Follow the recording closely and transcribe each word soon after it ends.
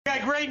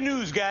got great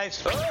news,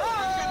 guys.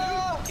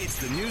 It's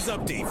the news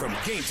update from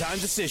Game Time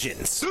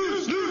Decisions.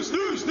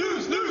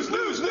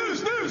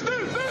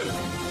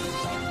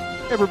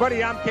 Hey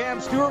everybody, I'm Cam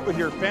Stewart with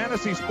your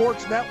Fantasy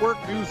Sports Network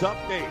news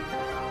update.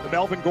 The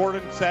Melvin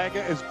Gordon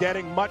saga is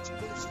getting much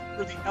closer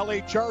for the LA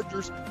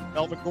Chargers.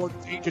 Melvin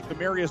Gordon's agent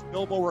Demarius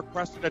Bilbo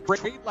requested a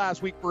trade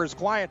last week for his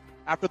client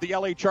after the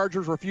LA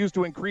Chargers refused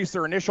to increase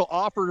their initial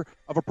offer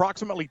of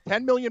approximately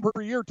 $10 million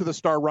per year to the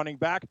star running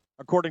back,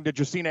 according to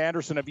Jacina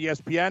Anderson of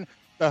ESPN.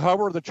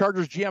 However, the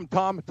Chargers GM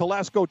Tom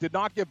Telesco did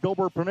not give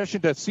Bilbo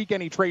permission to seek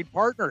any trade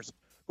partners.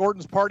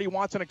 Gordon's party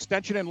wants an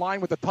extension in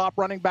line with the top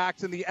running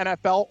backs in the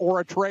NFL or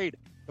a trade.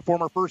 The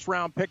former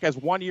first-round pick has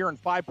 1 year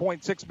and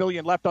 $5.6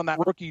 million left on that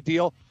rookie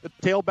deal. The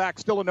tailback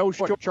still a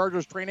no-show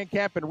Chargers training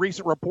camp, and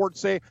recent reports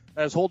say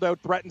that his holdout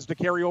threatens to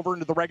carry over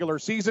into the regular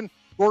season.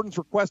 Gordon's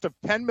request of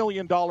 $10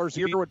 million a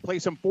year would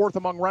place him fourth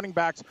among running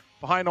backs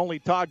behind only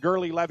Todd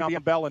Gurley,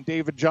 Le'Veon Bell, and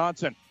David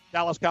Johnson.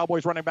 Dallas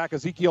Cowboys running back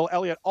Ezekiel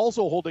Elliott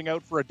also holding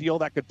out for a deal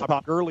that could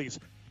top Gurley's.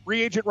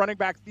 Free agent running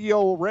back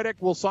Theo Riddick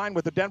will sign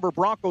with the Denver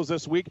Broncos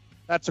this week.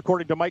 That's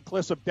according to Mike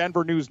Kliss of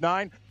Denver News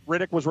 9.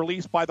 Riddick was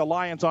released by the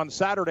Lions on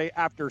Saturday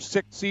after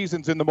 6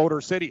 seasons in the Motor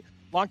City.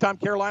 Longtime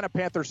Carolina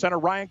Panthers center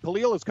Ryan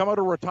Khalil has come out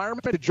of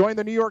retirement to join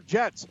the New York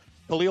Jets.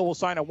 Khalil will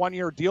sign a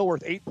 1-year deal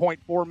worth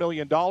 $8.4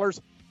 million.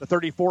 The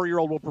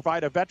 34-year-old will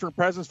provide a veteran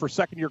presence for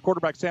second-year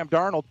quarterback Sam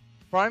Darnold.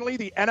 Finally,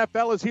 the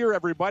NFL is here,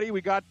 everybody.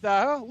 We got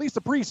at least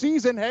the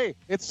preseason. Hey,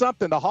 it's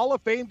something. The Hall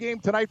of Fame game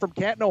tonight from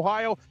Canton,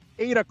 Ohio,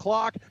 8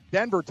 o'clock.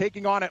 Denver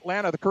taking on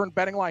Atlanta. The current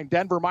betting line,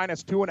 Denver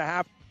minus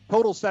 2.5.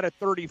 Total set at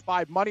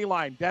 35. Money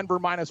line, Denver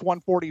minus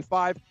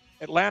 145.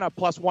 Atlanta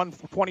plus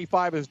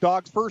 125 is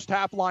dogs. First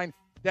half line,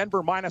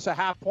 Denver minus a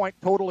half point.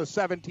 Total is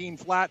 17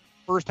 flat.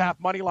 First half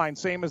money line,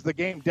 same as the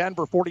game.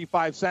 Denver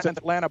 45 cents.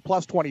 Atlanta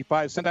plus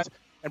 25 cents.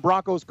 And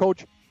Broncos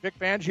coach Vic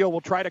Fangio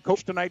will try to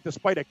coach tonight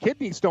despite a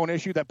kidney stone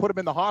issue that put him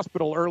in the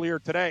hospital earlier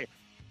today.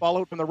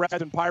 Fallout from the Reds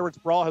and Pirates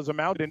brawl has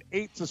amounted in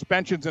 8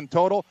 suspensions in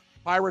total.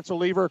 Pirates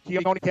reliever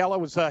Keone Kela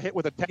was hit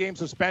with a 10-game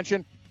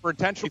suspension for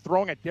intentionally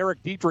throwing at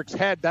Derek Dietrich's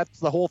head. That's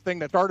the whole thing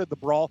that started the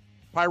brawl.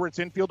 Pirates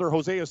infielder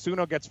Jose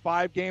Osuna gets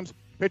 5 games.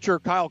 Pitcher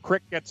Kyle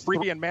Crick gets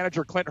 3, and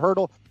manager Clint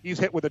Hurdle, he's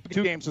hit with a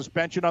 2-game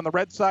suspension. On the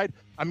Red side,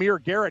 Amir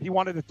Garrett, he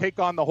wanted to take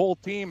on the whole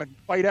team and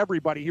fight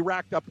everybody. He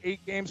racked up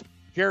 8 games.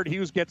 Jared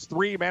Hughes gets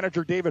 3,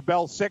 manager David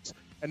Bell 6.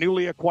 A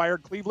newly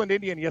acquired Cleveland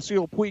Indian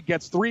Yasiel Puig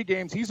gets 3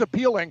 games. He's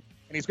appealing,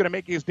 and he's going to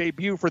make his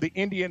debut for the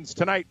Indians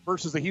tonight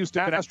versus the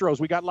Houston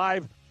Astros. We got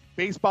live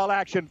baseball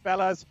action,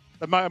 fellas.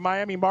 The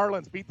Miami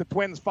Marlins beat the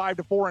Twins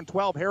 5-4 and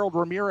 12. Harold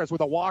Ramirez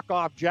with a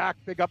walk-off jack,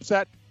 big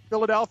upset.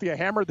 Philadelphia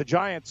hammered the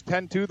Giants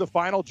 10-2 the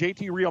final.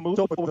 JT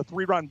Realmuto with a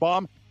 3-run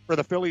bomb for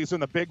the Phillies in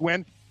the big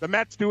win. The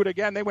Mets do it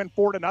again. They win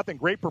 4-0.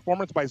 Great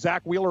performance by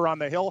Zach Wheeler on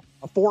the hill.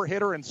 A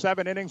 4-hitter in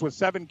 7 innings with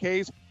 7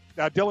 Ks.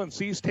 Dylan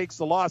Cease takes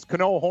the loss.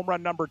 Cano, home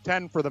run number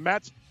 10 for the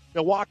Mets.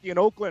 Milwaukee and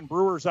Oakland,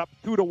 Brewers up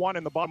 2-1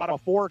 in the bottom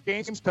of 4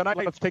 games tonight.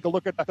 Let's take a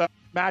look at the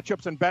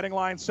matchups and betting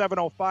lines.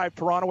 7:05,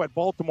 Toronto at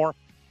Baltimore.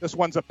 This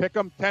one's a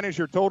pick'em. 10 is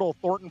your total.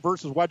 Thornton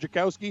versus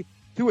Wojciechowski.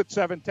 2 at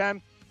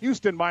 7:10.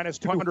 Houston minus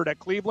 200 at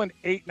Cleveland.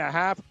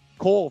 8.5.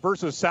 Cole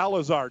versus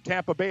Salazar.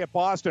 Tampa Bay at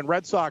Boston.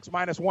 Red Sox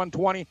minus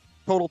 120.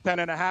 Total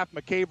 10.5.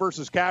 McKay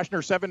versus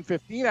Cashner.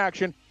 7:15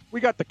 action. We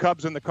got the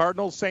Cubs and the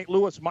Cardinals. St.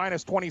 Louis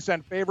minus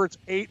 20-cent favorites.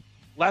 8.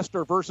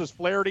 Leicester versus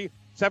Flaherty.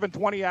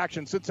 7:20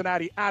 action.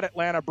 Cincinnati at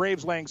Atlanta.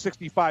 Braves laying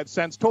 65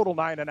 cents. Total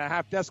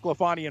 9.5.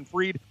 Desclafani and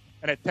Fried.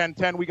 And at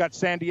 10:10, we got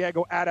San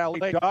Diego at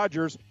LA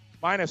Dodgers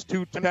minus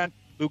 210.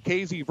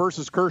 Lucchesi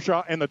versus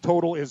Kershaw, and the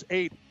total is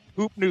 8.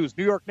 Hoop news.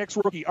 New York Knicks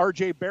rookie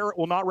R.J. Barrett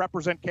will not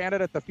represent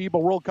Canada at the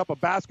FIBA World Cup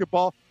of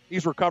Basketball.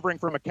 He's recovering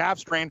from a calf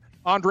strain.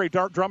 Andre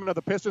Drummond of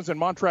the Pistons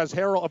and Montrezl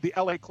Harrell of the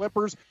L.A.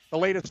 Clippers, the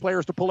latest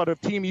players to pull out of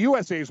Team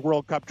USA's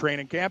World Cup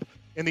training camp.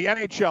 In the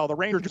NHL, the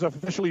Rangers have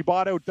officially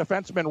bought out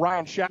defenseman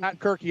Ryan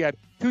Shattenkirk. He had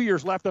 2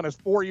 years left on his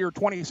 4-year,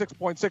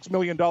 $26.6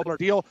 million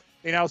deal.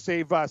 They now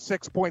save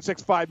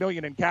 $6.65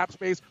 million in cap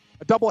space.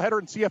 A doubleheader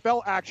in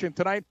CFL action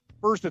tonight.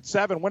 First at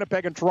 7,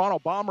 Winnipeg and Toronto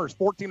Bombers,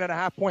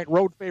 14.5-point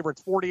road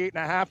favorites,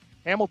 48.5.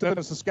 Hamilton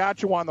and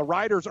Saskatchewan, the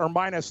Riders are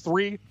minus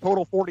 3,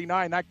 total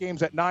 49. That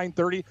game's at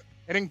 9:30.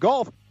 And in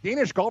golf,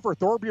 Danish golfer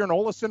Thorbjørn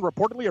Olesen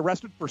reportedly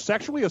arrested for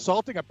sexually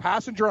assaulting a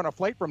passenger on a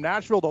flight from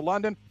Nashville to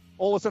London.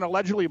 Olesen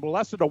allegedly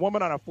molested a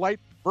woman on a flight,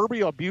 verbally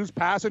abused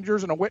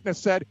passengers, and a witness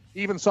said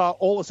he even saw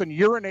Olesen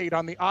urinate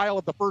on the aisle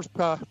of the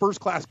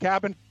first-class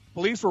cabin.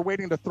 Police were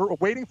waiting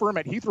for him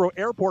at Heathrow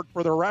Airport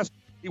for the arrest.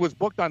 He was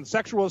booked on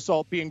sexual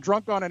assault, being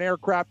drunk on an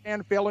aircraft,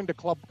 and failing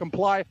to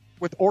comply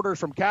with orders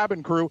from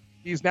cabin crew.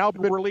 He's now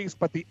been released,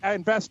 but the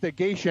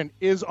investigation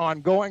is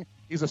ongoing.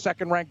 He's a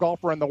second-ranked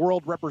golfer in the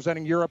world,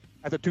 representing Europe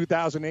at the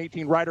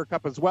 2018 Ryder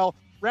Cup as well.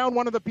 Round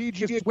 1 of the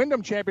PGA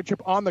Wyndham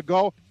Championship on the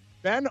go.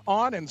 Ben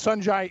On and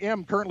Sunjay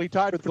Im currently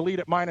tied with the lead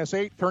at minus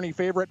 8. Tourney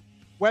favorite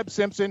Webb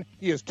Simpson,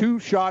 he is 2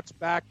 shots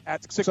back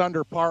at 6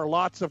 under par.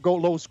 Lots of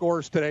low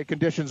scores today.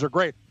 Conditions are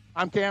great.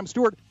 I'm Cam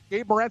Stewart.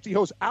 Gabe Morency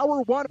hosts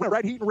Hour 1 on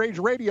Red Heat and Rage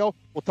Radio.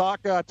 We'll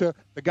talk to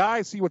the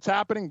guys, see what's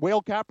happening.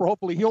 Whale Capper,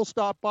 hopefully he'll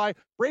stop by,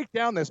 break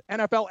down this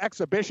NFL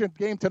exhibition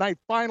game tonight.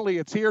 Finally,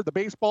 it's here, the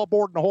baseball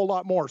board, and a whole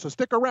lot more. So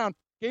stick around.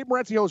 Gabe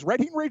Morency hosts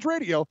Red Heat and Rage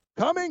Radio,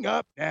 coming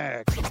up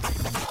next.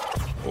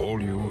 All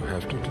you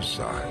have to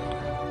decide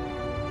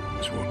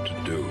is what to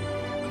do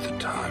with the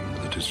time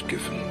that is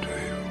given to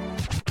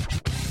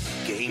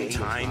you. Game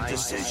time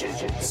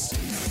decisions.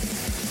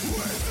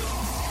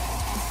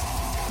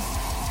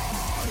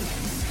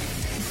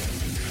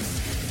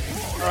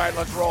 All right,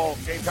 let's roll.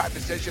 Game time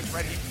decisions.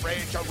 Red Heat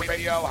Rage on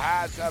radio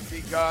has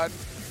begun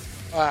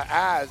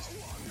as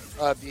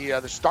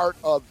the start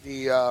of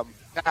the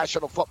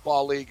National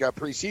Football League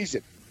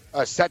preseason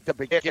set to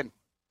begin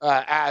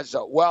as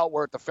well.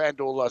 We're at the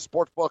FanDuel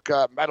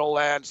Sportsbook,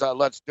 Meadowlands.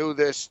 Let's do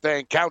this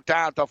thing.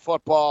 Countdown to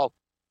football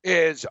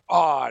is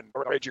on.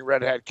 Raging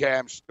Redhead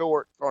Cam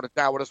Stewart throwing it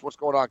down with us. What's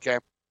going on,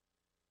 Cam?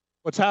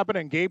 What's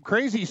happening, Gabe?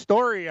 Crazy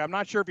story. I'm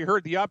not sure if you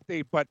heard the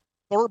update, but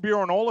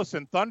Thorbjorn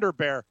Olesen, Thunder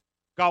Bear,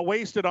 got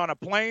wasted on a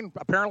plane,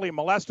 apparently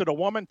molested a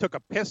woman, took a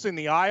piss in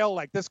the aisle.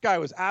 Like, this guy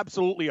was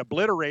absolutely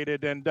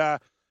obliterated, and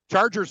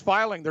Chargers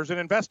filing. There's an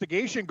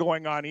investigation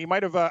going on. He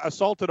might have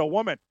assaulted a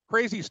woman.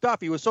 Crazy stuff.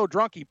 He was so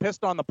drunk, he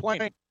pissed on the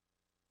plane.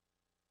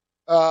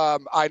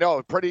 I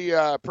know. Pretty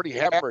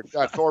hammered,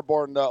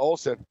 Thorbjorn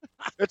Olsen.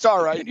 It's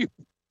all right.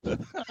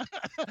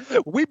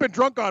 We've been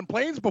drunk on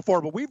planes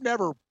before, but we've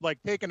never,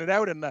 taken it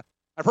out in the...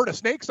 I've heard of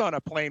snakes on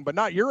a plane, but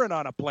not urine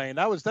on a plane.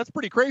 That's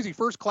pretty crazy.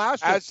 First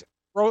class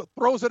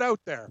throws it out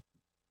there.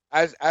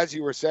 As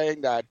you were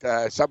saying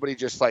that, somebody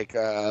just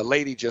a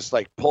lady just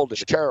pulled a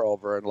chair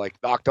over and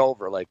knocked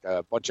over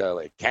a bunch of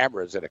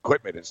cameras and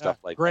equipment and stuff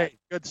like great.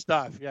 that. Good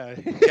stuff. Yeah.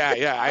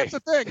 Yeah. That's the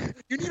thing.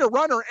 You need a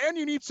runner and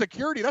you need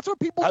security. That's what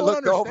people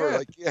don't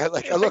understand.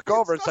 I look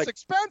over. It's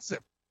expensive.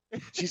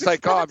 She's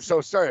like, "Oh, I'm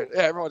so sorry."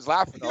 Yeah, everyone's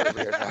laughing over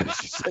here now.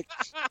 She's like,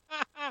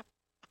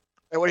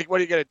 "Hey, what are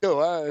you gonna do?"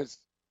 What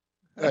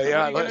are you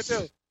gonna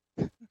do?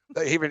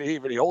 Even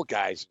the old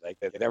guys, and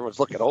everyone's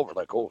looking over,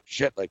 oh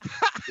shit, this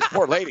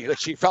poor lady,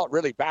 she felt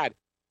really bad.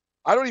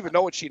 I don't even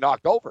know what she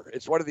knocked over.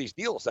 It's one of these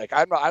deals. I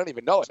don't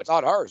even know. It's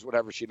not ours,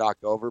 whatever she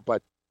knocked over,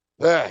 but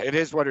it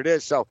is what it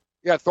is. So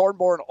yeah,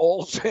 Thorbjorn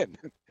Olsen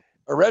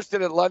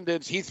arrested at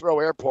London's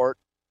Heathrow Airport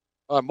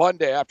on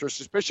Monday after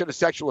suspicion of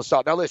sexual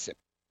assault. Now listen,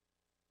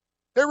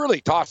 they're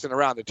really tossing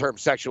around the term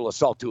sexual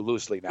assault too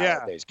loosely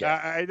nowadays.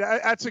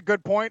 That's a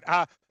good point.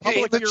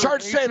 The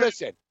charge say,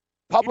 listen,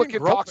 public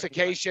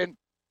intoxication.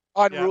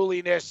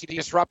 Unruliness, He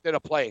disrupted a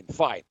plane.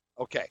 Fine.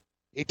 Okay.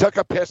 He took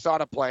a piss on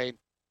a plane.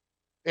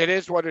 It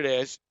is what it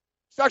is.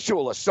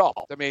 Sexual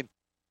assault. I mean,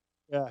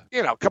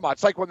 come on.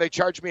 It's like when they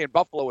charged me in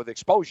Buffalo with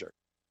exposure.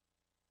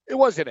 It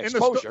wasn't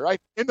exposure, right?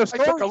 In the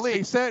story, I took a lead.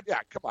 He said, yeah,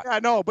 come on. Yeah,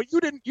 no, but you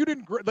didn't,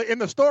 in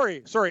the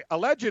story,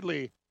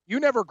 allegedly,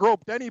 you never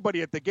groped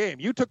anybody at the game.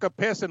 You took a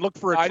piss and looked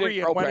for a tree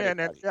and went in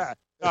and,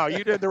 no,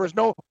 you did. There was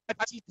no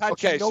touchy,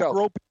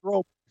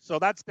 grope. So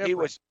that's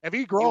different.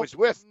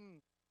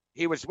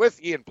 He was with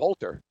Ian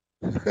Poulter.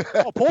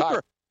 Oh,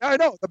 Poulter. I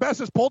know. The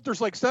best is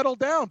Poulter's settle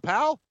down,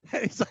 pal.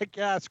 He's like,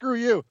 yeah, screw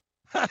you.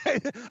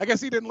 I guess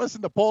he didn't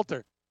listen to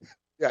Poulter.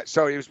 Yeah,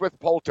 so he was with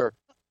Poulter.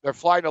 They're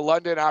flying to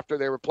London after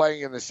they were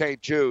playing in the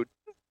St. Jude.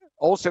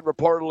 Olsen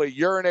reportedly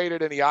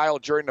urinated in the aisle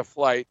during the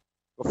flight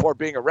before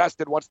being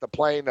arrested once the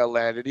plane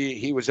landed.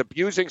 He was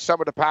abusing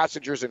some of the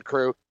passengers and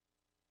crew.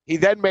 He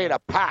then made a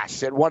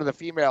pass at one of the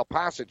female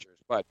passengers.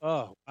 But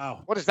oh,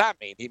 wow. What does that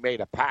mean? He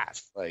made a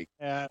pass. I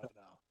don't know.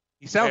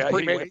 He sounds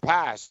pretty. He made a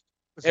pass.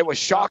 It was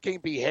shocking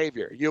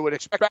behavior. You would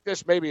expect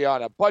this maybe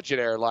on a budget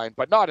airline,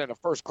 but not in a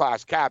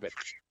first-class cabin,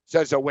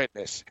 says a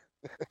witness.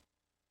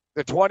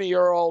 The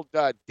 20-year-old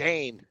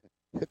Dane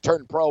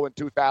turned pro in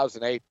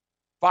 2008,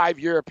 5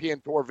 European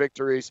Tour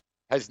victories,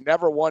 has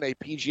never won a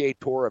PGA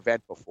Tour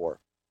event before.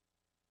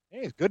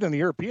 Hey, he's good in the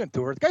European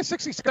Tour. The guy's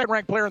 62nd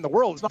ranked player in the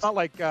world. It's not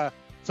like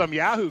some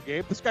Yahoo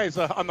game. This guy's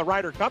on the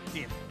Ryder Cup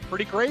team.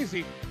 Pretty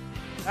crazy.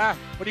 What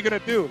are you going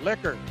to do?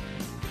 Liquor.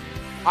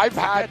 I've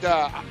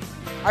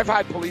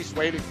had police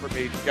waiting for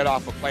me to get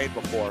off a plane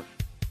before.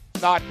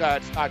 It's not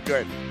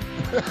good.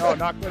 No,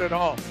 not good at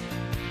all.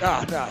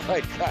 No.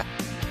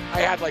 I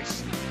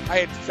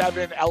had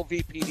 7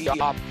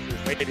 LVPD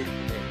officers waiting for me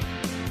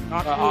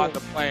on the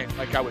plane,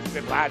 I was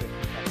Bin Laden.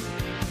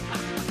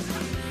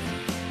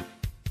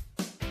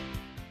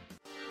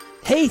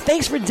 Hey,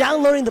 thanks for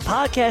downloading the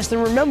podcast.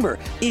 And remember,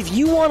 if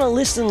you want to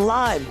listen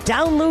live,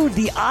 download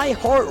the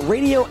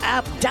iHeartRadio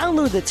app,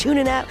 download the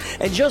TuneIn app,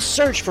 and just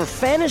search for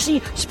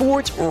Fantasy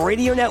Sports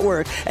Radio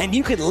Network, and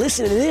you can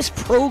listen to this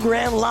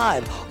program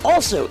live.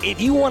 Also,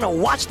 if you want to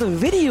watch the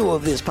video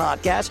of this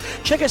podcast,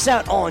 check us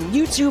out on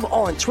YouTube,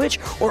 on Twitch,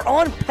 or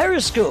on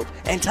Periscope,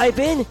 and type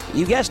in,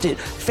 you guessed it,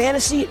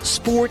 Fantasy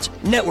Sports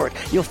Network.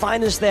 You'll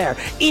find us there.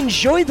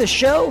 Enjoy the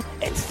show,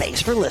 and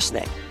thanks for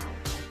listening.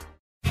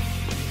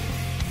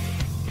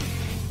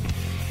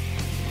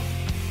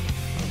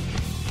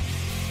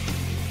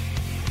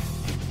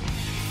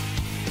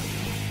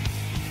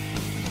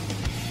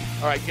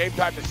 All right, Game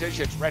Time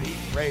Decisions, Red Heat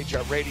Rage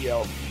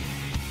Radio.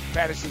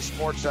 Fantasy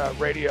Sports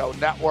Radio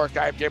Network.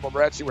 I am Gabriel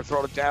Morency. We're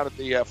throwing it down at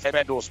the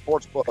FanDuel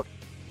Sportsbook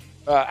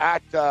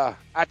at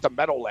the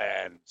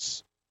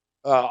Meadowlands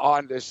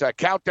on this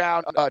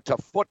countdown to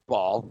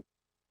football.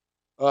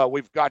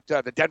 We've got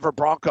the Denver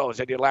Broncos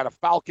and the Atlanta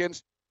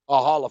Falcons, a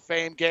Hall of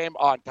Fame game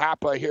on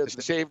tap here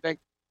this evening.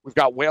 We've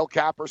got Whale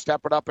Capper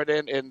stepping up and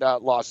in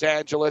Los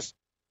Angeles.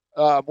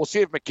 We'll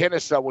see if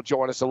McInnes will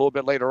join us a little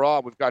bit later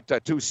on. We've got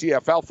two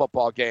CFL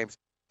football games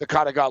that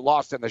kind of got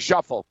lost in the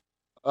shuffle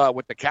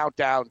with the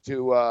countdown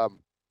to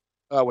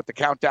the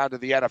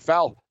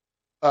NFL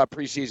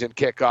preseason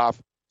kickoff.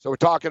 So we're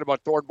talking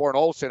about Thornborn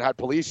Olsen had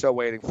police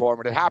waiting for him,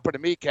 and it happened to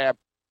me, Cam.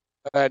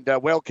 And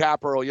Whale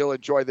Capper, you'll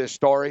enjoy this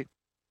story.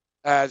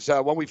 As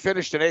when we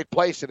finished in 8th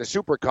place in the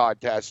Super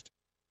Contest,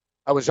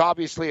 I was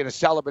obviously in a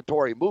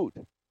celebratory mood.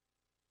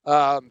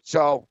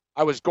 So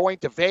I was going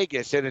to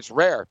Vegas, and it's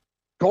rare.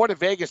 Going to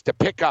Vegas to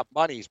pick up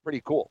money is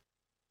pretty cool.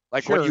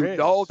 Like Sure when you is.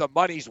 know the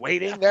money's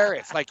waiting there,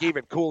 it's like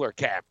even cooler,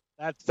 Cam.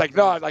 That's It's like,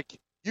 no, like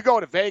you go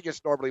to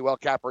Vegas normally, Well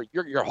Capper,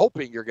 you're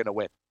hoping you're going to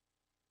win.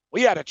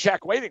 We had a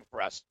check waiting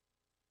for us.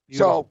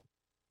 beautiful. So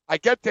I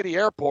get to the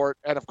airport,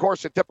 and of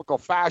course, in typical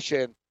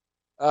fashion,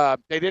 they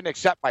didn't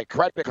accept my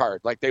credit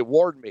card. Like they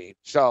warned me.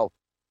 So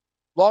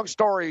long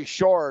story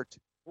short,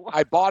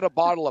 I bought a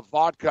bottle of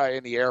vodka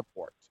in the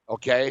airport,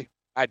 okay,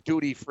 at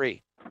duty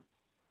free.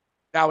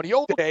 Now, in the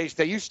old days,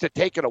 they used to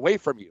take it away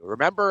from you,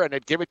 remember? And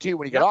they'd give it to you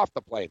when you get off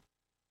the plane.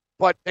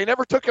 But they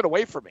never took it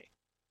away from me.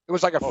 It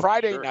was like a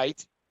Friday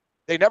night.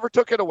 They never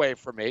took it away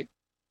from me.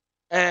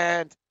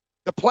 And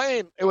the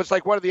plane, it was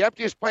like one of the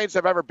emptiest planes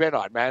I've ever been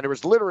on, man. There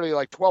was literally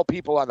like 12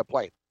 people on the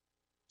plane.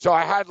 So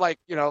I had like,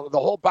 the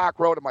whole back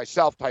row to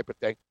myself type of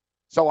thing.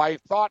 So I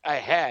thought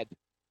ahead,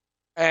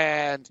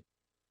 and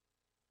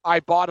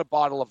I bought a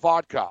bottle of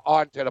vodka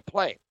onto the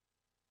plane.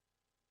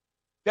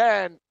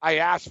 Then I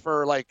asked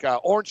for like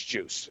orange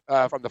juice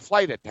from the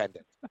flight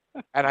attendant,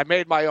 and I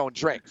made my own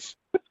drinks.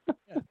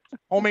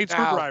 Homemade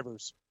Now-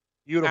 screwdrivers.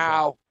 Beautiful.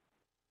 Now,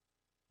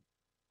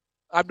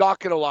 I'm not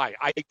going to lie.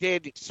 I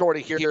did sort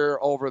of hear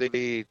over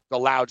the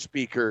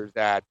loudspeaker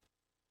that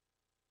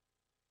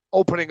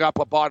opening up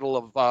a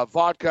bottle of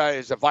vodka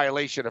is a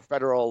violation of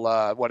federal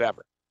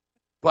whatever.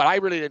 But I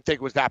really didn't think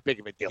it was that big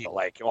of a deal.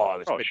 Like,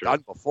 it's been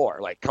done before.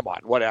 Like, come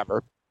on,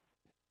 whatever.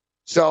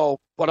 So,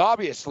 but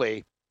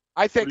obviously,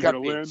 I think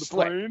I'm being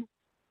slick.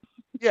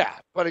 Yeah,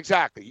 but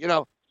exactly.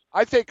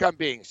 I think I'm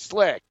being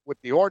slick with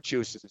the orange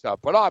juice and stuff.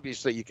 But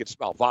obviously, you can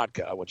smell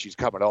vodka when she's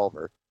coming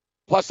over.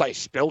 Plus, I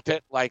spilt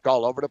it like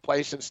all over the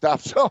place and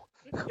stuff. So,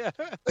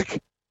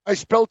 like, I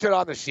spilt it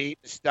on the seat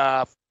and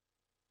stuff.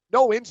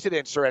 No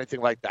incidents or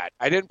anything like that.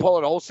 I didn't pull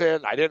an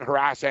Olsen. I didn't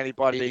harass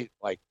anybody.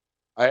 Like,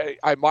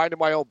 I minded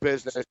my own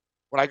business.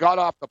 When I got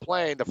off the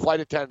plane, the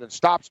flight attendant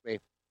stops me.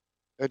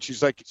 And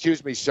she's like,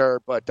 "Excuse me, sir,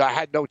 but I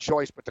had no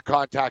choice but to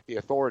contact the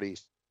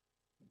authorities."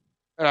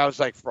 And I was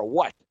like, "For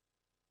what?"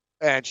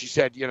 And she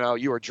said,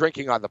 "You were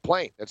drinking on the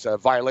plane. It's a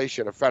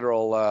violation of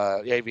federal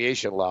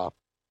aviation law."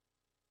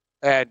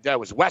 And that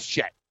was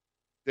WestJet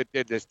that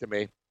did this to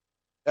me.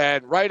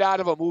 And right out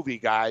of a movie,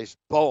 guys,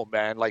 boom,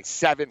 man, like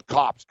 7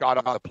 cops got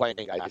on the plane,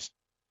 guys.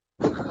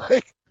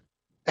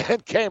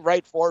 And came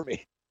right for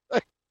me.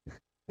 I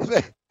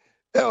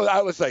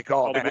was like,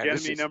 oh, man.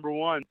 Enemy number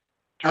one.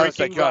 I was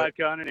Drinking like,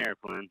 vodka on an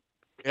airplane.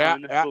 Yeah.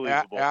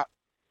 Unbelievable.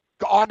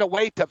 On the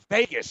way to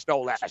Vegas,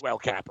 no less, Well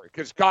Capper.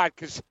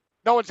 Because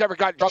no one's ever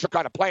gotten drunk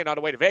on a plane on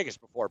the way to Vegas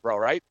before, bro,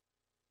 right?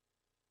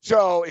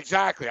 So,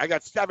 exactly. I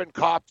got 7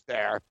 cops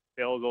there.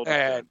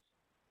 And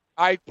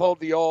I pulled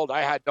the old,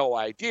 I had no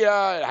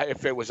idea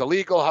if it was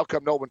illegal. How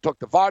come no one took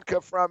the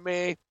vodka from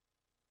me?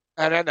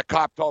 And then the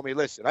cop told me,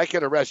 "Listen, I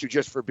can arrest you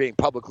just for being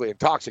publicly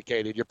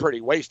intoxicated. You're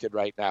pretty wasted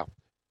right now."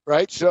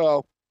 Right?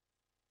 So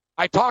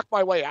I talked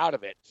my way out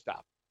of it and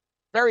stuff.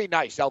 Very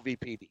nice,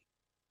 LVPD.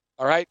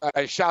 All right?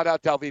 I shout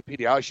out to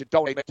LVPD. I should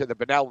donate to the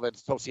Benevolent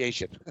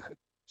Association.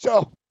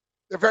 So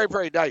they're very,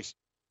 very nice.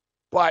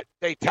 But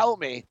they tell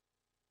me,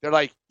 they're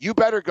like, "You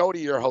better go to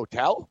your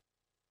hotel.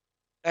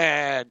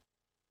 And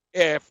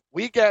if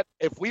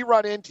we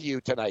run into you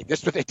tonight,"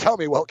 this is what they tell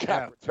me, Well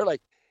Capper. They're like,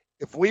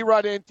 "If we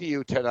run into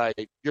you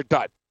tonight, you're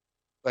done."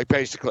 Like,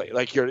 basically,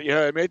 like, you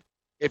know what I mean?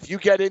 If you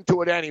get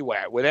into it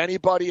anywhere with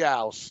anybody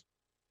else,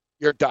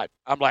 you're done.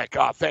 I'm like,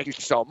 "Oh, thank you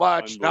so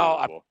much.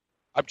 No,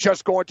 I'm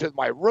just going to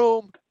my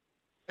room.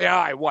 Yeah,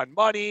 I won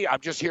money.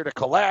 I'm just here to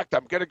collect.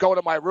 I'm going to go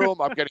to my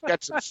room. I'm going to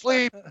get some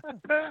sleep."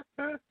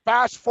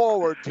 Fast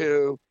forward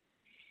to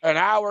an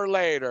hour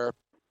later,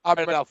 I'm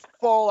in a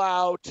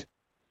full-out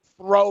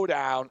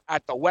throwdown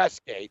at the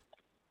Westgate.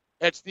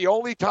 It's the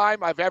only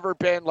time I've ever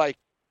been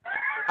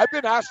I've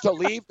been asked to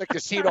leave the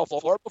casino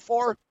floor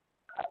before.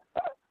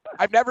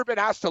 I've never been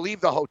asked to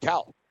leave the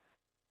hotel.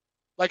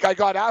 Like, I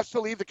got asked to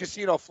leave the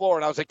casino floor,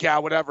 and I was like, "Yeah,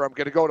 whatever. I'm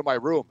going to go to my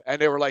room."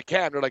 And they were like,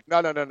 "Cam," they're like, No.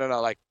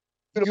 Like,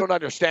 you don't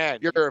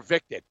understand. You're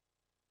evicted."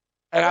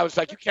 And I was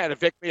like, "You can't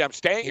evict me. I'm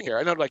staying here."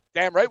 And they're like,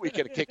 "Damn right we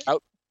can kick you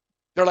out."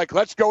 They're like,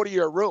 "Let's go to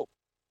your room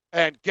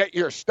and get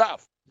your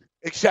stuff."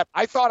 Except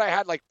I thought I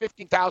had like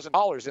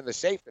 $15,000 in the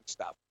safe and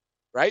stuff,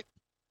 right?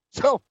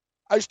 So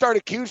I start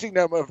accusing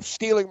them of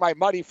stealing my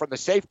money from the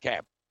safe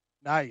cam.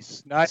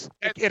 Nice.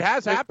 It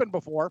has happened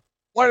before.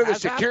 One of the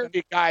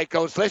security guy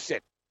goes, listen.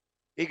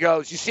 He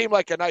goes, you seem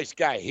like a nice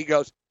guy. He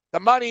goes, the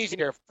money's in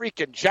your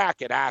freaking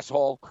jacket,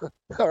 asshole.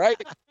 All right?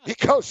 He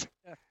goes,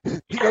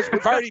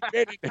 you've already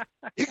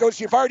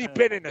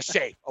been in the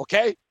safe,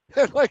 okay?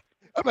 I'm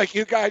like,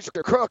 you guys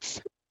are crooks.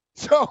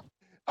 So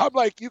I'm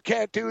like, you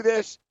can't do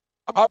this.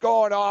 I'm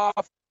going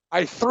off.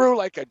 I threw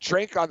like a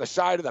drink on the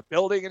side of the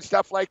building and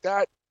stuff like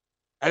that.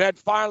 And then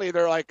finally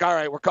they're like, all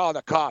right, we're calling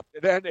the cop.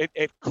 And then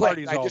it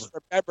clicked. I just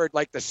remembered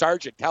like the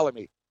sergeant telling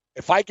me,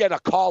 if I get a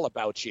call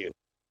about you,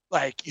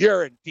 like,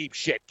 you're in deep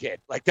shit, kid.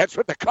 Like, that's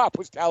what the cop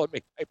was telling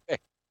me.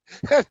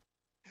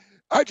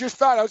 I just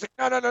thought, I was like,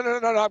 no,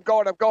 I'm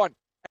going.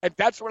 And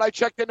that's when I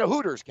checked into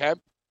Hooters, Cam.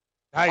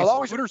 Nice. I'll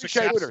always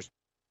appreciate Hooters.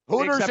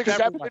 Hooters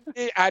accepted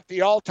me at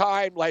the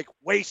all-time, like,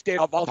 wasted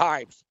of all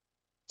times.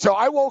 So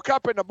I woke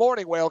up in the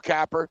morning, Whale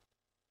Capper.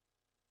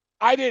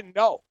 I didn't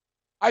know.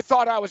 I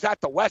thought I was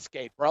at the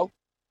Westgate, bro.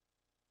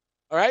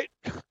 All right?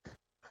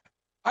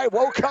 I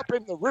woke up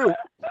in the room.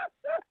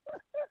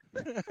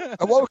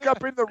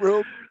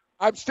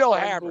 I'm still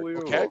hammered,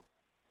 okay?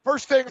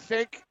 First thing I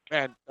think,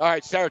 man, all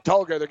right,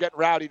 Saratoga, they're getting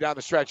rowdy down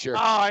the stretch here. Oh,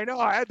 I know.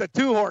 I had the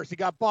 2-horse. He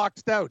got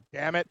boxed out.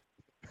 Damn it.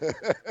 That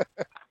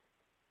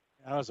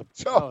was a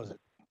dog's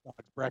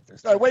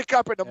breakfast. So I wake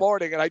up in the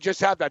morning, and I just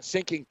have that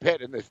sinking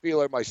pit in the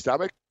feel in my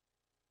stomach.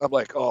 I'm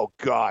like, oh,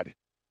 God.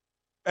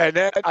 And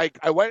then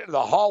I went into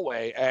the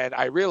hallway, and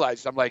I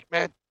realized, I'm like,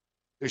 man,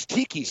 there's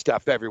tiki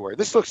stuff everywhere.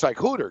 This looks like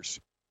Hooters.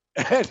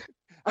 And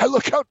I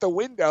look out the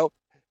window,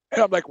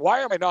 and I'm like, why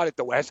am I not at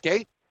the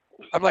Westgate?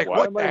 I'm like,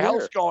 what the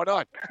hell's going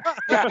on?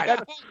 Yeah.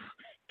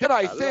 Then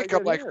I think,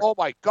 I'm like, oh,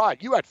 my God,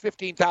 you had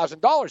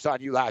 $15,000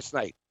 on you last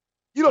night.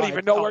 You don't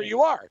even know where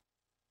you are.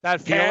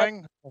 That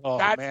feeling? Oh,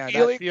 that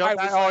feeling? I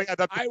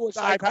was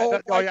like, oh,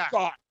 my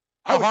God.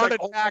 I was like,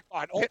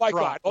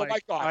 oh, my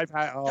God.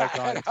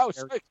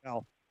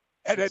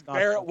 And then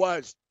there it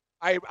was.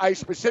 I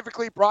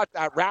specifically brought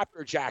that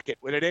Raptor jacket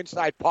with an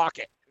inside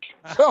pocket.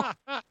 So,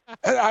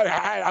 and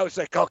I was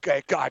like,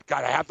 okay, God,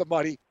 I have the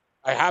money.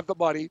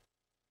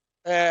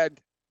 And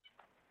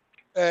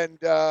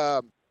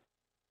the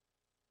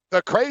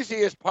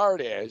craziest part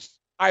is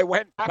I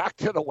went back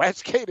to the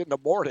Westgate in the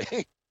morning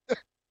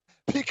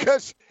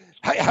because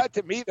I had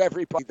to meet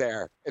everybody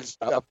there and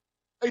stuff.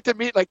 I had to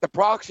meet like the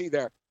proxy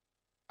there.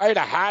 I had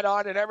a hat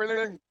on and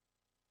everything.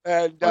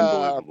 And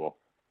unbelievable.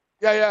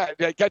 Yeah.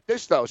 Get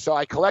this though. So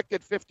I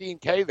collected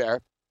 $15K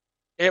there.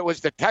 It was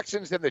the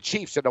Texans and the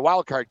Chiefs in the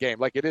wild card game,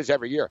 like it is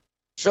every year.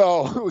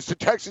 So it was the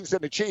Texans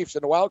and the Chiefs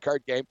in the wild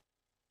card game.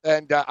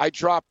 And I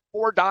dropped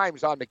 4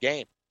 dimes on the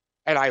game,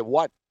 and I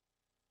won.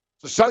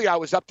 So suddenly I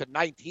was up to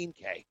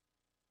 $19K.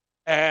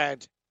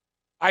 And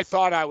I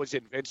thought I was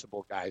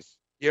invincible, guys.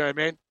 You know what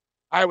I mean?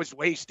 I was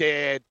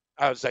wasted.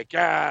 I was like,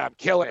 yeah, I'm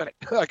killing it.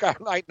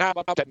 Now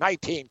I'm up to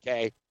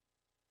 $19K.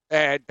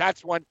 And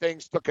that's when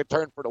things took a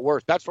turn for the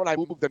worse. That's when I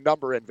moved the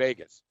number in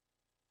Vegas.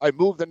 I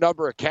moved the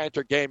number of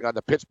Cantor gaming on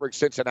the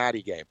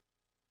Pittsburgh-Cincinnati game.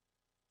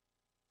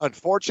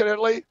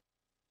 Unfortunately,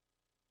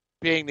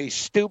 being the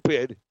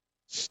stupid,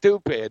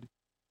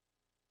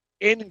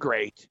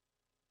 ingrate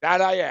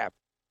that I am,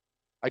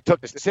 I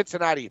took the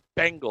Cincinnati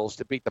Bengals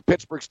to beat the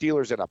Pittsburgh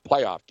Steelers in a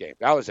playoff game.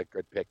 That was a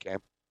good pick, Cam.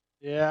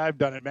 Yeah, I've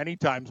done it many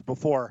times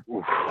before.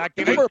 That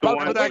game,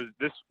 remember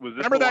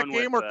that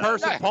game where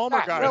Carson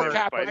Palmer got hurt?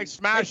 I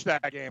smashed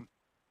that game.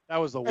 That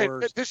was the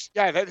worst. This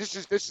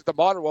is the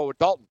modern one with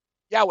Dalton.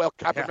 Yeah, well,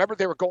 remember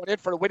they were going in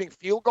for the winning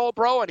field goal,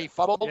 bro, and he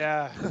fumbled.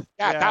 Yeah,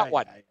 that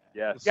one.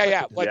 Yes.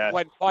 Yeah.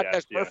 When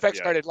Montez Perfect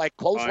started like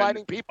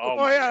clotheslining people.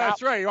 Oh yeah,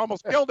 that's right. He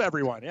almost killed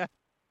everyone. Yeah.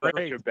 Such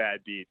a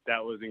bad beat.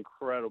 That was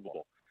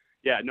incredible.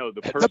 Yeah, no,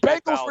 the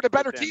Bengals were the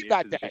better team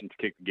that day to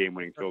kick the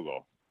game-winning field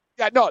goal.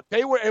 Yeah, no,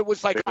 they were. It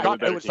was like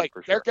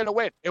they're going to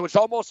win. It was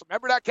almost.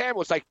 Remember that, Cam? It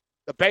was like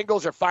the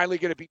Bengals are finally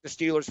going to beat the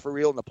Steelers for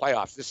real in the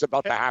playoffs. This is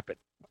about to happen.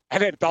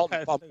 And then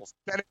Dalton fumbles.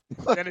 Then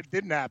it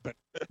didn't happen.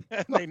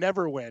 They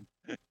never win.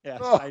 Yes,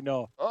 I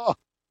know.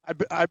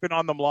 I've been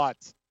on them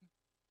lots.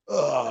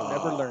 I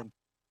never learned.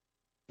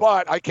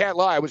 But I can't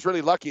lie. I was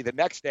really lucky. The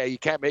next day, you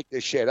can't make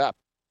this shit up.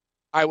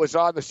 I was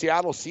on the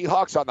Seattle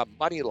Seahawks on the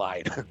money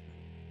line.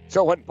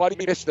 So when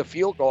Buddy missed the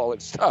field goal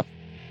and stuff.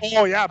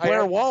 Oh, yeah,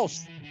 Blair Walsh.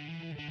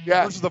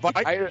 Yeah. Versus the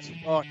Vikings.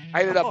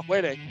 I ended up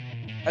winning.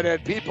 And then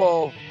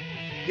people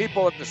in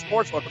the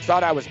sportsbook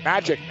thought I was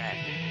Magic Man.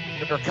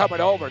 They're coming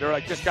over. They're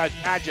like, this guy's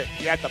magic.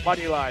 He had the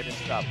money line and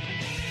stuff.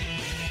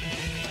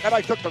 Then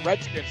I took the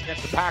Redskins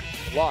against the Packers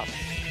and lost.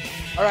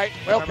 All right,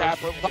 well, Cap,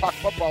 we'll talk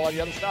football on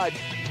the other side.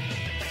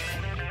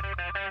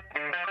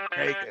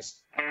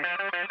 Vegas.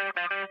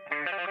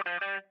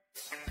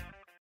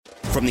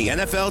 From the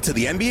NFL to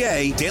the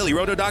NBA,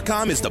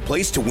 DailyRoto.com is the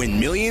place to win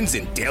millions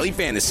in daily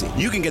fantasy.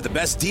 You can get the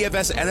best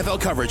DFS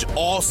NFL coverage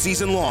all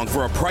season long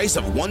for a price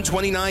of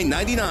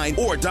 $129.99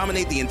 or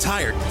dominate the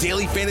entire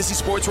daily fantasy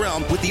sports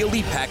realm with the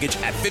Elite Package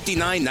at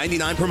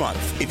 $59.99 per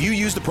month. If you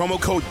use the promo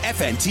code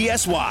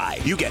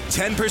FNTSY, you get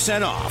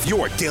 10% off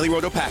your Daily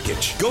Roto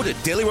package. Go to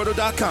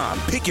DailyRoto.com,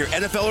 pick your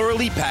NFL or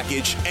Elite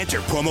Package, enter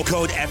promo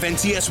code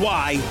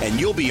FNTSY, and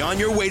you'll be on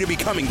your way to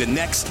becoming the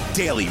next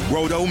Daily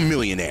Roto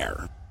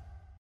millionaire.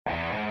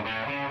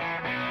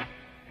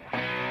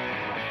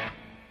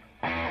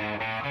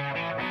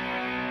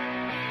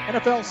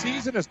 NFL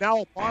season is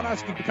now upon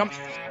us. You become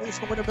supposed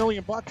to win $1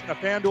 million in a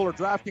FanDuel or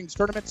DraftKings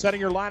tournament,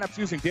 setting your lineups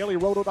using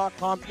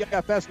DailyRoto.com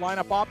DFS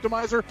lineup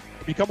optimizer.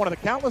 Become one of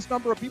the countless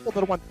number of people that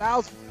have won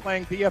thousands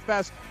playing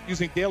DFS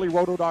using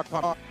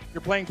DailyRoto.com. If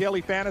you're playing daily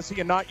fantasy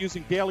and not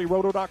using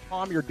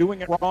DailyRoto.com, you're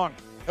doing it wrong.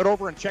 Head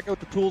over and check out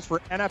the tools for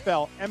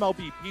NFL,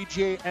 MLB,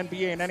 PGA,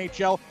 NBA, and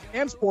NHL,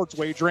 and sports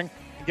wagering.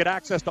 And get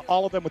access to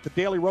all of them with the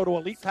Daily Roto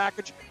Elite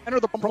Package. Enter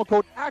the promo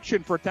code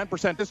ACTION for a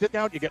 10%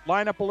 discount. You get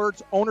lineup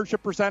alerts,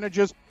 ownership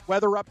percentages,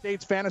 weather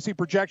updates, fantasy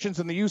projections,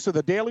 and the use of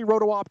the Daily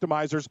Roto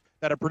optimizers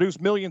that have produced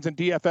millions in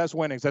DFS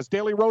winnings. That's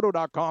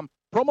DailyRoto.com.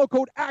 Promo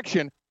code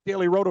ACTION,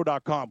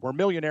 DailyRoto.com, where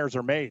millionaires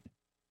are made.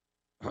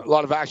 A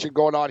lot of action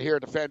going on here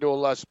at the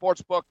FanDuel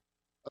Sportsbook.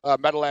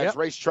 Meadowlands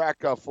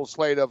Racetrack, full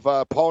slate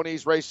of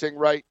ponies racing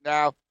right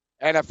now.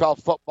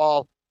 NFL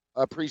football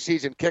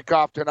preseason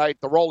kickoff tonight.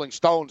 The Rolling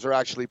Stones are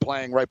actually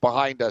playing right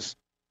behind us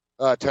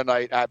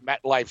tonight at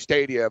MetLife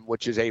Stadium,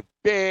 which is a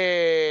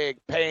big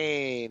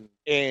pain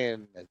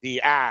in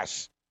the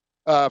ass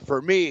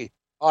for me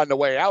on the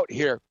way out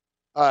here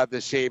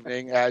this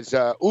evening, as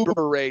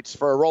Uber rates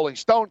for a Rolling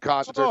Stone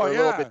concert are a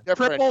little bit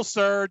different. Triple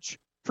surge.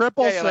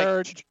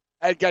 Like,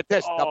 and get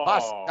this,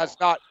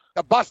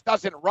 the bus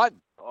doesn't run.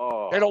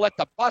 They don't let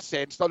the bus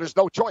in, so there's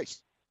no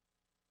choice.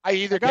 I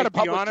either got to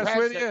take be honest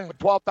with you. For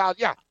 12,000.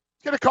 Yeah,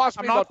 it's going to cost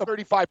me about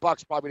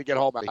 $35 probably to get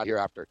home out of here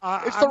after.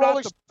 It's the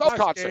Rolling Stone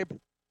concert. Gabe.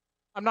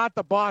 I'm not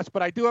the boss,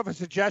 but I do have a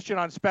suggestion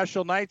on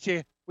special nights.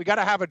 We got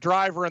to have a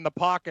driver in the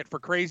pocket for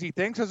crazy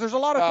things, because there's a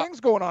lot of things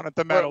going on at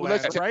the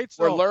Meadowlands, right?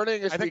 So we're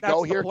learning as we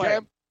go here,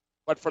 Cam.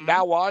 But from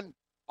now on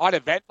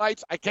event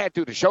nights, I can't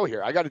do the show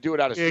here. I got to do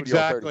it out of Studio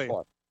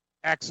 34.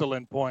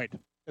 Excellent point.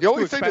 The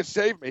only thing that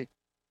saved me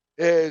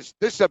is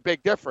this is a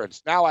big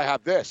difference. Now I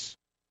have this.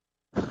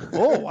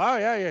 Oh, wow,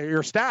 yeah.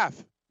 Your staff.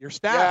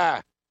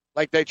 Yeah.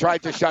 Like they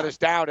tried to shut us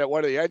down at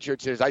one of the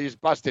entrances. I just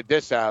busted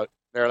this out.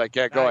 They're like,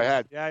 yeah, go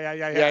ahead.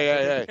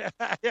 Yeah.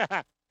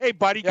 Hey,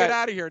 buddy, get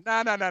out of here. No.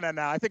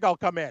 I think I'll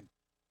come in.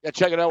 Yeah,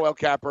 check it out, Will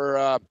Capper.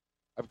 I'm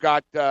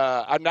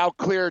now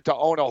cleared to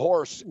own a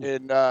horse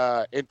in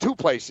two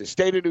places,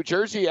 state of New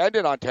Jersey and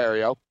in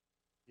Ontario.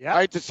 Yeah.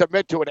 I had to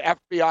submit to an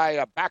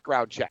FBI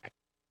background check.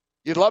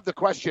 You'd love the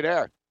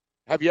questionnaire.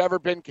 Have you ever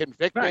been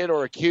convicted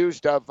or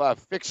accused of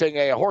fixing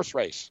a horse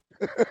race?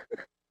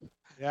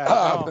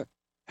 Have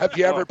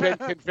you ever been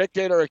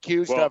convicted or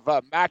accused of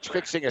match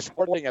fixing a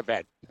sporting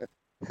event?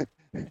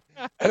 And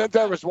then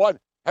there was one.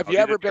 Have you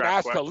ever been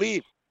asked to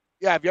leave?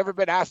 Yeah, have you ever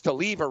been asked to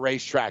leave a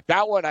racetrack?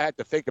 That one I had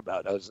to think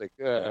about. I was like,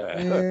 No,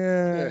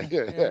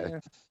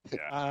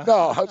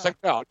 I was like,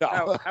 no.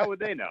 How would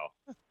they know?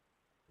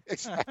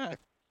 Exactly.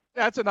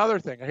 That's another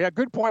thing. Yeah,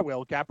 good point,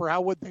 Will Capper.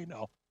 How would they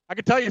know? I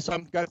can tell you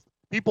some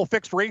people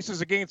fixed races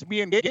against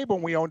me and Gabe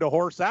when we owned a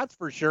horse. That's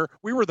for sure.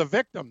 We were the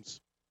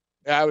victims.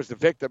 Yeah, I was the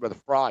victim of the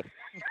fraud.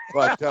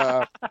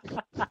 But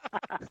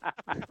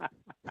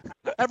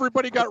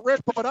everybody got rich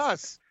but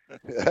us.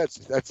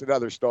 That's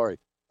another story.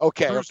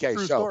 Okay. True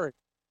story.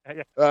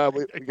 We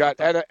got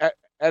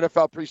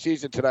NFL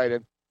preseason tonight.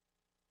 And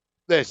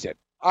listen,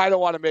 I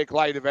don't want to make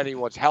light of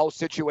anyone's health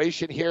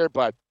situation here,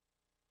 but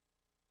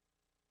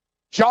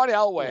John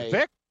Elway.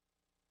 Vic?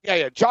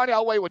 Yeah. John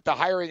Elway, with the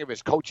hiring of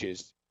his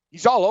coaches,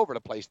 he's all over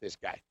the place, this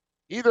guy.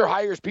 He either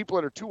hires people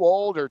that are too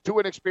old or too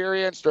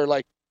inexperienced or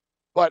like,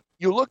 but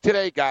you look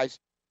today, guys,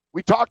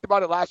 we talked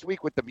about it last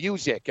week with the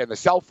music and the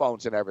cell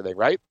phones and everything,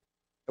 right?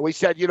 And we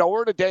said,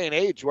 we're in a day and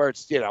age where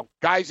it's,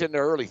 guys in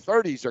their early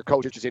 30s are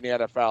coaches in the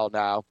NFL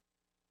now.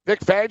 Vic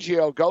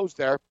Fangio goes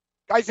there.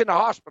 Guy's in the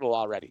hospital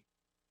already.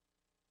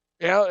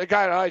 The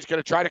guy, he's going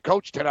to try to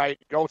coach tonight,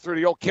 go through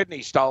the old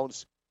kidney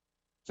stones.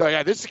 So,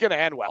 yeah, this is going to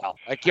end well.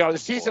 Like, the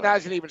season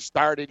hasn't even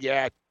started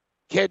yet.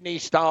 Kidney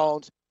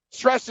stones.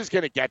 Stress is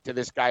going to get to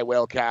this guy,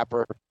 Will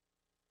Capper.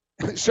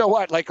 So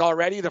what? Like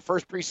already the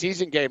first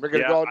preseason game, they're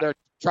going to go in there,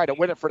 try to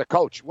win it for the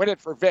coach, win it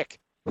for Vic.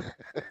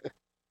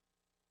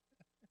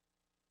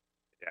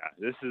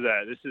 This is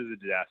a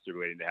disaster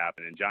waiting to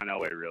happen. And John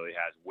Elway really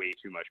has way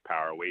too much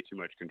power, way too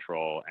much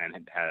control, and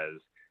has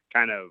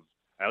kind of,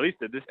 at least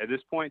to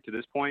this point,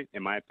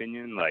 in my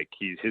opinion, like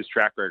his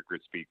track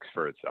record speaks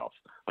for itself.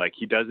 Like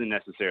he doesn't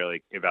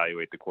necessarily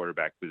evaluate the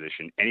quarterback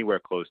position anywhere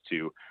close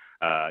to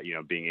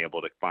being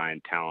able to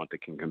find talent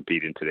that can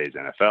compete in today's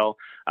NFL,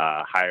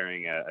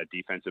 hiring a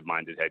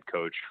defensive-minded head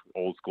coach,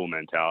 old school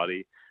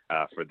mentality.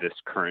 for this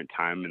current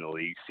time in the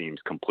league seems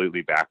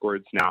completely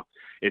backwards. Now,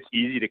 it's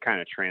easy to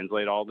kind of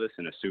translate all this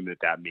and assume that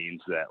that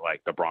means that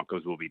like the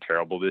Broncos will be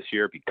terrible this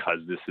year because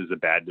this is a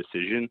bad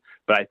decision.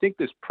 But I think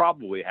this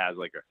probably has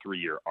like a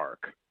 3-year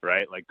arc,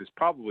 right? Like this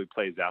probably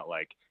plays out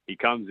like he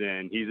comes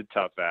in, he's a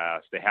tough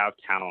ass, they have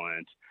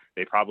talent.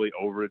 They probably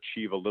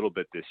overachieve a little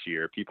bit this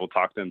year. People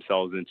talk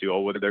themselves into,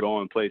 well, they're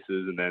going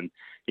places, and then,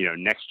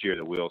 next year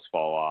the wheels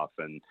fall off,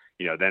 and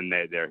then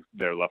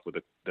they're left with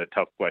the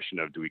tough question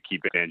of, do we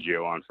keep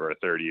Fangio on for a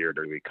third year,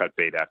 or do we cut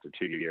bait after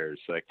 2 years?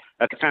 Like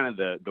that's kind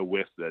of the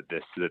whiff that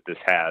this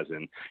has,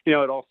 and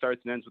it all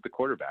starts and ends with the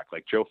quarterback.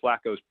 Like Joe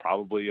Flacco is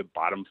probably a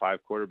bottom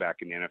 5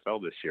 quarterback in the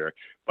NFL this year,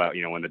 but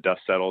when the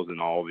dust settles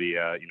and all the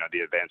the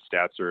advanced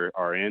stats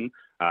are in,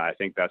 I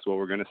think that's what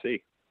we're going to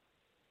see.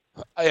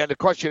 And the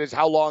question is,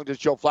 how long does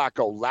Joe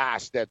Flacco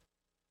last? And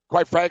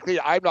quite frankly,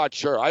 I'm not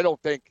sure. I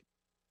don't think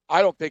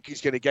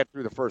he's going to get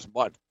through the first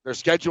month. Their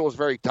schedule is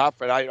very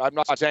tough, and I'm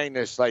not saying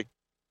this like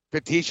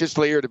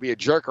facetiously or to be a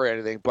jerk or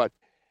anything, but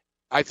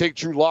I think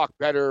Drew Lock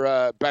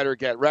better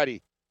get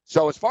ready.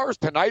 So as far as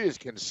tonight is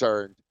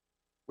concerned,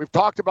 we've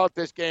talked about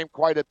this game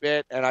quite a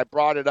bit, and I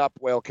brought it up,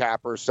 Whale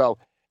Capper. So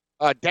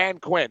Dan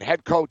Quinn,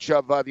 head coach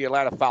of the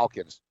Atlanta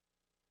Falcons,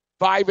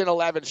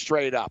 5-11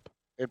 straight up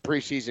in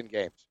preseason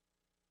games.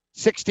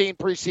 16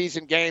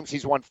 preseason games,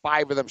 he's won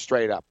 5 of them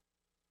straight up.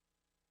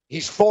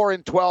 He's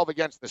 4-12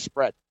 against the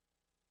spread.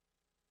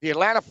 The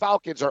Atlanta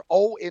Falcons are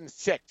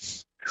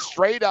 0-6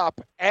 straight up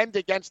and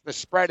against the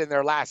spread in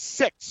their last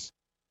 6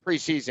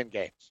 preseason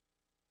games.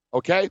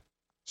 Okay?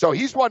 So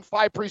he's won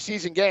 5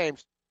 preseason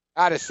games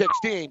out of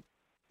 16,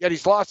 yet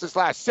he's lost his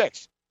last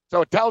 6.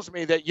 So it tells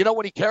me that,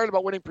 when he cared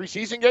about winning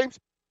preseason games?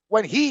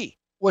 When he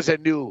was a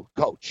new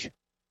coach,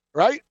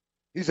 right?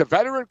 He's a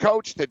veteran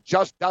coach that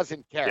just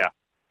doesn't care. Yeah.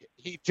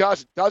 He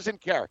just doesn't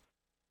care.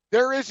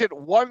 There isn't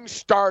one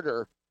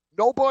starter.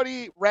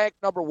 Nobody ranked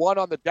number 1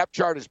 on the depth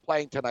chart is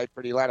playing tonight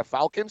for the Atlanta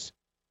Falcons.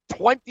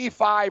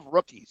 25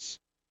 rookies.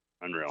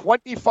 Unreal.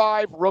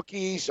 25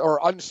 rookies or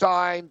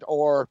unsigned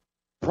or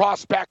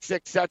prospects,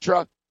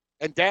 etc.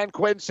 And Dan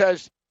Quinn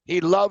says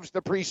he loves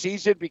the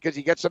preseason because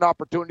he gets an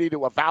opportunity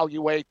to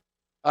evaluate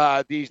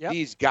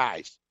these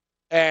guys.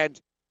 And,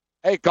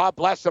 hey, God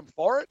bless him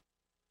for it.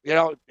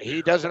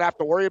 He doesn't have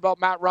to worry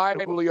about Matt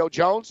Ryan and Julio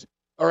Jones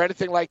or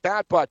anything like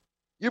that, but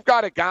you've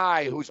got a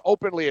guy who's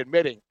openly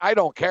admitting, I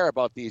don't care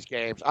about these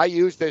games. I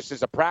use this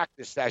as a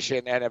practice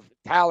session and a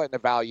talent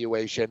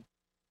evaluation.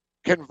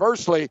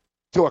 Conversely,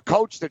 to a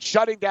coach that's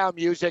shutting down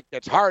music,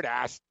 that's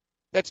hard-ass,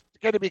 that's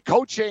going to be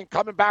coaching,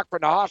 coming back from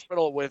the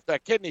hospital with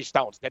kidney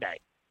stones today.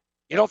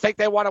 You don't think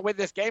they want to win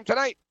this game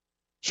tonight?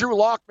 Drew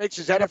Lock makes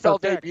his NFL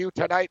debut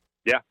tonight.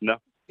 Yeah, no.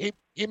 He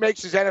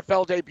makes his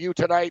NFL debut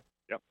tonight.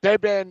 Yep.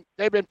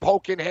 They've been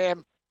poking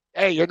him.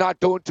 Hey, you're not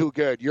doing too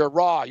good. You're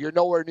raw. You're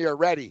nowhere near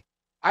ready.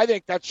 I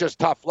think that's just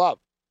tough love.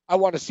 I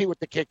want to see what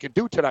the kid can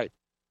do tonight.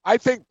 I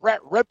think Brett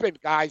Rippon,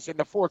 guys, in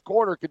the fourth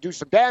quarter could do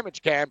some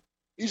damage, Cam.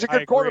 He's a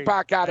good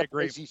quarterback out of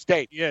Boise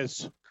State.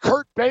 Yes.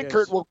 Kurt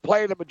Benkert will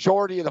play the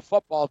majority of the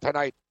football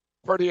tonight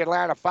for the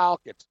Atlanta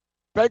Falcons.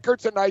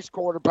 Benkert's a nice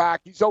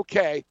quarterback. He's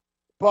okay.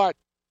 But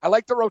I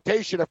like the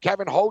rotation of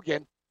Kevin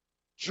Hogan,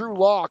 Drew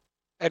Lock,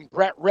 and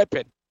Brett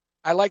Rippon.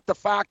 I like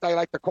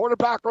the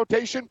quarterback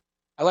rotation.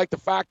 I like the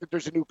fact that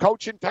there's a new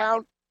coach in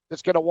town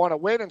that's going to want to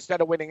win instead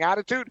of winning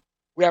attitude.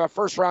 We have a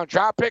first-round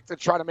draft pick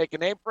that's trying to make a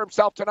name for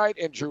himself tonight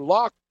in Drew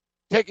Lock,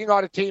 taking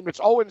on a team that's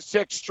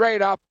 0-6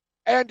 straight up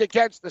and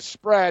against the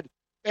spread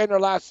in their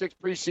last 6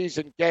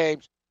 preseason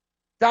games.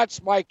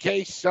 That's my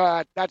case.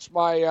 That's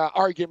my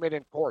argument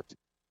in court.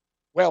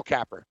 Whale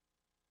Capper.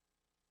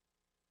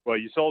 Well,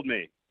 you sold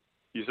me.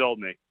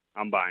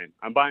 I'm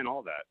buying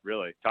all that,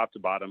 really, top to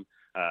bottom.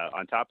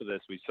 On top of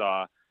this, we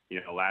saw,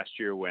 last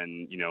year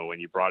when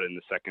you brought in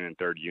the second and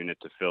third unit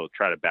to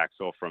try to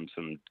backfill from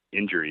some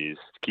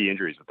key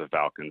injuries with the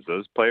Falcons,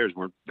 those players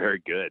weren't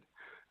very good.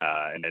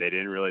 And they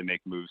didn't really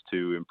make moves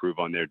to improve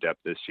on their depth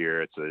this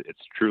year. It's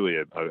truly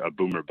a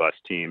boomer bust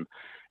team.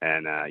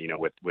 And,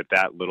 with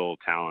that little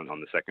talent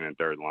on the second and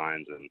third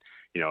lines and,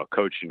 a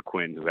coach in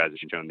Quinn who hasn't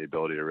shown the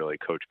ability to really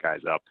coach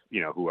guys up,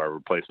 who are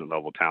replacement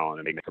level talent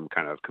and make them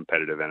kind of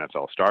competitive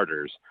NFL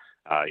starters,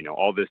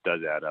 all this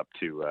does add up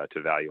to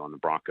value on the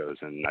Broncos.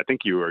 And I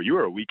think you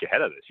were a week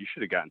ahead of this. You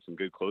should have gotten some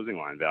good closing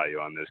line value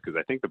on this because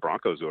I think the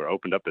Broncos were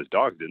opened up as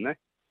dogs, didn't they?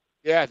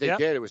 Yeah, they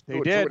did. It was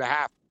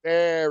 2.5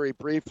 very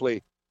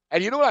briefly.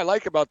 And you know what I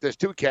like about this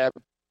too, Kev?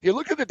 If you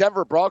look at the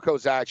Denver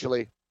Broncos,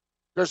 actually,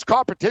 there's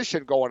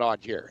competition going on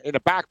here in the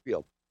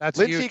backfield. That's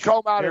Lindsey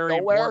come out of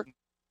nowhere, important.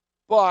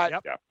 but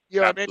Yep. you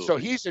know what I mean? So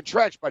he's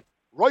entrenched, but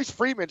Royce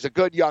Freeman's a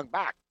good young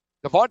back.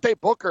 Devontae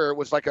Booker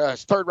was like a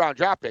third round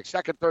draft pick.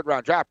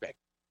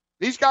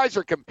 These guys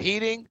are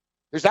competing.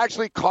 There's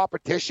actually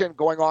competition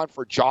going on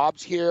for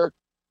jobs here.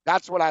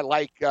 That's what I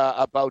like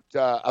about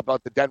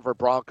the Denver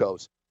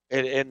Broncos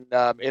in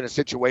a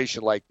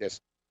situation like this.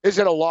 Is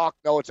it a lock?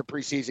 No, it's a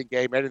preseason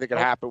game. Anything can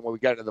happen when we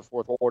get into the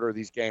fourth quarter of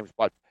these games.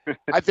 But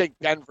I think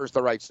Denver's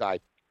the right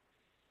side.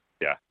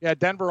 Yeah,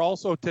 Denver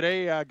also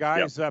today,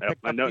 guys,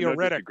 picked up Theo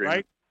Riddick,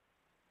 right?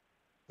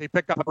 They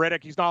pick up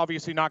Riddick. He's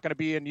obviously not going to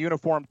be in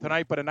uniform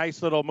tonight, but a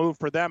nice little move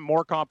for them.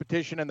 More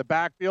competition in the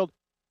backfield.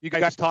 You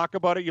guys talk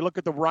about it. You look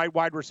at the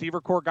wide receiver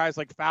core, guys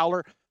like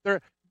Fowler.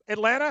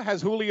 Atlanta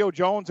has Julio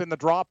Jones in the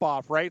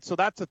drop-off, right? So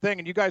that's the thing,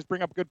 and you guys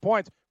bring up good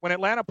points. When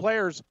Atlanta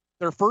players,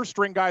 their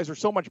first-string guys are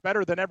so much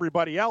better than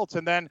everybody else,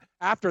 and then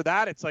after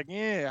that, it's like,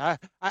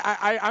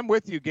 I'm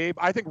with you, Gabe.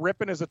 I think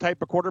Rippon is the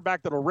type of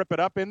quarterback that'll rip it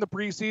up in the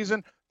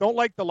preseason. Don't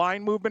like the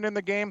line movement in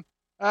the game.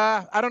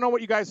 I don't know what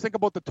you guys think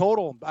about the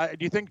total. Do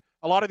you think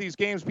a lot of these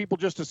games people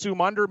just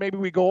assume under? Maybe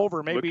we go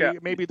over.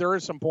 Maybe there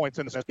is some points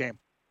in this game.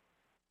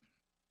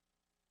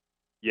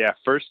 Yeah,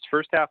 first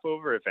half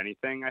over, if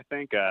anything, I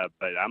think.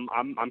 But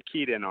I'm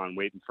keyed in on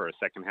waiting for a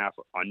second half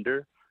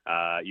under.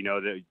 You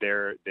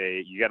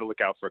got to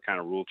look out for kind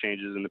of rule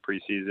changes in the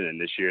preseason, and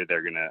this year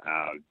they're gonna,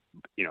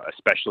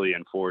 especially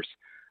enforce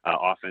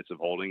offensive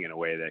holding in a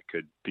way that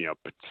could,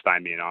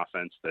 stymie an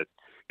offense that,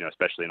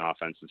 especially an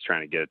offense that's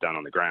trying to get it done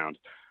on the ground.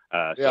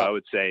 So I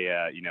would say,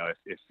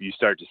 if you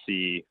start to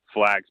see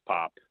flags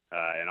pop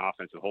and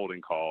offensive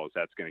holding calls,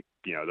 that's going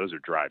to, those are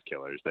drive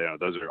killers.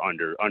 Those are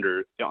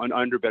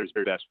under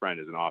best friend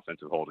is an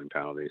offensive holding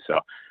penalty. So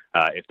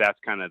if that's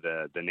kind of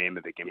the name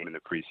of the game in the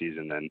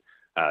preseason, then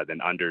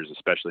unders,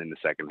 especially in the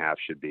second half,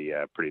 should be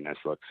pretty nice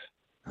looks.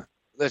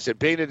 Listen,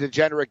 being a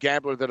degenerate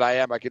gambler that I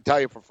am, I can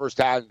tell you from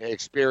firsthand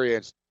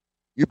experience,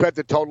 you bet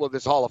the total of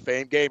this Hall of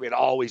Fame game, it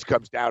always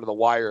comes down to the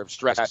wire of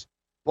stress.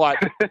 But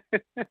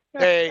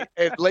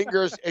it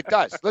lingers. It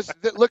does.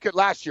 Look at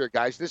last year,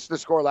 guys. This is the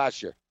score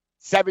last year.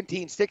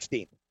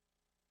 17-16.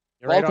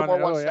 Baltimore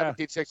won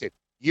 17-16.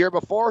 Year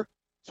before,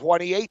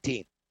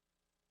 2018.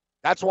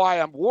 That's why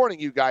I'm warning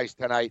you guys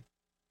tonight.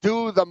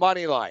 Do the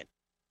money line.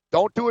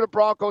 Don't do it at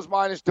Broncos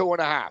minus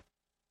 2.5.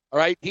 All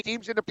right?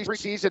 Teams in the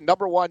preseason,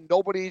 number one,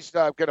 nobody's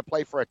going to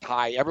play for a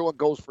tie. Everyone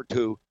goes for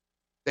 2.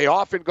 They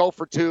often go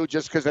for 2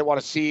 just because they want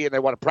to see and they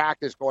want to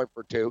practice going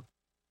for 2.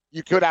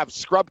 You could have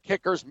scrub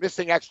kickers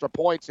missing extra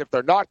points if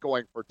they're not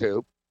going for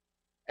 2.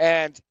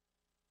 And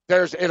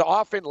it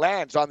often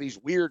lands on these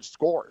weird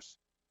scores,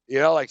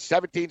 like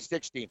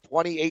 17-16,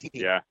 20-18.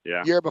 Yeah.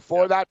 Year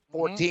before that,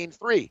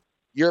 14-3.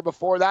 Year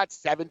before that,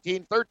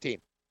 17-13.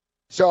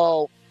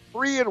 So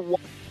 3-1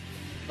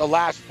 the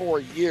last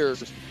 4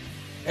 years.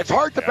 It's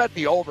hard to bet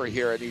the over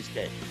here in these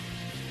games.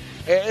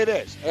 It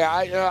is.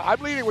 I'm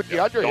leaning with the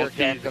under here,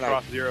 Cam, tonight. Don't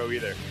cross zero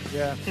either.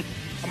 Yeah.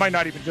 I might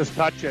not even just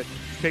touch it.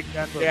 Take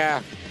Denver.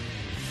 Yeah.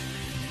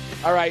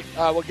 All right.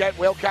 We'll get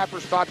Will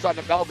Capper's thoughts on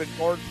the Melvin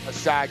Gordon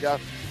saga.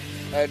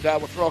 And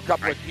we'll throw a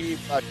couple of team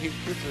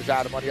futures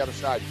at him on the other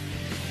side.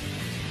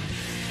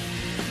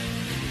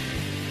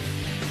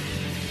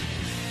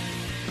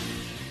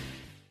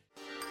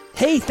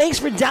 Hey, thanks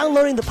for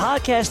downloading the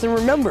podcast. And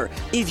remember,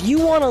 if you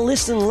want to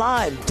listen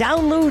live,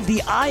 download the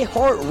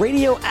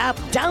iHeartRadio app,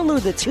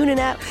 download the TuneIn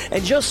app,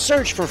 and just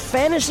search for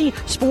Fantasy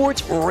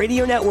Sports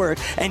Radio Network,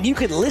 and you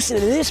can listen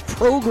to this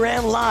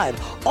program live.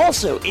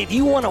 Also, if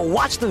you want to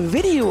watch the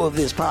video of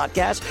this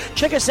podcast,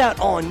 check us out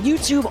on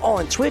YouTube,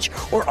 on Twitch,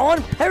 or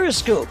on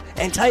Periscope,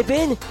 and type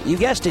in, you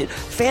guessed it,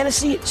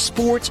 Fantasy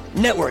Sports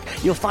Network.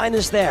 You'll find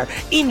us there.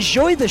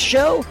 Enjoy the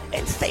show,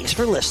 and thanks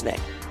for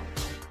listening.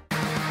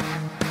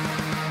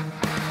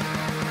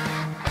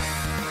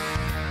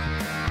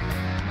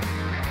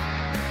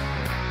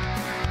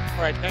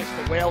 All right, thanks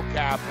to Whale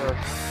Capper.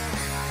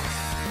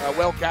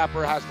 Whale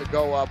Capper has to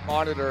go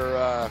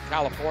monitor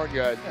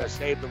California and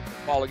save them from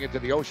falling into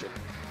the ocean.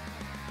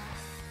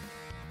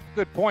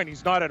 Good point.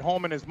 He's not at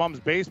home in his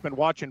mom's basement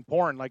watching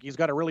porn. Like, he's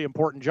got a really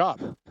important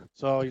job.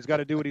 So he's got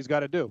to do what he's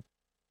got to do.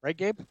 Right,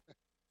 Gabe?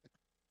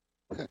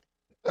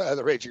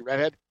 The Raging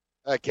Redhead,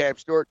 Cam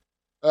Stewart,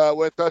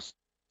 with us.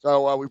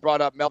 So we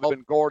brought up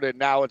Melvin Gordon.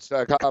 Now it's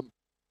come.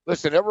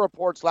 Listen, there were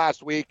reports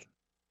last week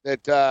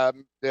that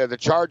the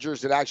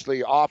Chargers had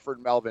actually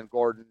offered Melvin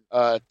Gordon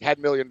a $10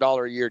 million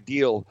a year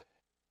deal,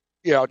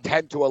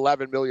 $10 to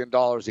 $11 million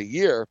a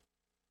year.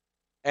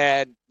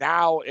 And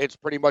now it's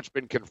pretty much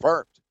been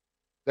confirmed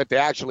that they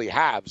actually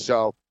have.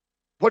 So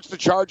puts the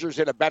Chargers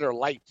in a better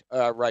light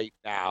right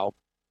now.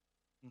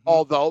 Mm-hmm.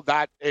 Although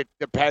it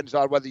depends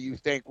on whether you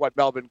think what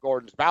Melvin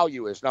Gordon's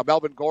value is. Now,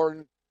 Melvin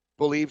Gordon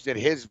believes that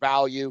his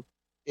value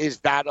is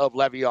that of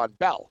Le'Veon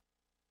Bell.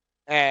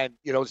 And,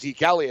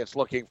 Zeke Elliott's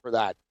looking for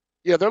that.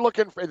 They're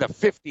looking for in the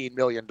 $15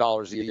 million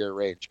a year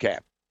range,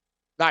 Cam,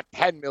 not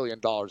 $10 million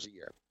a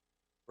year,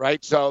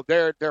 right? So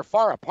they're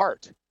far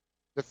apart.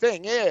 The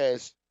thing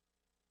is,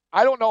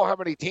 I don't know how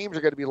many teams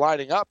are going to be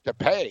lining up to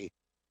pay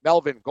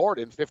Melvin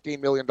Gordon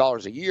 $15 million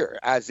a year,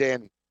 as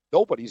in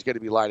nobody's going to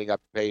be lining up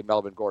to pay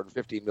Melvin Gordon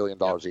 $15 million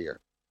a year.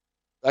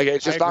 Like,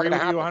 it's just not going to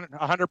happen.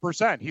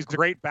 100%. He's a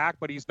great back,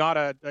 but he's not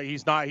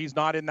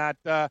in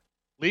that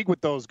league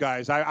with those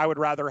guys. I would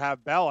rather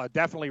have Bell. I'd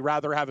definitely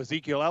rather have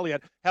Ezekiel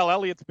Elliott. Hell,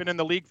 Elliott's been in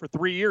the league for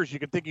 3 years. You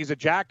can think he's a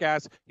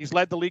jackass. He's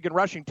led the league in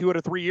rushing 2 out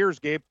of 3 years,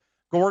 Gabe.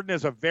 Gordon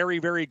is a very,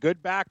 very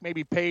good back,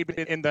 maybe paid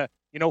in the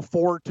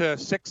 4 to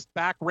 6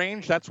 back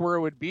range. That's where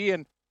it would be.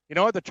 And you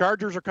know what? The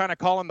Chargers are kind of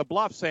calling the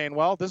bluff, saying,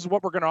 well, this is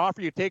what we're going to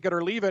offer you. Take it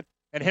or leave it.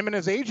 And him and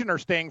his agent are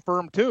staying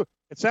firm, too.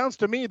 It sounds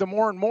to me the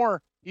more and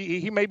more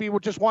He maybe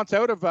just wants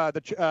out of out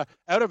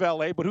of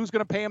LA, but who's going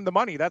to pay him the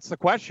money? That's the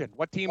question.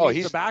 What team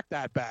needs to back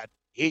that bad?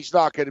 He's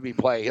not going to be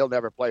playing. He'll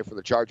never play for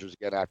the Chargers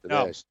again after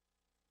this.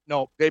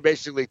 No. They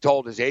basically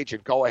told his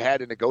agent, go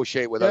ahead and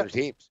negotiate with other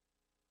teams.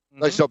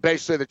 Mm-hmm. Like, so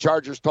basically the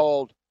Chargers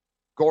told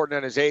Gordon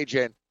and his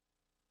agent,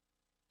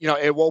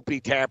 it won't be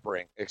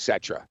tampering,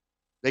 etc.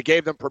 They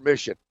gave them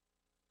permission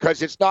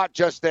because it's not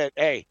just that,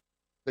 hey,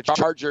 the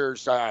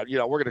Chargers, we're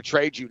going to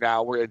trade you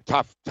now. We're in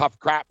tough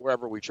crap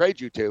wherever we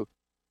trade you to.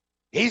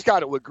 He's got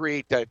to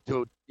agree to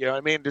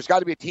there's got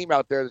to be a team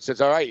out there that says,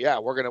 all right, yeah,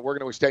 we're going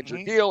to extend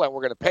your deal and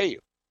we're going to pay you.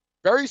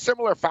 Very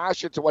similar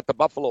fashion to what the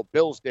Buffalo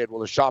Bills did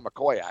with LaShawn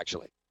McCoy,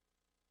 actually.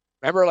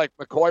 Remember, like,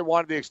 McCoy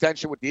wanted the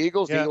extension with the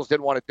Eagles. The Eagles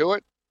didn't want to do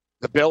it.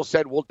 The Bills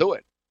said, we'll do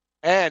it.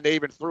 And they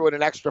even threw in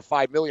an extra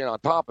 $5 million on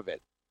top of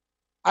it.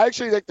 I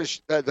actually think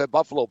the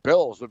Buffalo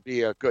Bills would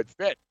be a good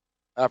fit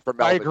for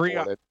Melvin. I agree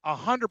Gordon.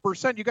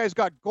 100%. You guys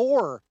got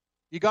Gore.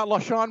 You got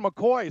LaShawn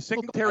McCoy.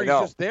 Singletary's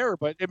just there,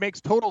 but it makes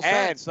total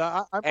sense.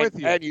 I'm with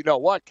you. And you know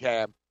what,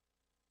 Cam?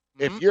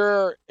 If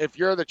you're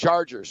the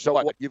Chargers, so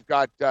what? You've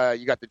got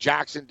the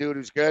Jackson dude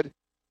who's good.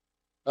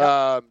 You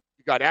got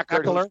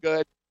Eckler who's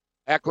good.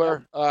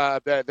 Eckler,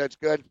 that's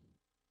good.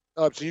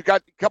 So you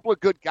got a couple of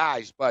good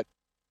guys, but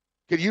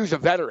could use a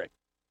veteran.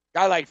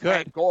 Guy like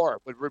Frank Gore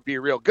would be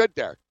real good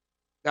there.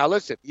 Now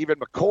listen, even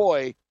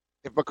McCoy,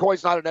 if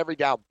McCoy's not an every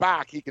down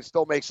back, he can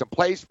still make some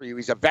plays for you.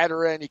 He's a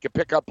veteran. He can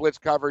pick up blitz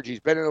coverage. He's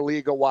been in the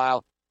league a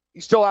while.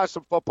 He still has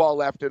some football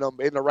left in him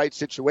in the right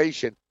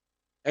situation.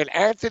 And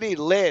Anthony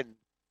Lynn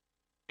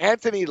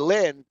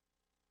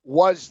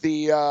was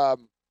the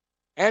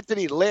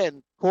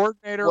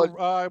coordinator.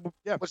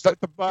 Was the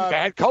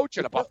head coach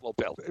of the Buffalo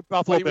Bills.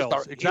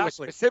 Exactly. He was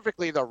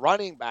specifically the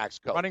running backs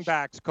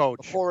coach.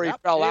 Before he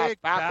fell ass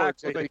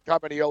backwards and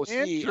becoming the OC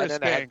and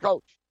then the head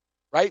coach.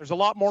 Right? There's a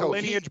lot more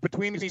lineage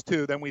between these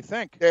two than we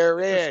think. There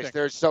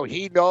is. So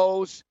he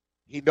knows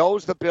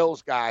the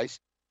Bills guys.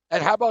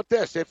 And how about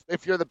this?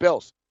 If you're the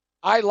Bills,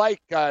 I like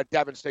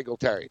Devin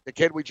Singletary, the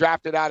kid we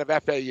drafted out of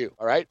FAU.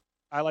 All right,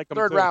 I like him.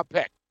 Third round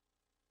pick.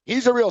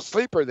 He's a real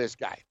sleeper. This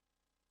guy.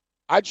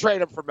 I'd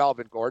trade him for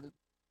Melvin Gordon.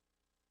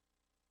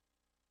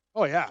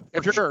 Oh yeah,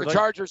 if the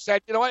Chargers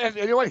said, you know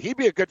what, he'd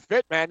be a good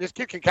fit, man. This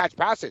kid can catch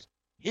passes.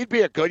 He'd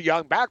be a good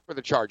young back for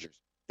the Chargers.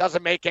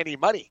 Doesn't make any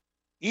money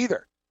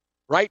either.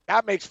 Right?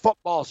 That makes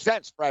football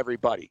sense for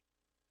everybody.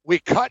 We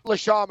cut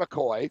LaShawn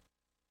McCoy.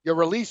 You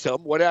release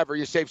him, whatever.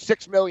 You save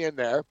 $6 million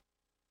there.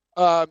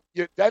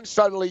 Then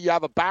suddenly you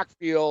have a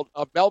backfield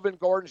of Melvin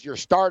Gordon's your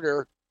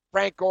starter,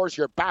 Frank Gore's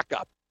your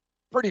backup.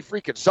 Pretty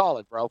freaking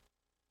solid, bro.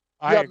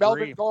 You have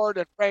Melvin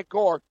Gordon and Frank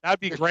Gore.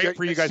 That'd be great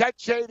for you guys. Set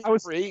Shady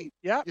free.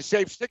 Yeah. You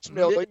save $6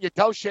 million. You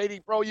tell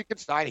Shady, bro, you can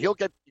sign. You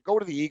go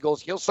to the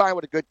Eagles. He'll sign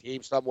with a good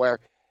team somewhere.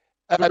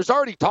 And I was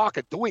already talk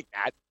of doing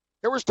that.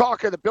 There was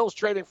talk of the Bills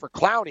trading for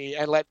Clowney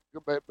and let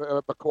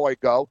McCoy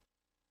go.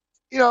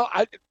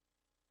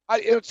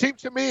 It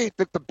seems to me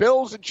that the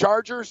Bills and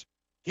Chargers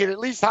can at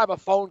least have a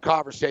phone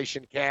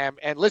conversation, Cam,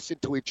 and listen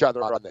to each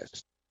other on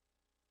this.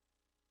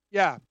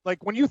 Yeah,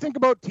 like when you think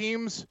about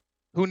teams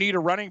who need a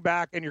running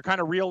back and you're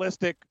kind of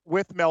realistic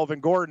with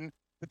Melvin Gordon,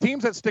 the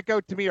teams that stick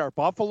out to me are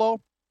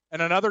Buffalo,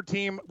 and another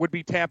team would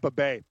be Tampa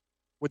Bay.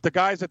 With the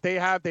guys that they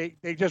have, they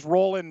just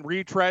roll in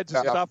retreads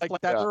and stuff like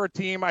that. They're a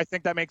team, I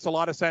think that makes a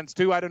lot of sense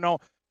too. I don't know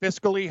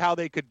fiscally how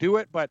they could do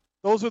it, but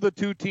those are the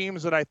two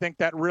teams that I think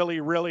that really,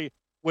 really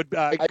would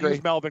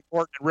use Melvin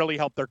Gordon and really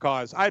help their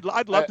cause. I'd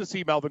love to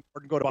see Melvin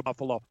Gordon go to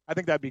Buffalo. I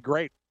think that'd be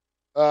great.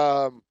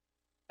 And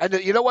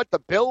you know what?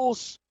 The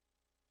Bills,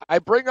 I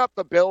bring up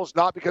the Bills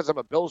not because I'm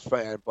a Bills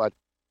fan, but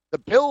the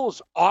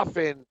Bills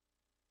often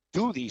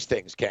do these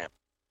things, Cam.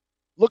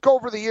 Look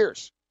over the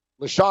years.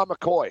 LaShawn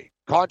McCoy,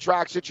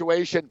 contract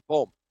situation,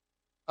 boom.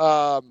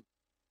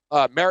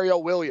 Mario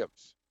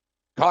Williams,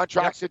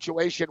 contract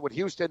situation with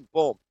Houston,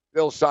 boom.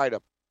 Bills signed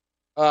him.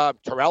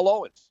 Terrell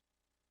Owens,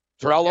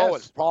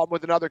 problem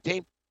with another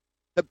team.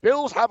 The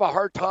Bills have a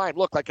hard time.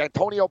 Look, like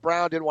Antonio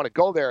Brown didn't want to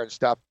go there and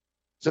stuff.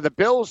 So the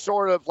Bills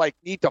sort of like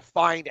need to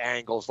find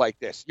angles like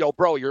this. Yo,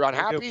 bro, you're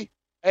unhappy?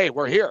 Hey,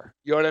 we're here.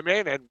 You know what I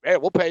mean? And hey,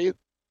 we'll pay you.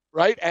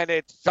 Right? And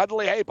it's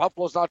suddenly, hey,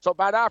 Buffalo's not so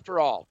bad after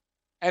all.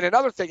 And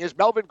another thing is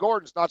Melvin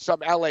Gordon's not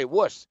some L.A.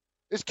 wuss.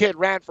 This kid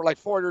ran for like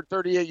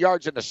 438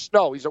 yards in the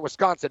snow. He's a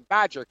Wisconsin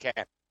Badger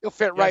cat. He'll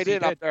fit right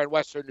in up there in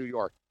Western New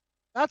York.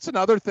 That's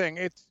another thing.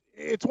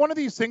 It's one of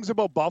these things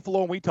about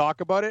Buffalo, and we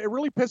talk about it. It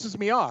really pisses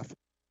me off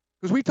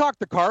because we talked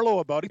to Carlo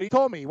about it. He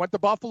told me he went to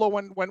Buffalo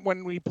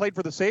when we played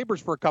for the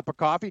Sabres for a cup of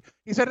coffee.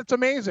 He said it's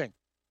amazing.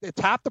 It's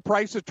half the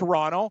price of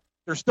Toronto.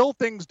 There's still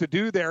things to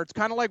do there. It's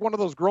kind of like one of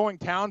those growing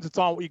towns.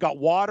 You got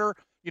water.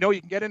 You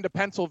can get into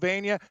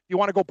Pennsylvania. You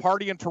want to go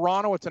party in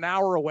Toronto, it's an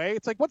hour away.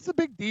 It's like, what's the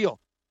big deal?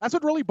 That's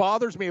what really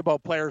bothers me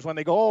about players when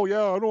they go, oh,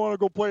 yeah, I don't want to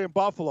go play in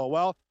Buffalo.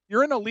 Well,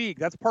 you're in a league.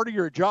 That's part of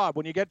your job.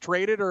 When you get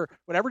traded or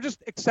whatever,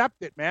 just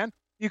accept it, man.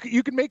 You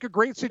can make a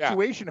great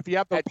situation if you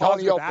have the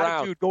positive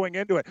attitude going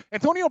into it.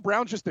 Antonio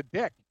Brown's just a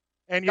dick.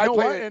 And you know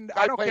what? And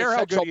I don't care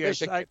how good he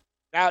is.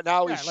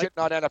 Now he's shitting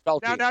on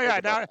NFL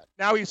teams.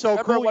 Now he's so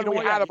Remember cool. when we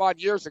had him on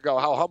years ago,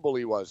 how humble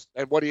he was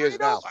and what he is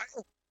now.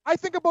 I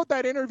think about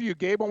that interview,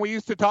 Gabe, when we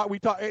used to talk.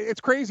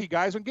 It's crazy,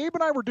 guys. When Gabe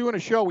and I were doing a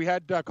show, we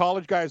had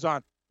college guys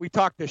on. We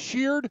talked to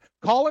Sheard,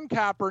 Colin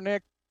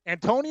Kaepernick,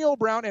 Antonio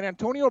Brown, and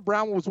Antonio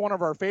Brown was one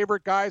of our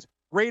favorite guys.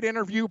 Great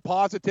interview,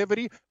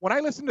 positivity. When I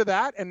listen to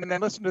that and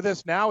then listen to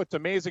this now, it's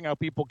amazing how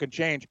people can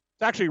change.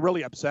 It's actually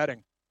really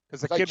upsetting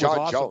because the kid John was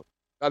awesome. Jones.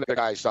 None of the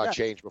guys saw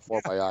change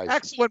before my eyes.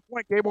 Excellent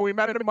point, Gabe. When we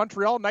met him in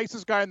Montreal,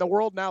 nicest guy in the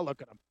world. Now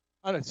look at him.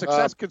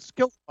 Success could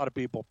kill a lot of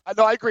people.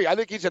 No, I agree. I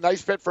think he's a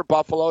nice fit for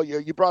Buffalo.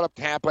 You brought up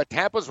Tampa.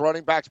 Tampa's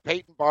running backs,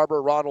 Peyton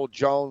Barber, Ronald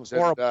Jones,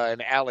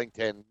 and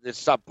Allington is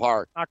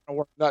subpar. Not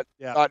going to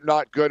work.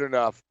 Not good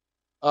enough.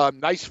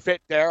 Nice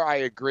fit there. I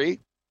agree.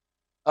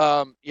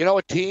 A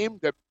team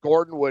that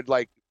Gordon would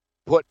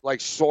put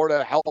sort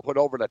of help put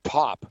over the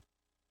top,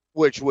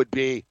 which would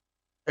be,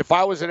 if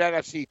I was an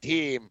NFC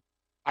team,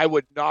 I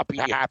would not be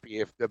happy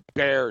if the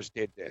Bears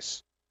did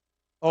this.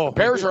 Oh, the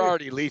Bears are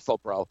already lethal,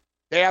 bro.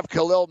 They have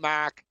Khalil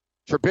Mack.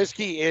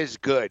 Trubisky is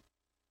good.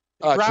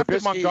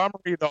 Drafted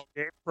Montgomery, though,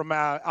 Gabe, from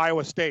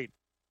Iowa State.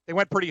 They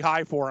went pretty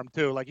high for him,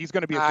 too. He's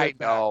going to be a good I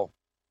know. Back.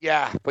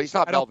 Yeah, but he's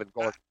not Melvin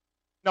Gordon.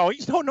 No,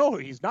 he's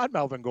not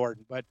Melvin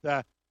Gordon. But,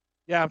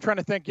 I'm trying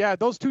to think. Yeah,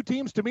 those two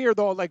teams to me are,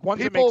 ones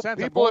that make sense.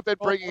 People have been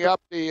bringing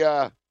up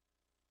the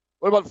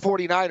what about the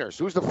 49ers?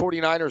 Who's the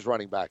 49ers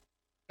running back?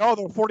 No,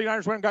 the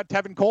 49ers went and got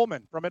Tevin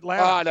Coleman from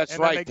Atlanta. That's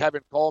right.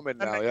 Tevin Coleman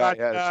now. That's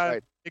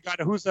right. They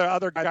got, who's the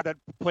other guy that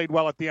played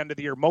well at the end of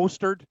the year?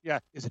 Mostert. Yeah.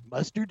 Is it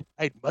Mustard?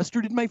 I had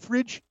mustard in my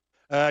fridge.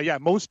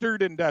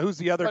 Mostert, and who's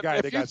the other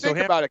guy they got? Think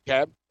about it,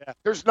 Kev. Yeah.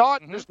 There's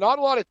not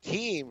a lot of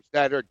teams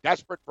that are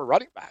desperate for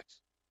running backs.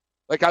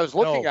 I was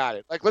looking at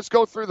it. Let's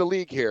go through the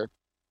league here.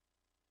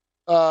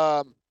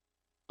 All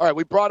right,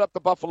 we brought up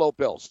the Buffalo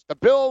Bills. The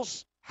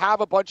Bills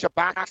have a bunch of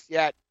backs,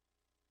 yet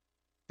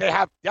they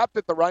have depth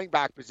at the running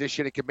back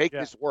position. It can make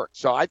this work.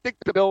 So I think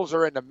the Bills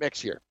are in the mix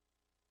here.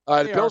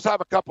 The Bills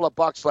have a couple of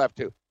bucks left,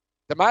 too.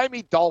 The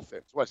Miami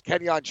Dolphins, what's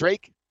Kenyon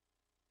Drake?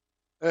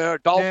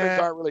 Dolphins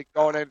aren't really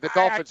going in. The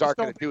Dolphins aren't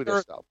going to do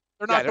this, though.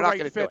 They're not the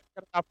right fit. They're going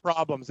to have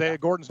problems.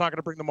 Gordon's not going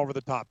to bring them over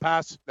the top.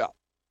 Pass?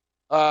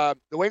 No.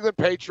 New England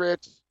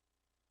Patriots?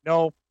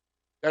 No.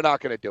 They're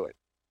not going to do it.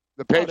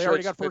 The Patriots. They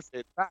already got first.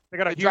 They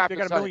got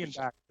a million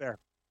back there.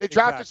 They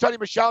drafted Sonny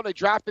Michel, and they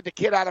drafted the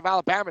kid out of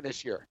Alabama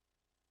this year.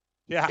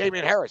 Yeah.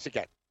 Damian Harris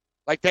again.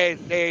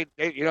 They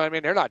you know what I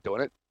mean? They're not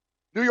doing it.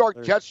 New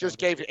York Jets just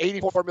gave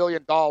 $84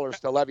 million to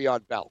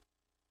Le'Veon Bell.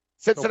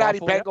 Cincinnati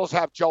Bengals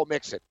have Joe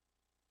Mixon.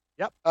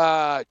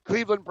 Yep.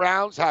 Cleveland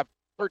Browns have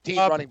 13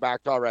 running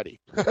backs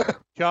already.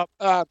 Chubb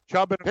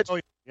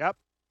and Yep.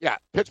 Yeah.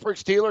 Pittsburgh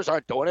Steelers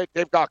aren't doing it.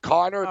 They've got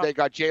Connor. They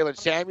got Jalen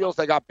Samuels.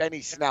 They got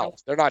Benny Snell.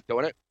 They're not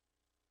doing it.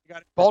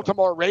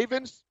 Baltimore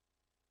Ravens.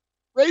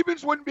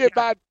 Ravens wouldn't be a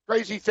bad,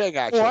 crazy thing,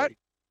 actually. What?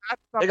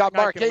 They got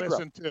Mark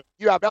Ingram.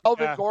 You have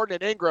Melvin Gordon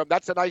and Ingram.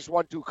 That's a nice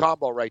 1-2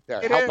 combo right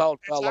there. How about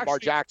Lamar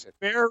Jackson?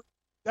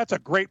 That's a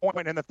great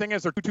point. And the thing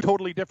is, they're two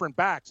totally different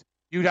backs.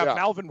 You'd have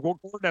Melvin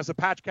Gordon as a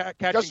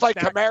catching just like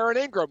Kamara and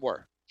Ingram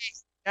were.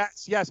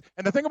 Yes.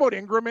 And the thing about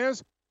Ingram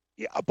is,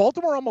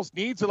 Baltimore almost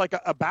needs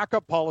a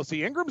backup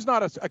policy. Ingram's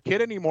not a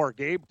kid anymore,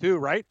 Gabe, too,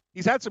 right?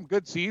 He's had some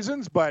good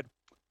seasons, but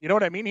you know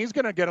what I mean? He's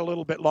going to get a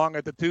little bit long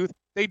at the tooth.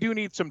 They do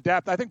need some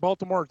depth. I think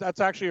Baltimore, that's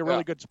actually a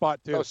really good spot,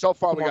 too. So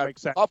far, we got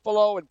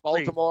Buffalo and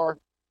Baltimore.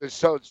 This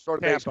sort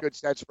of makes good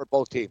sense for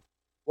both teams.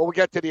 Well, we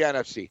get to the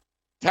NFC.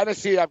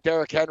 Tennessee, I have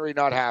Derrick Henry,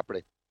 not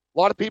happening. A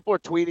lot of people are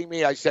tweeting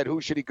me. I said, who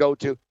should he go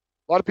to?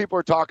 A lot of people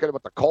are talking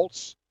about the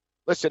Colts.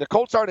 Listen, the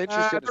Colts aren't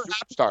interested in a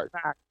superstar.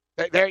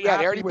 They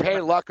already pay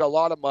Luck a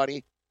lot of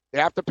money. They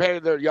have to pay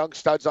their young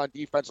studs on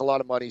defense a lot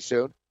of money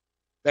soon.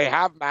 They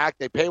have Mack.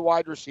 They pay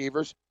wide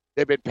receivers.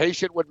 They've been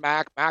patient with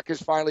Mack. Mack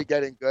is finally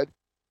getting good.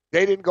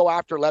 They didn't go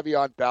after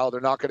Le'Veon Bell. They're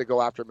not going to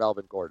go after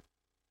Melvin Gordon.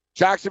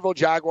 Jacksonville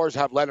Jaguars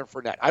have Leonard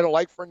Fournette. I don't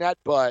like Fournette,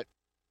 but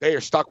they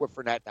are stuck with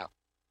Fournette now.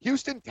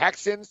 Houston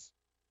Texans,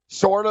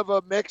 sort of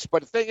a mix,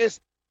 but the thing is,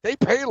 they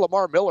pay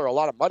Lamar Miller a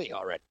lot of money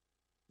already.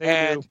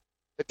 They do.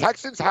 The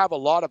Texans have a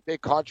lot of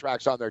big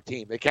contracts on their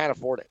team. They can't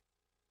afford it.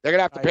 They're going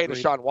to have to pay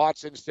Deshaun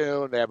Watson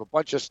soon. They have a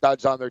bunch of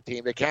studs on their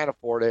team. They can't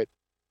afford it.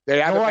 They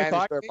haven't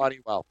managed their money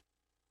well.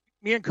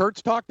 Me and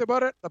Kurtz talked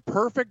about it. The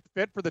perfect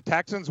fit for the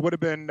Texans would have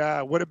been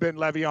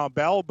Le'Veon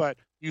Bell, but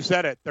you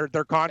said it. Their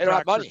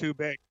contracts are too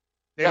big.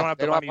 They don't have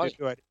the money to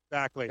do it.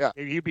 Exactly. Yeah.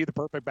 He'd be the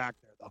perfect back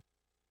there, though.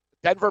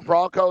 Denver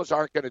Broncos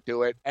aren't going to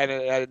do it,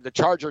 and the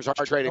Chargers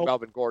aren't trading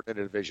Melvin Gordon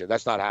in the division.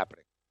 That's not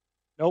happening.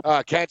 Nope.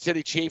 Kansas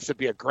City Chiefs would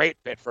be a great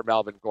fit for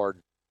Melvin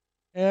Gordon.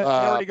 Yeah, they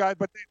already got,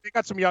 but they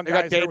got some young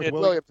guys. They got David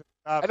Williams.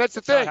 And that's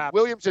the thing.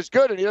 Williams is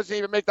good, and he doesn't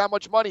even make that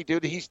much money,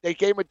 dude. They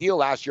gave him a deal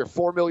last year,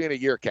 $4 million a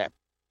year, Cam.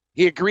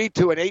 He agreed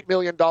to an $8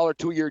 million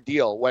 2-year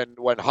deal when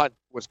Hunt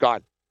was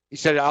gone. He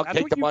said, "I'll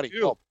take the money."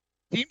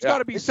 Team's got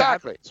to be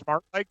smart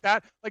like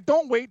that.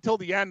 Don't wait till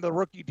the end of the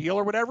rookie deal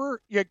or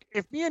whatever.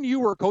 If me and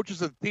you were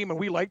coaches of the team and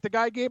we liked the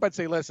guy, Gabe, I'd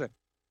say, listen,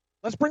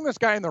 let's bring this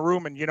guy in the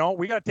room, and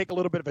we got to take a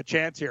little bit of a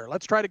chance here.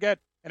 Let's try to get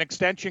an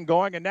extension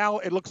going, and now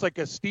it looks like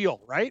a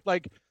steal, right?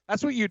 Like,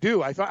 that's what you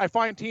do. I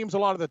find teams a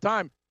lot of the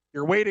time,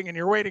 you're waiting and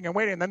you're waiting and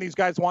waiting, and then these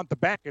guys want the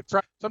bank.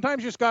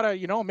 Sometimes you just got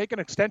to, make an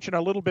extension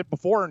a little bit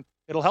before, and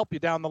it'll help you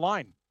down the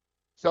line.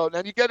 So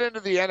then you get into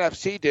the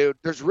NFC, dude.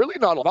 There's really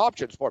not a lot of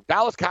options for him.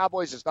 Dallas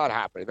Cowboys is not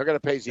happening. They're going to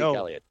pay Zeke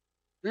Elliott.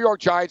 New York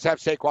Giants have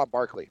Saquon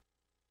Barkley.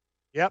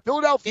 Yep.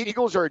 Philadelphia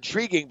Eagles are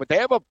intriguing, but they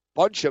have a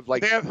bunch of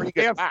pretty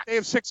good backs. They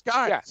have 6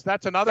 guys. Yeah,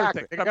 that's another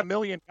thing. They got a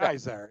million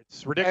guys there.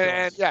 It's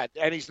ridiculous.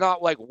 And he's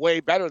not way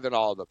better than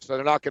all of them, so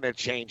they're not going to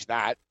change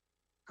that.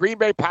 Green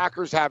Bay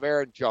Packers have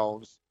Aaron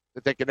Jones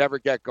that they can never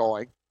get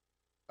going.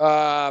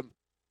 Dalvin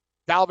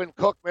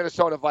Cook,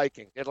 Minnesota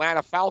Vikings.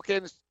 Atlanta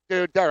Falcons,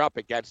 dude, they're up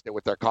against it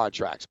with their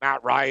contracts.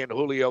 Matt Ryan,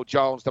 Julio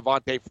Jones,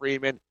 Devontae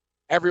Freeman.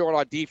 Everyone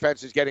on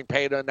defense is getting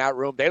paid in that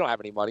room. They don't have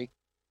any money.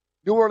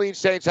 New Orleans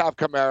Saints have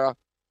Kamara.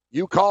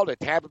 You called it.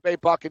 Tampa Bay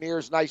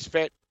Buccaneers, nice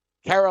fit.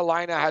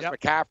 Carolina has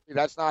McCaffrey.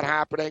 That's not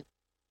happening.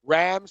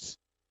 Rams,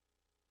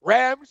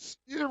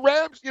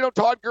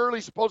 Todd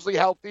Gurley's supposedly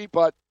healthy,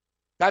 but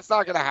that's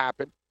not going to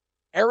happen.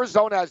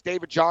 Arizona has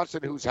David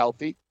Johnson, who's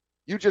healthy.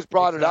 You just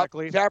brought it up.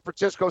 San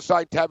Francisco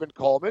signed Tevin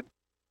Coleman.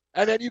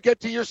 And then you get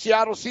to your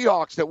Seattle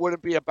Seahawks that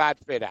wouldn't be a bad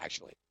fit,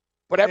 actually.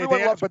 But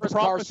everyone loves Chris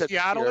Carson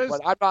here,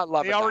 but I'm not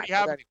loving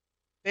that.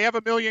 They have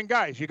a million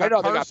guys. You got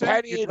Carson, they got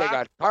Penny, they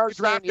got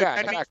Carson.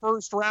 Penny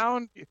first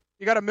round.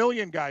 You got a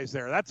million guys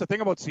there. That's the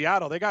thing about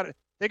Seattle. They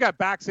got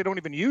backs they don't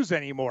even use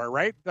anymore,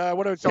 right?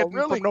 What a kid from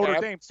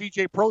Notre Dame,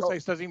 CJ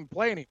Prosise doesn't even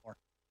play anymore.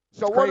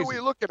 So what are we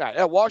looking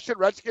at?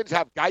 Washington Redskins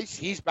have Geis.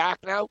 He's back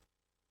now.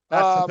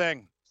 That's the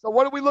thing. So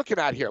what are we looking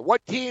at here?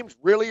 What teams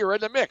really are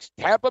in the mix?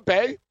 Tampa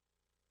Bay,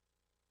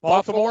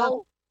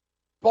 Baltimore.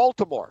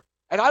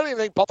 And I don't even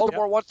think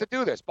Baltimore wants to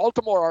do this.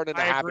 Baltimore aren't in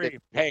the habit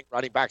of paying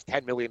running backs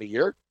 $10 million a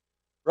year,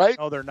 right?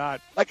 No, they're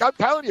not. Like I'm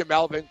telling you,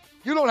 Melvin,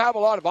 you don't have a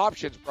lot of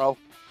options, bro.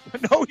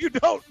 No, you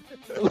don't.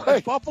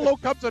 If Buffalo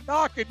comes a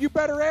knocking, you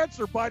better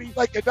answer, buddy.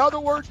 Like, in other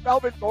words,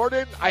 Melvin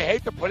Gordon, I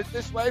hate to put it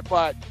this way,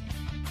 but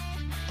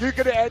you're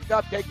going to end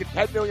up taking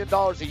 $10 million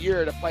a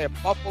year to play in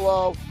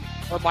Buffalo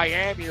or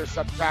Miami or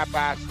some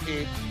crap-ass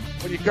team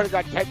when you could have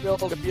got $10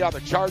 million to be on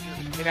the Chargers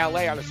in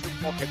L.A. on a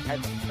Super Bowl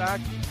contender.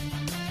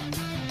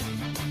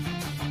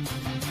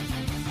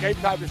 Game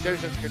time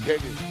decisions continue.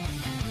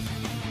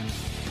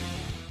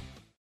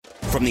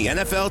 From the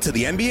NFL to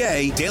the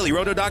NBA,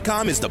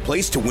 DailyRoto.com is the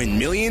place to win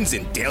millions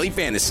in daily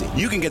fantasy.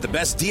 You can get the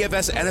best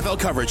DFS NFL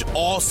coverage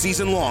all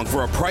season long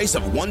for a price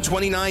of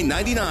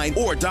 $129.99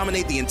 or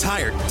dominate the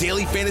entire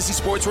daily fantasy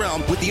sports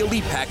realm with the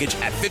Elite Package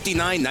at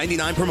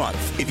 $59.99 per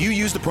month. If you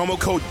use the promo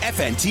code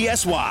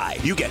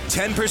FNTSY, you get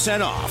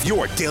 10% off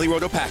your Daily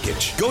Roto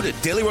package. Go to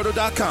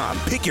DailyRoto.com,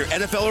 pick your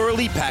NFL or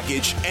Elite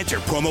Package, enter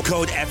promo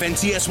code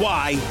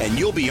FNTSY, and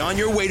you'll be on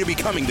your way to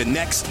becoming the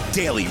next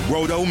Daily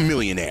Roto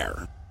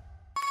millionaire.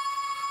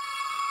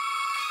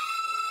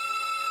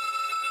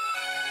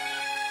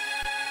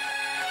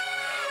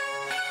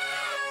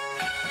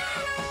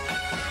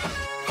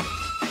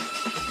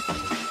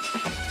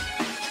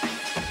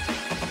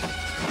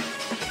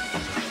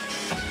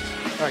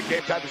 All right,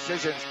 Game Time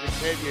Decisions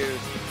continues.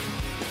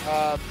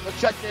 Let's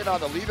check in on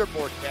the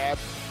leaderboard tab.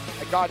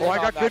 I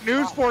got good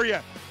news for you.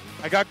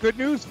 I got good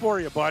news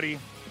for you, buddy.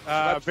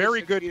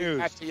 Very good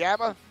news.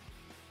 Matsuyama?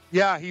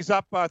 Yeah, he's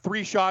up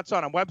 3 shots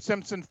on him. Webb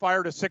Simpson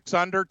fired a 6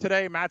 under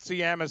today.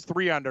 Matsuyama's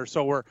 3 under.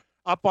 So we're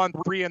up on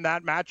 3 in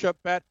that matchup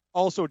bet.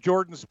 Also,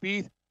 Jordan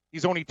Spieth,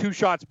 he's only 2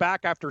 shots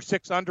back after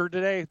 6 under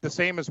today, the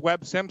same as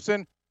Webb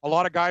Simpson. A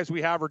lot of guys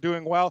we have are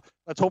doing well.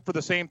 Let's hope for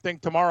the same thing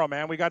tomorrow,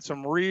 man. We got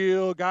some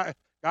real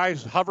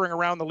guys hovering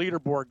around the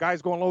leaderboard,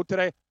 guys going low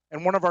today,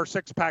 and one of our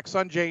 6-pack,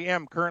 Sunjay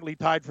M, currently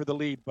tied for the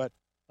lead. But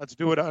let's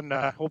do it on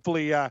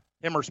hopefully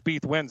him or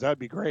Spieth wins. That'd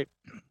be great.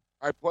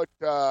 I put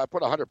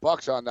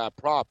 $100 on that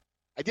prop.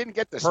 I didn't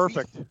get the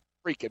perfect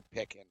freaking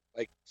pick in.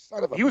 Like,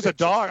 son of a he was a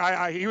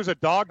dog. He was a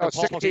dog to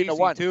Paul Casey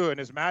too in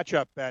his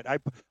matchup bet. I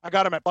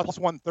got him at plus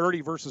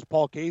 130 versus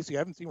Paul Casey. I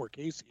haven't seen where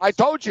Casey is. I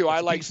told you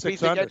I like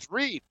Spieth against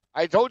Reed.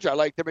 I told you I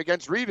liked him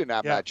against Reed in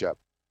that matchup.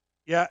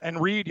 Yeah,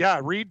 and Reed,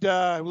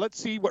 let's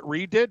see what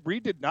Reed did.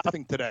 Reed did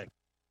nothing today.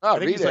 Oh, I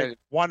think he's like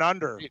 1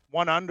 under. He's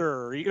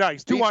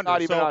 2 under.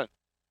 Not even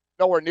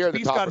nowhere near the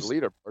top of the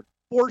leaderboard.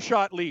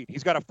 4-shot lead.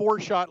 He's got a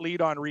 4-shot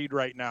lead on Reed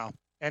right now.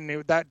 And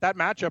that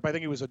matchup, I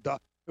think it was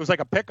like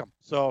a pick 'em.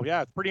 So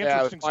yeah, it's pretty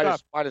interesting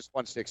stuff. Minus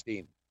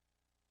 116.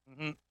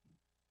 Mm-hmm.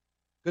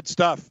 Good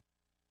stuff.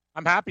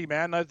 I'm happy,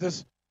 man.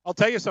 I'll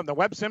tell you something.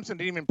 Webb Simpson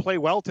didn't even play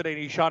well today,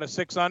 and he shot a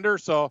 6 under.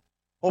 So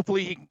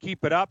hopefully he can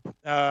keep it up.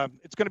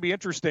 It's going to be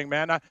interesting,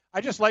 man.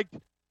 I just like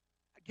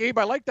Gabe.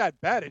 I like that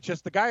bet. It's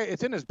just the guy.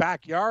 It's in his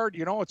backyard.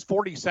 It's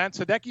 40 cents.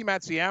 Hideki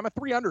Matsuyama,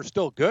 3 under is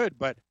still good,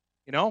 but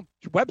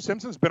Webb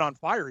Simpson's been on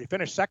fire. He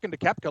finished second to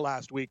Koepka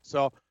last week,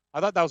 so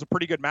I thought that was a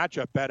pretty good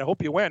matchup bet. I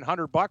hope you win.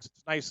 $100. It's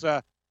nice.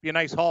 Be a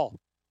nice haul.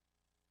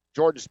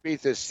 Jordan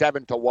Spieth is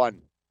 7-1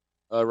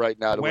 right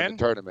now to win the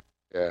tournament.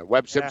 Yeah,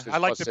 Webb Simpson. I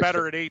liked it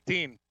better at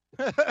 18.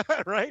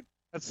 Right?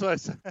 That's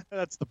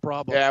the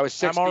problem. Yeah, I was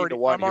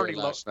 16-1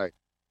 last night.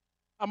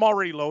 I'm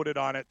already loaded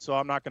on it, so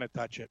I'm not going to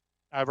touch it.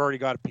 I've already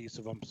got a piece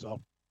of them.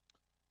 So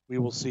We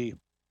will see.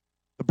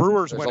 The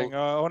Brewers winning.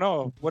 Oh,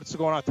 no. What's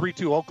going on?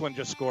 3-2. Oakland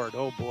just scored.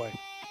 Oh, boy.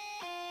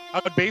 How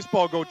did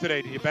baseball go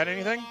today? Did you bet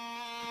anything?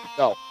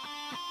 No.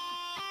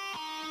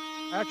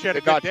 Actually had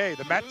a good day.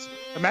 The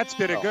Mets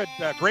did a good,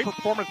 great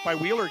performance by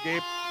Wheeler,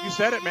 Gabe. You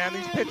said it, man.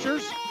 These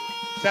pitchers,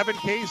 7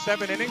 Ks,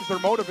 7 innings, they're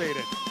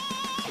motivated.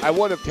 I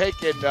would have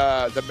taken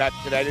the Mets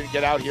today. I didn't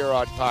get out here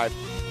on time.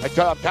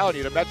 I'm telling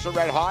you, the Mets are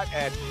red hot,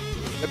 and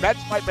the Mets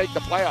might make the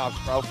playoffs,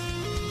 bro.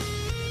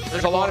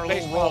 There's a lot of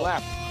baseball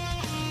left.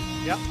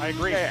 Yeah, I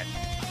agree. Yeah,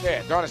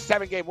 they're on a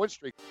 7-game win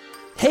streak.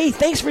 Hey,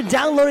 thanks for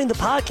downloading the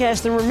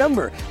podcast. And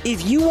remember,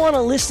 if you want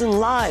to listen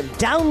live,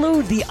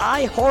 download the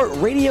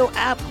iHeart Radio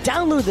app,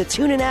 download the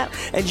TuneIn app,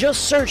 and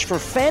just search for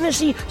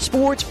Fantasy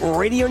Sports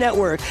Radio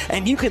Network,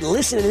 and you can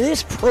listen to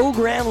this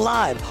program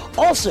live.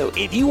 Also,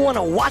 if you want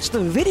to watch the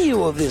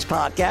video of this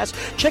podcast,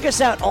 check us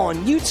out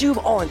on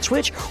YouTube, on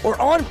Twitch, or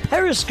on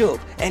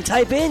Periscope, and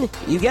type in,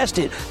 you guessed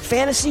it,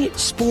 Fantasy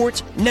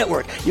Sports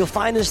Network. You'll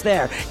find us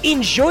there.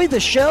 Enjoy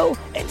the show,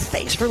 and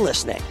thanks for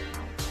listening.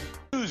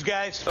 News,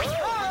 guys.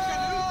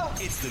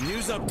 It's the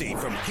news update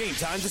from Game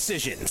Time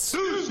Decisions.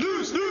 News.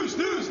 Thank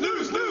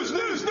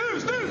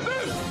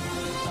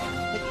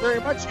you very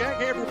much, Gang.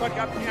 Hey, everybody.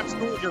 I'm Cam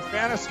Stewart, your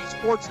Fantasy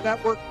Sports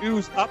Network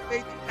news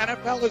update. The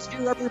NFL is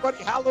here, everybody.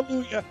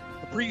 Hallelujah.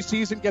 The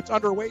preseason gets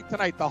underway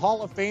tonight. The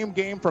Hall of Fame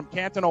game from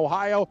Canton,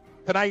 Ohio.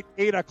 Tonight,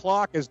 8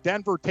 o'clock, as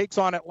Denver takes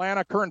on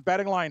Atlanta. Current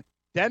betting line,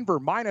 Denver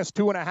minus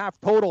 2.5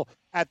 total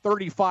at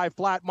 35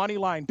 flat. Money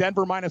line,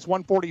 Denver minus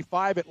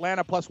 145,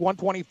 Atlanta plus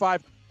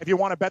 125. If you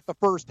want to bet the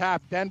first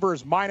half, Denver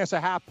is minus a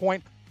half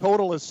point.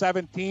 Total is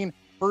 17.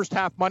 First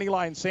half money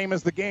line, same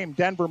as the game.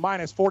 Denver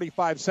minus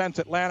 45 cents.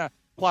 Atlanta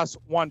plus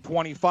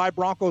 125.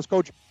 Broncos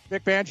coach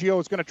Vic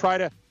Fangio is going to try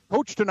to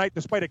coach tonight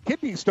despite a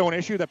kidney stone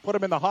issue that put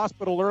him in the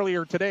hospital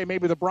earlier today.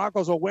 Maybe the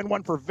Broncos will win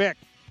one for Vic.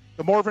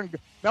 The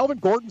Melvin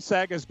Gordon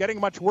saga is getting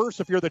much worse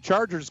if you're the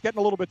Chargers. It's getting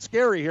a little bit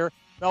scary here.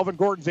 Melvin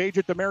Gordon's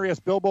agent,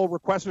 Demarius Bilbo,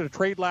 requested a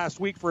trade last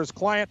week for his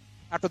client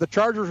after the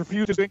Chargers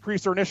refused to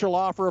increase their initial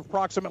offer of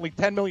approximately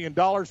 $10 million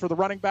for the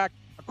running back.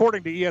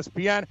 According to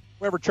ESPN,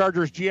 however,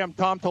 Chargers GM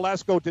Tom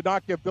Telesco did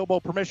not give Bilbo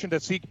permission to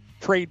seek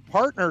trade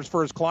partners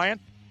for his client.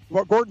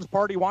 Gordon's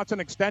party wants an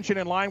extension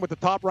in line with the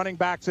top running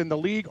backs in the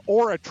league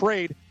or a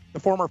trade. The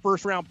former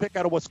first-round pick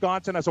out of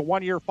Wisconsin has a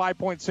one-year,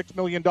 $5.6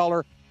 million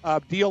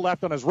deal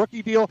left on his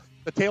rookie deal.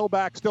 The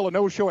tailback still a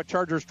no-show at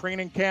Chargers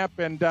training camp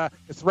and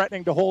is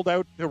threatening to hold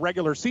out the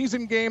regular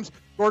season games.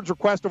 Gordon's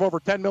request of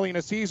over $10 million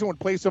a season would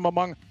place him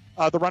among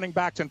the running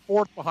backs in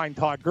fourth behind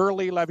Todd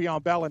Gurley,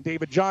 Le'Veon Bell, and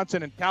David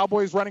Johnson. And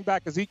Cowboys running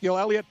back Ezekiel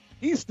Elliott,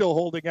 he's still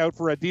holding out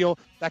for a deal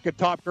that could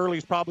top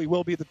Gurley's, probably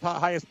will be the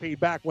highest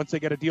paid back once they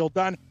get a deal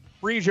done.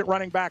 Free agent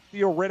running back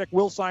Theo Riddick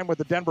will sign with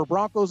the Denver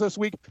Broncos this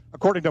week.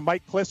 According to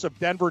Mike Kliss of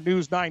Denver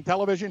News 9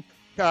 Television,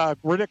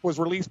 Riddick was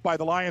released by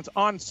the Lions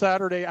on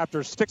Saturday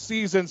after 6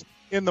 seasons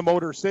in the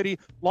Motor City.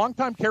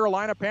 Longtime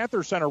Carolina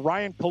Panthers center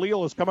Ryan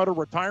Khalil has come out of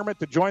retirement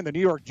to join the New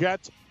York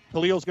Jets.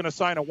 Khalil's going to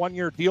sign a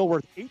one-year deal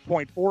worth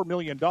 $8.4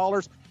 million.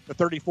 The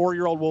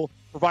 34-year-old will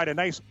provide a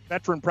nice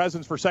veteran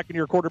presence for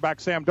second-year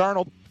quarterback Sam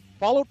Darnold.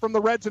 Followed from the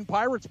Reds and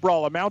Pirates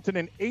brawl, amounting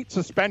in 8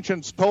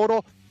 suspensions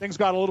total. Things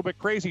got a little bit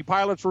crazy.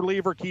 Pilots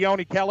reliever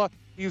Keone Kela,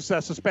 he's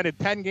suspended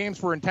 10 games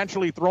for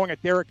intentionally throwing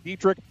at Derek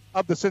Dietrich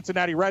of the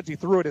Cincinnati Reds. He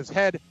threw at his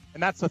head,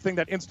 and that's the thing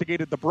that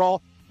instigated the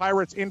brawl.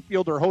 Pirates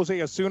infielder Jose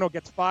Asuno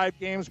gets 5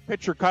 games.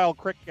 Pitcher Kyle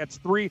Crick gets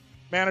 3.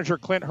 Manager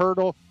Clint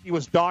Hurdle, he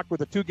was docked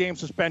with a 2-game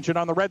suspension.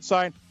 On the Red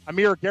side,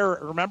 Amir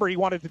Garrett, remember, he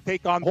wanted to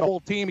take on the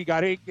whole team. He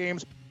got 8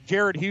 games.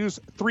 Jared Hughes,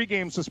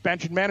 3-game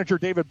suspension. Manager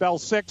David Bell,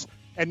 6.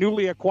 And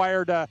newly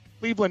acquired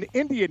Cleveland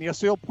Indian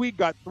Yasiel Puig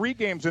got 3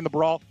 games in the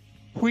brawl.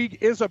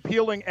 Puig is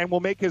appealing and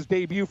will make his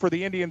debut for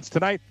the Indians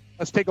tonight.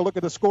 Let's take a look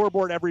at the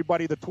scoreboard,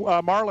 everybody. The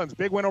Marlins,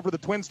 big win over the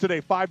Twins today,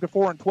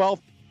 5-4-12.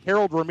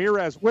 Harold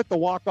Ramirez with the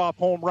walk-off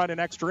home run in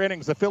extra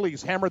innings. The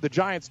Phillies hammered the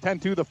Giants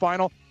 10-2 the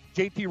final.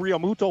 JT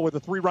Realmuto with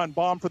a 3-run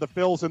bomb for the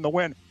Phils in the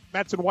win.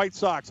 Mets and White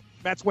Sox.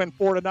 Mets win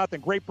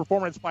 4-0. Great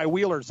performance by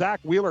Wheeler. Zach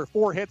Wheeler,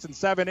 4 hits in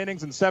 7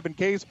 innings and 7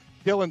 Ks.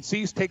 Dylan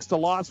Cease takes the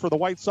loss for the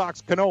White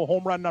Sox. Cano,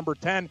 home run number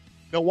 10.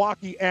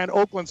 Milwaukee and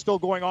Oakland still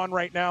going on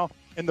right now.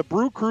 And the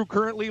Brew Crew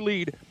currently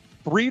lead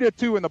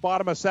 3-2 in the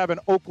bottom of 7.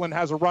 Oakland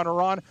has a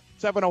runner on.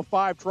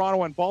 7:05,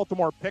 Toronto and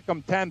Baltimore.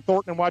 Pick'em 10.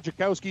 Thornton and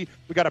Wojciechowski.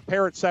 We got a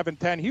pair at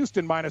 7:10.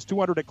 Houston minus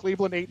 200 at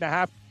Cleveland,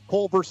 8.5.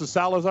 Cole versus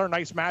Salazar,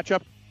 nice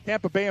matchup.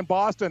 Tampa Bay and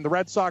Boston, the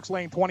Red Sox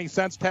laying 20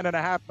 cents,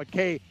 10.5.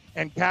 McKay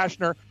and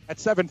Cashner at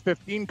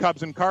 7:15.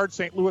 Cubs and Cards,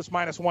 St. Louis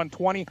minus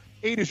 120.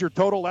 8 is your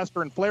total.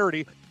 Leicester and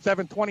Flaherty,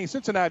 7:20.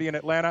 Cincinnati and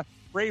Atlanta,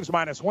 Braves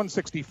minus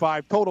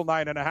 165. Total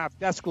 9.5.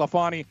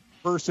 Desclafani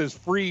versus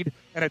Freed.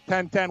 And at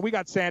 10:10, we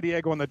got San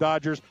Diego and the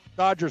Dodgers.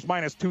 Dodgers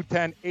minus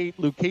 210. 8.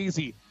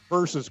 Lucchesi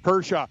versus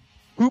Kershaw.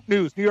 Hoop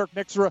news, New York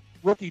Knicks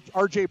rookie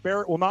R.J.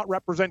 Barrett will not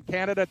represent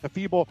Canada at the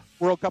FIBA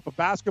World Cup of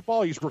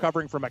Basketball. He's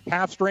recovering from a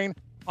calf strain.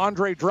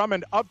 Andre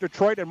Drummond of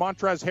Detroit and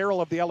Montrezl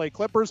Harrell of the LA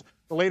Clippers,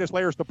 the latest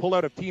players to pull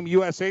out of Team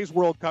USA's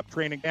World Cup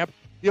training camp.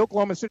 The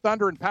Oklahoma City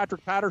Thunder and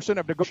Patrick Patterson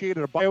have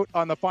negotiated a buyout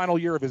on the final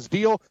year of his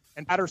deal,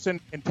 and Patterson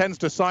intends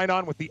to sign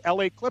on with the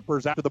LA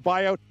Clippers after the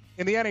buyout.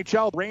 In the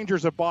NHL, the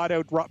Rangers have bought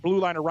out blue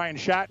liner Ryan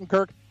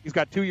Shattenkirk. He's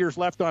got 2 years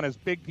left on his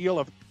big deal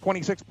of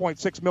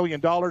 $26.6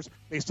 million.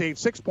 They saved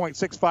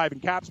 $6.65 in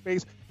cap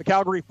space. The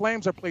Calgary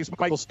Flames have placed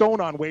Michael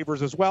Stone on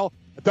waivers as well.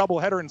 A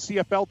doubleheader in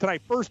CFL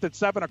tonight, first at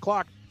 7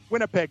 o'clock.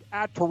 Winnipeg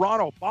at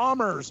Toronto.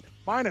 Bombers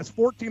minus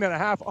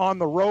 14.5 on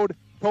the road.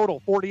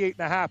 Total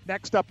 48.5.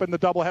 Next up in the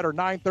doubleheader,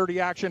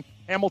 9:30 action.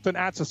 Hamilton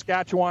at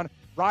Saskatchewan.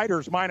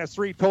 Riders minus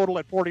 3 total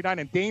at 49.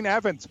 And Dane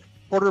Evans,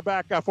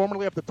 quarterback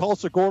formerly of the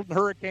Tulsa Golden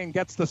Hurricane,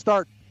 gets the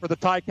start for the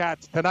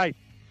Ticats tonight.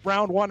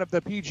 Round 1 of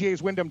the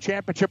PGA's Wyndham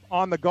Championship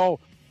on the go.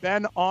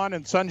 Ben On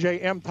and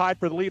Sanjay M tied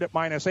for the lead at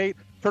minus 8.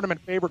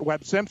 Tournament favorite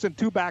Webb Simpson,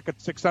 2 back at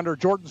 6 under.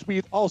 Jordan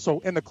Spieth also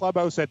in the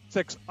clubhouse at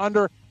 6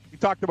 under. We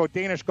talked about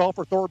Danish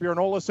golfer Thorbjorn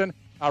Olesen,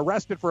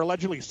 arrested for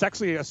allegedly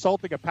sexually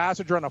assaulting a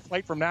passenger on a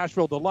flight from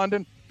Nashville to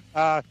London.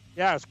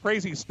 It's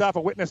crazy stuff.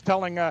 A witness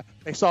telling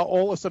they saw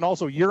Olesen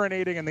also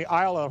urinating in the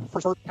aisle of a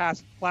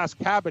first-class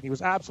cabin. He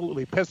was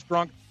absolutely pissed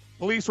drunk.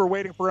 Police were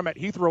waiting for him at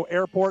Heathrow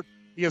Airport.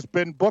 He has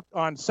been booked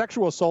on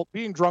sexual assault,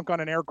 being drunk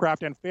on an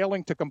aircraft, and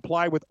failing to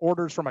comply with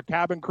orders from a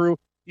cabin crew.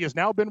 He has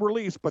now been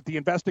released, but the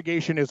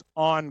investigation is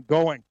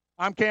ongoing.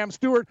 I'm Cam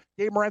Stewart.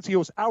 Gabe Morency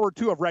hosts Hour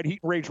 2 of Red Heat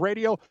and Rage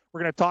Radio.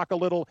 We're going to talk a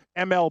little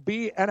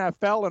MLB,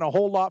 NFL, and a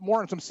whole lot more,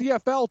 and some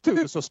CFL,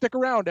 too. So stick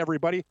around,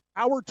 everybody.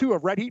 Hour 2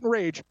 of Red Heat and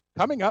Rage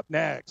coming up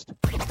next.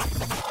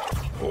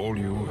 All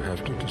you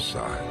have to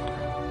decide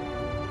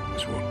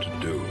is what to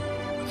do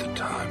with the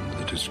time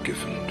that is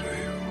given to you.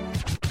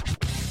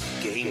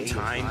 Game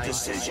time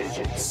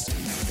decisions.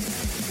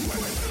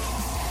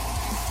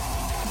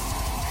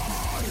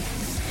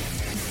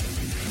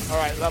 All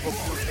right, level 2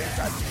 game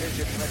time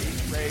decision, Red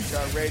Heat Rage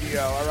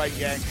Radio. All right,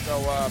 gang. So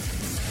we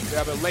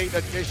have a late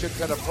addition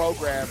to the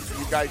program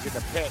for you guys in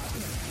the pit.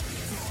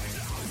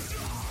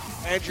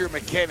 Andrew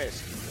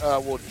McInnes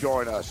will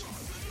join us.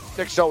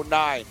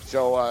 6:09.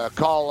 So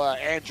call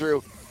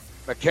Andrew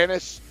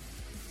McInnes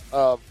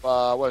of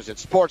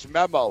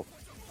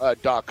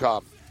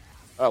sportsmemo.com.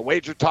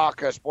 Wager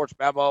Talk, Sports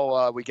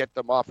Memo, we get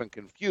them often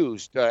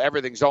confused.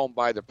 Everything's owned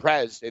by the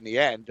Prez in the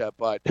end,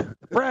 but The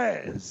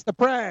Prez. the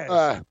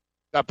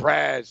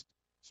Prez.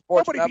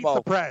 Sports Nobody Memo. beats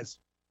the Prez.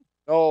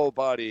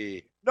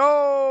 Nobody.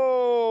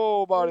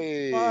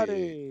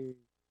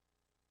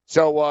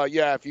 So,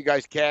 if you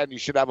guys can, you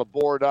should have a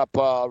board up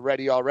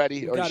ready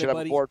already, or you should have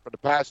a board for the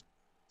past.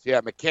 So,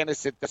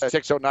 McInnes at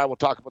 6:09. We'll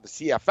talk about the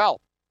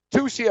CFL.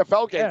 2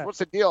 CFL games. Yeah. What's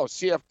the deal?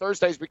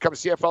 Thursday's become a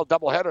CFL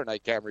doubleheader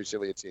night, Cam,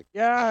 recently, it seems.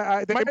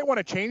 Yeah, they might want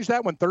to change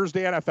that when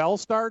Thursday NFL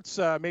starts.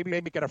 Maybe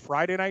make it a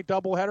Friday night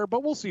doubleheader,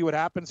 but we'll see what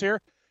happens here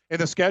in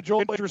the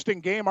schedule. Interesting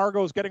game.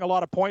 Argo's getting a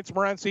lot of points,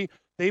 Morency.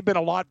 They've been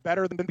a lot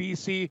better than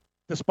BC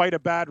despite a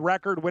bad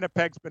record.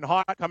 Winnipeg's been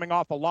hot, coming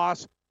off a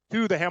loss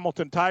to the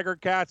Hamilton Tiger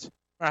Cats.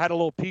 I had a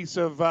little piece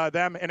of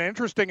them. And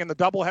interesting, in the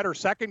doubleheader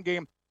second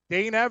game,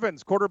 Dane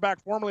Evans,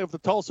 quarterback formerly of the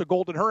Tulsa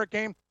Golden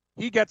Hurricane,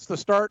 he gets the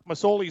start.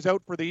 Masoli's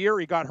out for the year.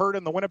 He got hurt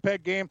in the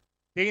Winnipeg game.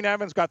 Dane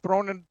Evans got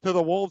thrown into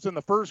the Wolves in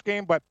the first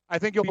game, but I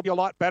think he'll be a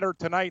lot better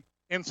tonight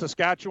in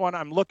Saskatchewan.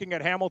 I'm looking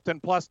at Hamilton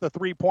plus the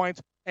 3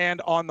 points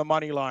and on the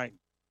money line.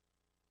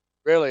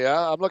 Really,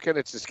 I'm looking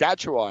at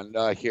Saskatchewan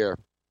here.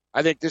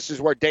 I think this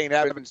is where Dane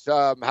Evans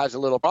has a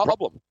little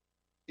problem.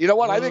 You know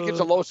what? I think it's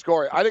a low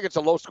score. I think it's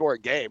a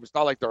low-scoring game. It's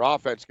not like their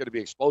offense is going to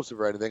be explosive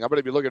or anything. I'm going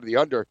to be looking at the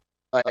under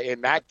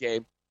in that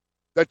game.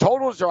 The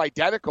totals are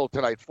identical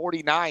tonight,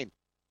 49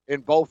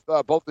 in both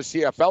the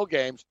CFL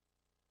games.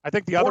 I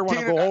think the other one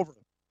will go over.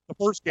 The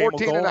first game will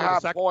go over.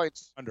 14.5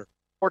 points. Under.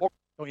 Don't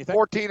you think?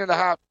 14 and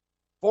a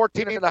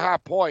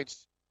half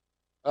points.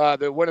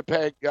 The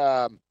Winnipeg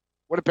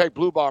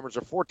Blue Bombers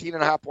are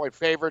 14.5-point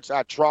favorites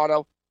at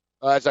Toronto.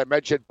 As I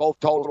mentioned, both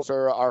totals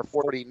are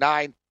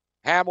 49.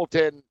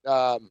 Hamilton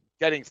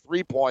getting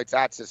 3 points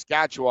at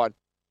Saskatchewan.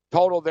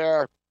 Total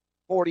there,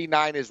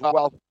 49 as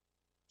well.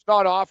 It's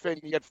not often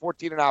you get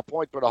 14.5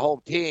 points with a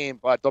home team,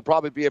 but there'll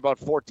probably be about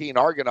 14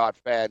 Argonaut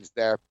fans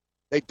there.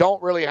 They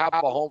don't really have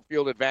a home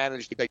field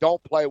advantage. They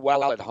don't play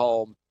well at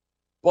home,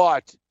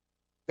 but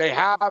they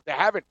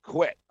haven't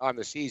quit on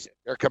the season.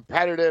 They're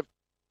competitive.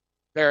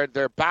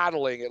 They're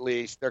battling at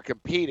least. They're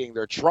competing.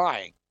 They're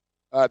trying.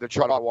 The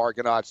Toronto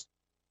Argonauts.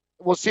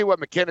 We'll see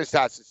what McInnes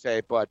has to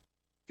say, but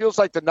feels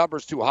like the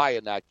number's too high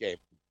in that game.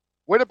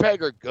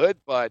 Winnipeg are good,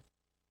 but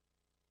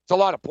it's a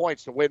lot of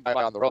points to win by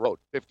on the road.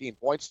 15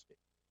 points.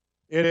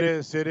 It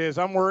is.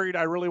 I'm worried.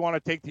 I really want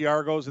to take the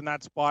Argos in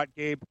that spot,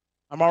 Gabe.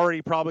 I'm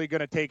already probably going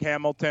to take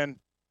Hamilton.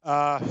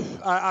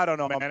 I don't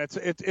know, man. It's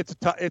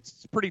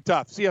pretty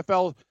tough.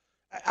 CFL,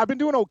 I've been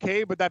doing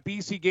okay, but that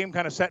BC game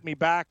kind of set me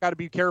back. Got to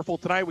be careful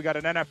tonight. We got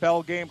an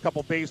NFL game,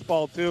 couple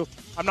baseball too.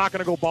 I'm not going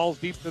to go balls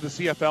deep to the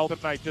CFL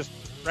tonight, just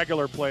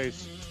regular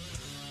plays.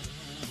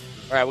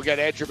 All right, we'll get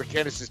Andrew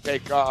McInnes'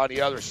 take on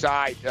the other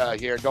side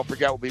here. Don't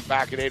forget, we'll be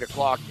back at 8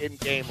 o'clock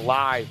in-game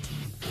live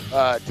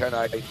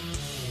tonight.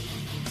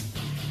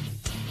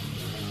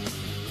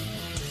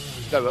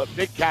 the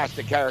big cast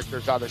of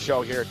characters on the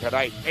show here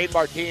tonight. Nate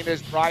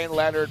Martinez, Brian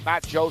Leonard,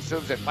 Matt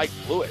Josephs, and Mike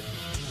Blewett.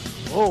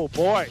 Oh,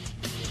 boy.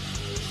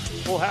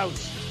 Full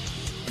house.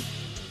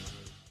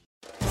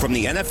 From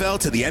the NFL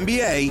to the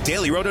NBA,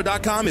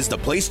 DailyRoto.com is the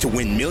place to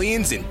win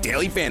millions in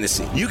daily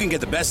fantasy. You can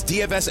get the best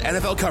DFS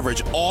NFL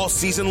coverage all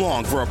season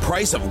long for a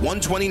price of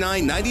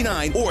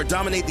 $129.99 or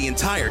dominate the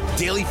entire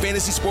daily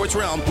fantasy sports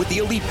realm with the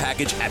Elite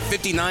Package at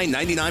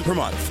 $59.99 per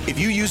month. If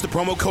you use the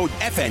promo code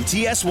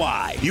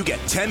FNTSY, you get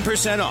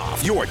 10%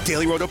 off your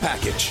Daily Roto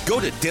package. Go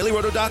to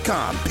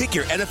DailyRoto.com, pick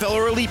your NFL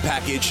or Elite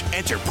Package,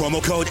 enter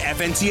promo code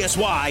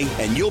FNTSY,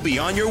 and you'll be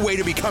on your way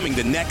to becoming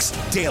the next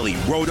Daily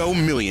Roto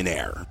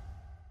millionaire.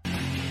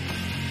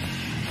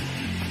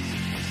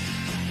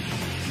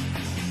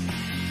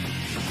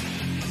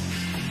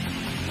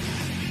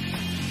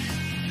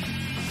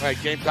 All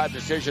right, Game Time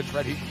Decisions,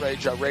 Red Heat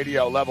Rage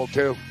Radio, Level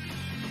 2.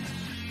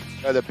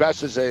 The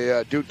best is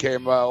a dude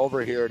came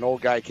over here, an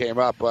old guy came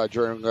up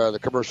during the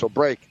commercial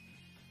break,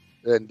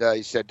 and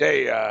he said,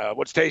 hey,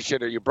 what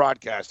station are you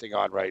broadcasting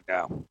on right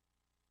now?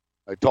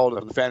 I told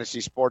him the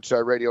Fantasy Sports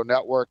Radio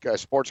Network,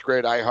 Sports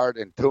Grid,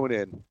 iHeart, and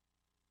TuneIn.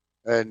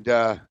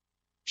 And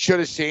should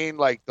have seen,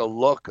 like, the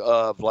look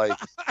of, like,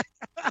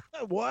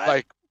 What?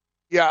 like,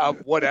 yeah,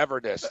 of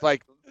whateverness.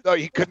 Like, no,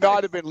 he could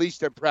not have been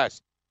least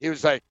impressed. He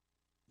was like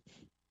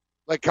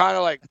kind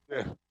of like,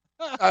 I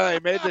don't know, he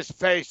made this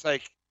face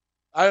like,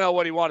 I don't know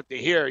what he wanted to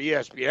hear,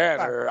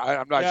 ESPN, or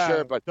I'm not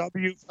sure, but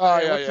W.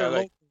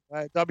 Like,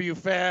 W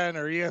fan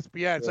or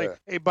ESPN. It's like,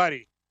 hey,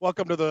 buddy,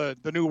 welcome to the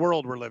new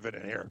world we're living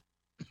in here.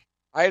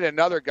 I had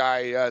another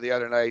guy the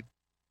other night.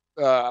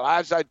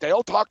 They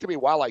don't talk to me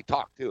while I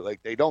talk too.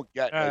 Like they don't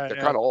get, like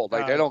they're kind of old.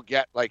 Like they don't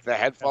get like the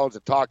headphones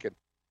and talking.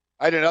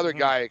 I had another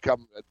guy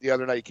come the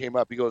other night. He came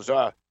up. He goes,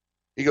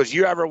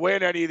 you ever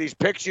win any of these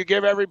picks you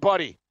give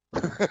everybody?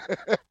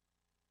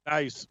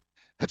 Nice.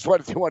 That's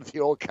one of the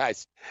old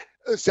guys.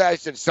 I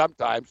said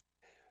sometimes.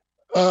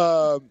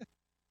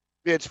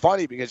 It's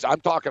funny because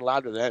I'm talking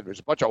louder than them. There's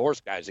a bunch of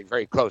horse guys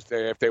very close.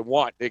 If they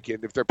want, they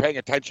can. If they're paying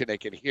attention, they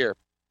can hear.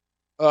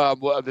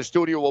 The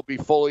studio will be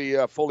fully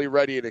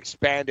ready and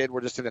expanded.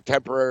 We're just in a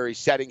temporary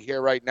setting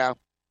here right now.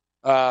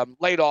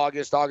 Late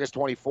August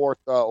 24th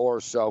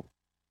or so.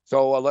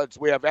 So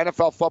we have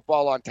NFL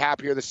football on tap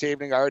here this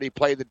evening. I already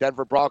played the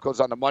Denver Broncos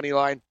on the money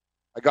line.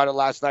 I got it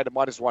last night at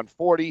minus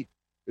 140.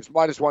 It's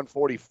minus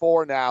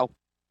 144 now.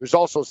 There's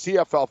also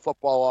CFL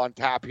football on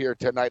tap here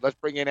tonight. Let's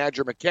bring in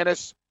Andrew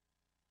McInnes.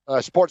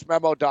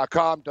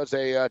 SportsMemo.com does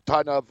a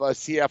ton of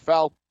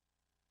CFL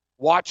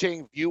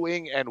watching,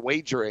 viewing, and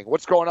wagering.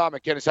 What's going on,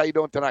 McInnes? How you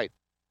doing tonight?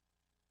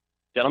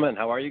 Gentlemen,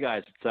 how are you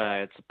guys? It's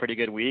a pretty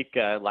good week.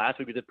 Last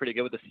week we did pretty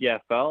good with the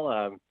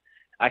CFL.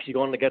 Actually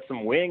going to get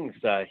some wings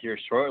here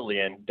shortly,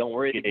 and don't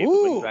worry, Dave, the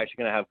wings are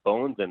actually going to have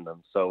bones in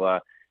them. So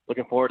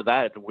looking forward to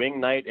that. It's wing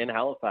night in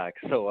Halifax,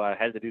 so I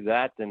had to do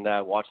that and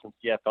watch some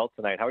CFL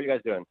tonight. How are you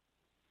guys doing?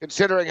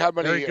 Considering how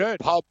many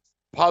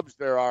pubs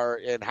there are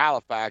in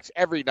Halifax,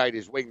 every night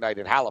is wing night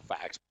in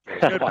Halifax.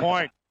 Good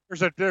point.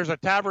 There's a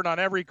tavern on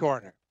every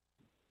corner.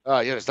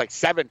 There's like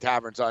 7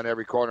 taverns on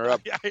every corner.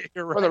 Yeah,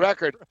 you're right. For the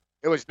record,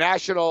 it was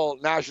National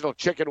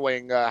Chicken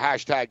Wing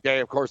hashtag day,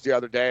 of course, the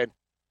other day. And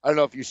I don't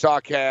know if you saw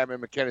Cam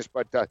and McInnes,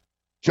 but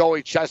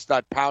Joey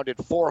Chestnut pounded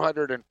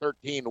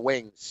 413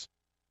 wings.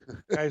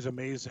 Guy's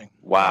amazing.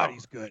 Wow. God,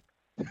 he's good.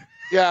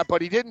 Yeah,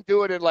 but he didn't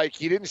do it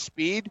he didn't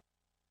speed.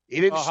 He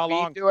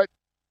didn't do it.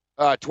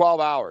 12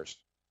 hours.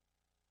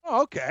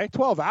 Oh, okay.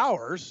 12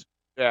 hours.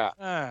 Yeah.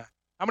 How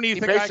many do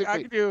you think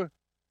I could do?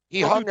 He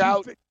hung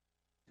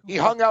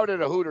out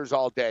at a Hooters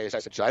all day,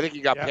 essentially. I think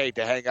he got paid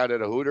to hang out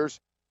at a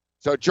Hooters.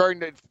 So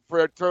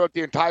throughout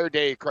the entire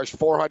day, he crushed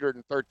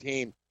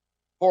 413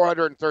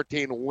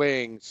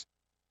 wings.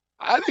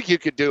 I think you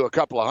could do a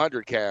couple of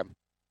hundred, Cam.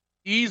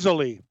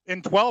 Easily.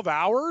 In 12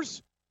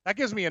 hours? That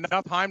gives me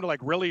enough time to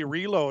really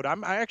reload. I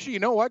actually, you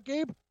know what,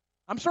 Gabe?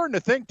 I'm starting to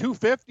think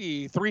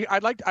 250,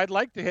 I'd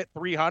like to hit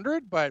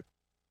 300, but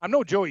I'm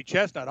no Joey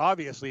Chestnut,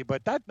 obviously,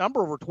 but that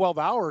number over 12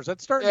 hours,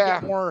 that's starting to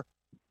get more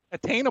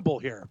attainable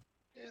here.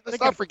 Let's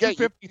not forget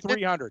 250,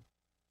 300.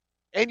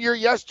 And you're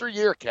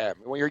yesteryear, Cam.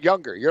 When you're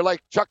younger, you're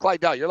like Chuck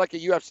Liddell. You're like a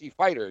UFC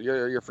fighter.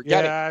 You're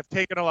forgetting. Yeah, I've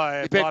taken a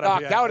lot. You've been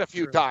knocked out a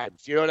few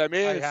times. You know what I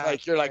mean?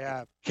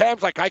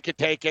 Cam's like, I could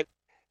take it.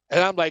 And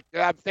I'm like,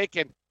 I'm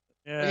thinking,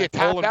 you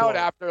tapped out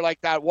after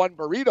that one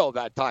burrito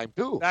that time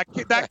too.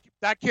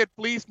 That kid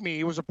fleeced me.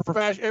 He was a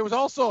professional. It was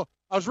also,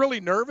 I was really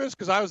nervous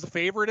because I was the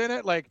favorite in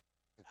it.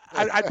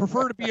 I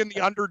prefer to be in the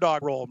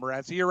underdog role,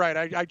 Morency. You're right.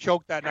 I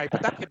choked that night,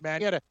 but that kid,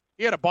 man,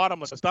 he had a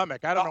bottomless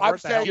stomach. I don't know. I'm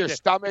saying your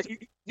stomach.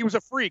 He was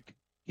a freak.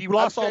 He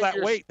lost all that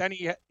weight. Then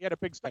he had a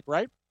big stomach,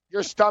 right?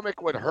 Your stomach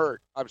would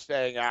hurt. I'm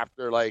saying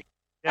after I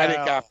think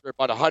after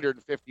about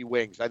 150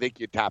 wings, I think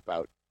you'd tap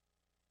out.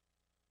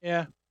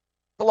 Yeah.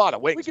 It's a lot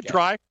of wings. We could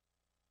try.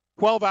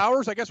 12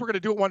 hours. I guess we're going to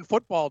do it one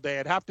football day.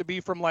 It'd have to be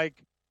from the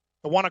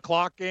 1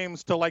 o'clock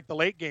games to the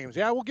late games.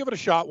 Yeah, we'll give it a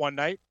shot one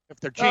night if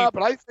they're cheap.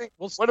 But I think,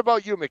 what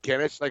about you,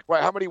 McInnes?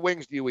 How many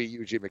wings do you eat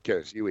usually,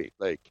 McInnes? You eat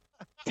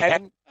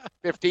 10,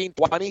 15,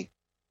 20?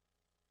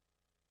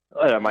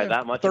 What, am I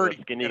that much of a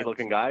 30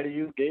 skinny-looking guy to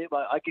you, Gabe?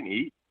 I can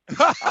eat.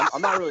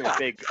 I'm not really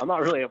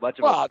much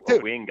of Well, a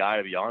dude, wing guy,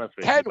 to be honest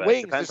with 10 you. But it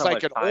wings depends is how like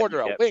much an time order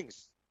you of get.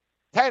 wings.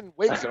 10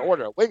 wings, an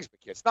order of wings,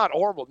 McKinnon. It's not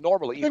normal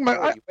to eat 40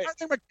 I wings.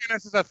 think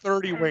McGinnis is a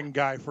 30-wing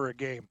guy for a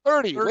game.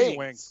 30 wings.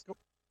 wings.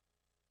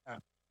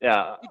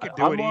 Yeah, You could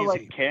do I'm it more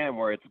easy. like Cam,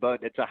 where it's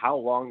a how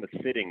long the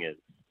sitting is.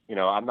 You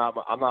know, I'm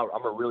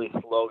a really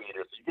slow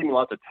eater. So you give me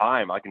lots of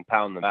time, I can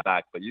pound them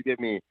back. But you give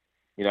me,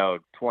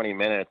 20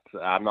 minutes,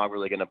 I'm not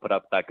really going to put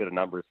up that good of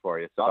numbers for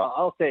you. So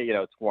I'll say,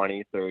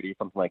 20, 30,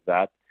 something like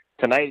that.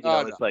 Tonight,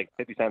 it's like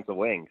 50 cents a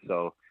wing.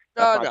 So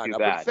that's not too bad.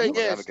 But the thing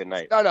is, have a good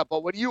night.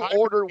 but when you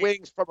order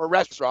wings from a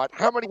restaurant,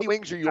 how many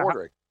wings are you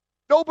ordering?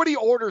 Nobody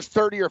orders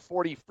 30 or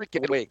 40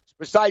 freaking wings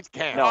besides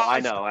Cam. No,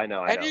 I know.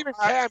 And even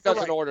Cam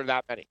doesn't order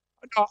that many.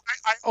 No,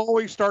 I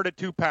always start at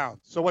 2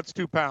 pounds. So what's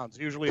 2 pounds?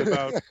 Usually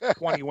about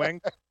 20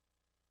 wings.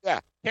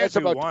 Yeah, Can't it's do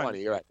about one.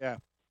 20. You're right. Yeah.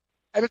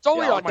 And it's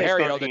only Yeah,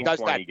 Ontario that does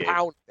 20, that Gabe.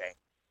 pound thing.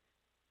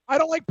 I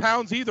don't like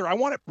pounds either. I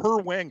want it per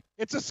wing.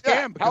 It's a scam.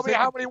 Yeah, Because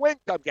how many wings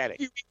I'm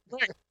getting?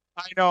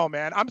 I know,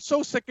 man. I'm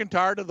so sick and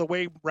tired of the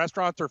way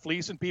restaurants are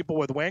fleecing people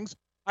with wings.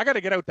 I got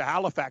to get out to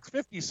Halifax.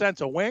 50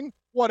 cents a wing?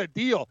 What a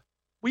deal.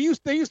 Wings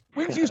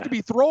used to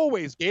be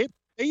throwaways, Gabe.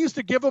 They used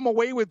to give them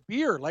away with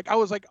beer. Like, I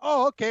was like,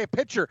 oh, okay, a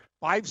pitcher,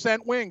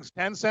 5-cent wings,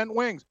 10-cent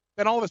wings.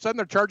 Then all of a sudden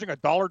they're charging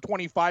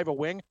 $1.25 a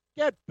wing.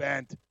 Get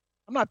bent.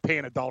 I'm not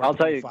paying $1.25 I'll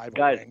tell you, a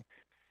guys, wing.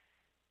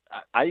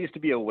 I used to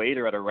be a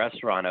waiter at a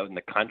restaurant out in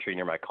the country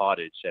near my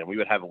cottage, and we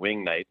would have a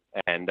wing night.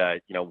 And,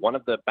 one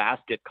of the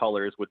basket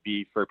colors would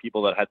be for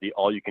people that had the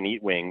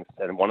all-you-can-eat wings,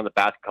 and one of the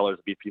basket colors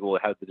would be people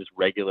that had the just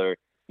regular,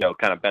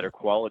 kind of better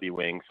quality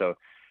wings. So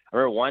I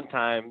remember one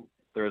time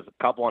there was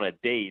a couple on a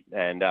date,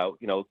 and,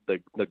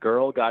 the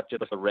girl got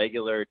just a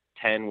regular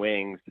 10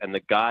 wings, and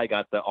the guy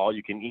got the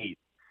all-you-can-eat.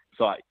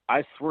 So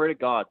I swear to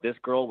God, this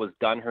girl was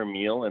done her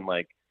meal in,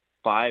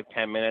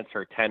 5-10 minutes,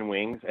 her 10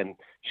 wings, and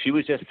she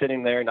was just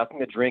sitting there, nothing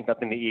to drink,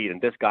 nothing to eat, and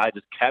this guy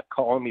just kept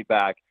calling me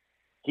back.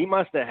 He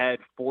must have had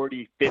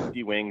 40,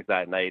 50 wings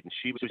that night, and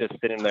she was just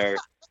sitting there,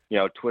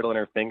 twiddling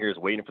her fingers,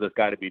 waiting for this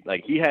guy to be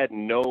like. He just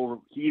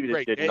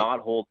did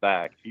not hold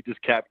back. He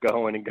just kept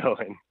going and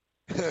going.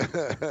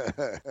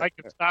 Like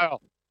in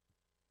style.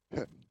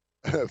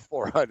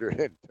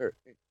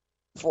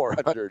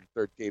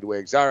 413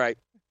 wings. All right.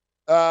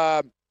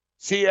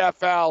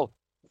 CFL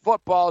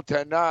football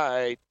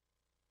tonight.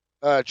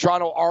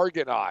 Toronto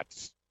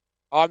Argonauts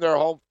on their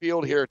home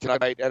field here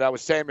tonight. And I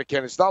was saying,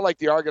 McKinnon, it's not like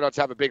the Argonauts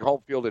have a big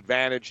home field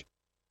advantage.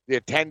 The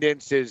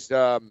attendance is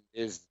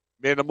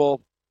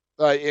minimal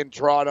in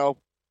Toronto.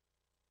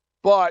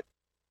 But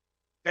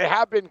they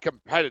have been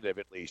competitive,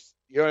 at least.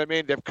 You know what I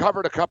mean? They've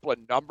covered a couple of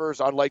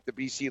numbers, unlike the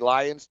BC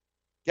Lions.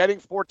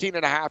 Getting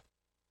 14.5.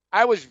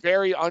 I was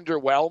very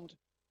underwhelmed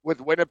with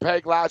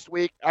Winnipeg last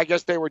week. I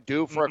guess they were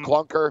due for a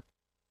clunker.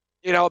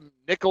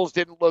 Nichols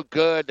didn't look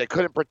good. They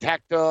couldn't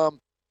protect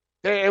them.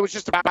 It was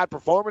just a bad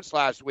performance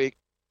last week.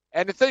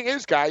 And the thing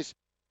is, guys,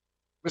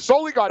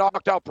 Masoli got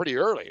knocked out pretty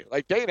early.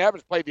 Like, Dane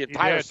Evans played the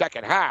entire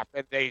second half,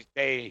 and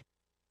the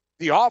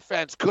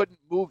offense couldn't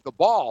move the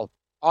ball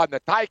on the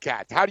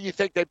Ticats. How do you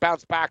think they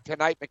bounce back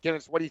tonight,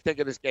 McKinnon? What do you think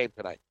of this game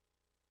tonight?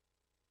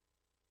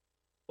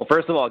 Well,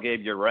 first of all,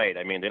 Gabe, you're right.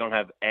 I mean, they don't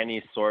have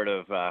any sort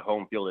of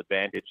home field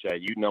advantage.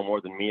 You know more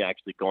than me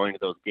actually going to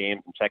those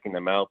games and checking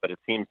them out, but it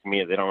seems to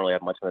me that they don't really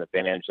have much of an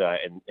advantage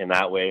in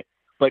that way.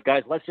 But,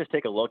 guys, let's just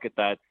take a look at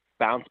that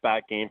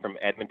bounce-back game from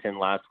Edmonton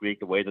last week,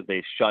 the way that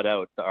they shut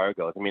out the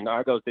Argos. I mean, the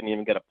Argos didn't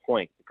even get a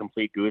point. A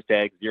complete goose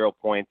egg, 0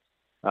 points,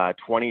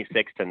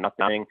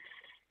 26-0.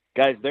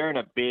 Guys, they're in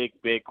a big,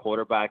 big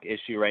quarterback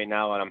issue right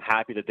now, and I'm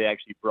happy that they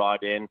actually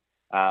brought in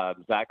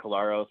Zach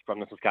Collaros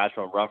from the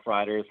Saskatchewan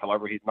Roughriders.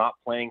 However, he's not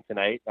playing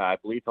tonight. I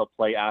believe he'll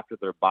play after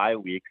their bye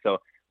week. So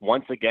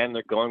once again,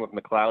 they're going with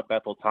McLeod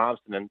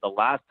Bethel-Thompson. And the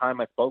last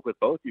time I spoke with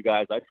both you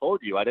guys, I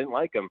told you I didn't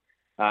like him.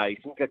 He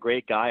seems like a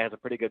great guy, has a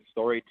pretty good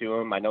story to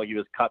him. I know he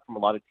was cut from a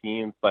lot of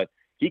teams, but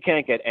he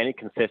can't get any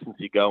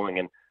consistency going.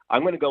 And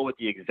I'm going to go with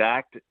the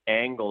exact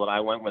angle that I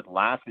went with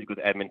last week with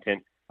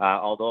Edmonton,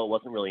 although it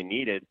wasn't really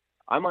needed.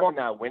 I'm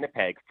on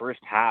Winnipeg first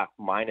half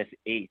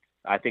 -8.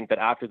 I think that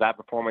after that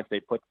performance they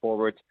put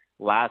forward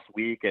last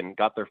week and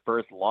got their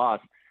first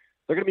loss,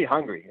 they're going to be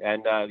hungry.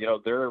 And,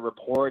 their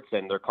reports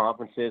and their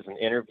conferences and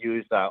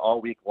interviews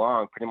all week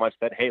long pretty much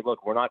said, hey,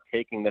 look, we're not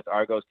taking this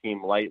Argos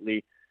team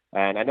lightly.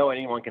 And I know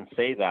anyone can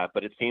say that,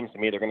 but it seems to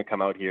me they're going to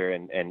come out here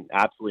and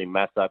absolutely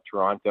mess up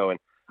Toronto. And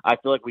I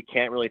feel like we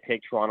can't really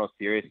take Toronto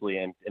seriously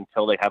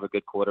until they have a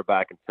good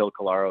quarterback, until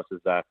Collaros is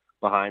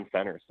behind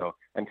center. So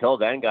until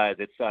then, guys,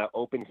 it's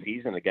open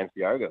season against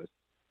the Argos.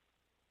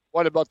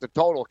 What about the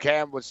total?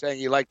 Cam was saying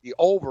he liked the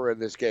over in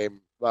this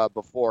game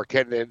before.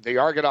 Can the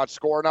Argonauts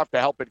score enough to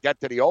help it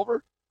get to the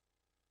over?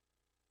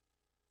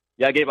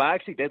 Yeah, Gabe, I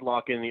actually did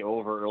lock in the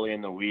over early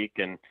in the week,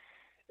 and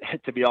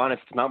to be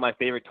honest, it's not my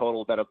favorite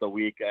total bet of the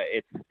week.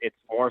 It's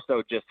more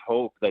so just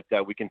hope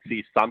that we can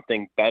see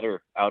something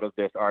better out of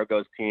this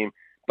Argos team.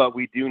 But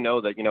we do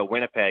know that,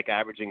 Winnipeg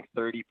averaging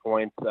 30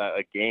 points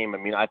a game. I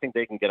mean, I think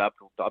they can get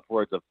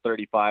upwards of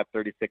 35,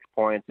 36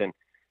 points. And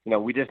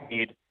we just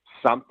need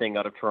something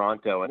out of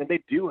Toronto. And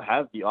they do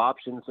have the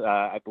options.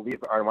 I believe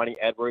Armani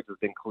Edwards has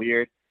been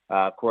cleared.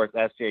 Of course,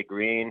 S.J.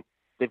 Green.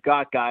 They've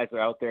got guys that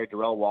are out there.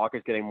 Darrell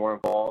Walker's getting more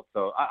involved.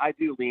 So I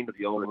do lean to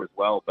the over as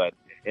well. But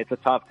it's a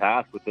tough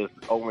task with this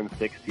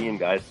 0-6 team,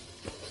 guys.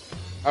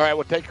 All right,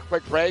 we'll take a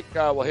quick break.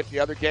 We'll hit the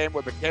other game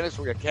with McKinnis.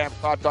 We'll get Cam's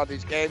thoughts on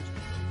these games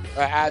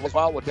as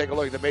well. We'll take a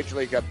look at the Major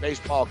League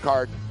Baseball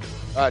card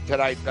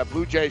tonight. The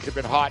Blue Jays have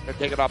been hot. They're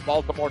taking on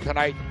Baltimore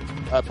tonight.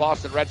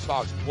 Boston Red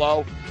Sox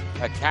blow.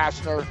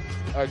 Kastner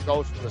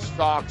goes for the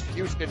Sox.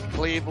 Houston,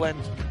 Cleveland.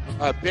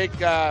 Big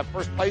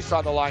first place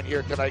on the line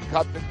here tonight.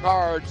 Cubs and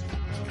Cards.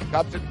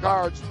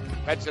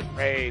 Reds and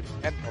Braves.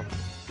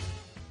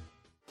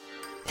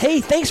 Hey,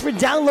 thanks for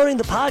downloading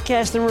the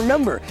podcast. And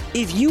remember,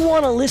 if you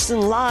want to listen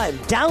live,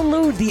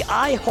 download the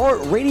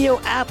iHeart Radio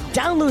app,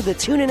 download the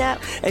TuneIn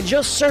app, and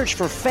just search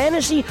for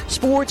Fantasy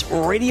Sports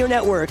Radio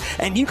Network,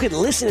 and you can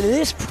listen to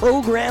this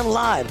program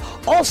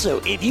live. Also,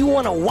 if you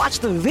want to watch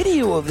the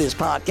video of this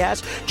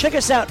podcast, check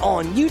us out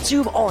on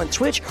YouTube, on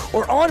Twitch,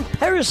 or on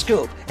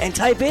Periscope, and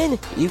type in,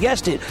 you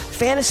guessed it,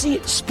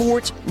 Fantasy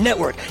Sports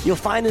Network. You'll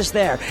find us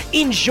there.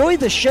 Enjoy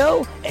the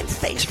show, and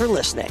thanks for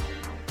listening.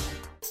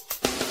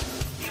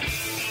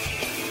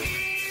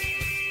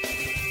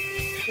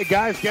 Hey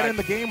guys, get in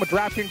the game with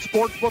DraftKings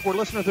Sportsbook. We're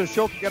listening to the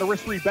show. Can get a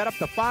risk-free bet up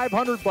to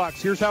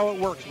 $500. Here's how it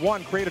works.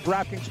 1, create a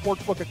DraftKings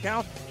Sportsbook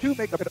account. 2,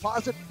 make a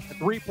deposit. And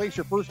 3, place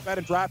your first bet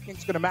in DraftKings.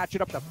 It's going to match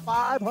it up to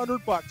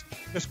 $500.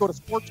 Just go to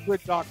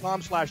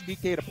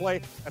sportsgrid.com/DK to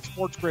play. That's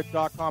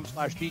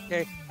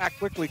sportsgrid.com/DK. Act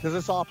quickly because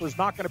this offer is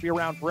not going to be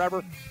around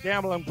forever.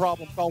 Gambling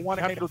problem, call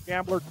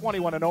 1-800-GAMBLER,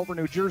 21 and over,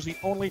 New Jersey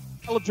only.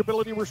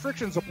 Eligibility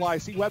restrictions apply.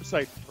 See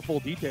website for full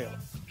details.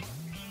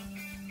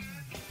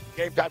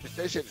 Game Time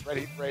Decisions, Red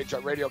Heat Rage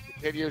on radio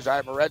continues. I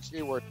am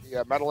Morency. We're at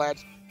the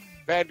Meadowlands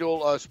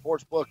FanDuel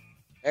Sportsbook.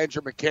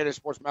 Andrew McKinnon,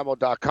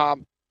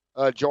 sportsmemo.com,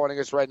 joining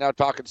us right now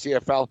talking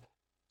CFL.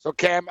 So,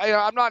 Cam,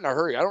 I'm not in a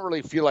hurry. I don't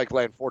really feel like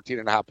laying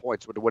 14.5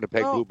 points with the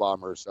Winnipeg Blue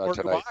Bombers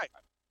tonight.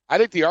 I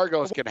think the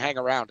Argos can hang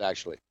around,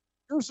 actually.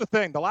 Here's the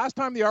thing. The last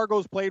time the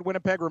Argos played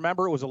Winnipeg,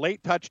 remember, it was a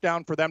late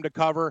touchdown for them to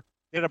cover.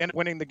 They ended up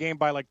winning the game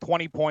by like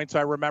 20 points,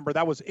 I remember.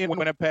 That was in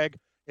Winnipeg.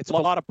 It's a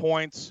lot of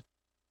points.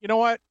 You know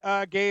what,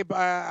 Gabe?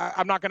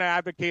 I'm not going to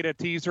advocate a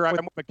teaser. I'm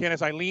with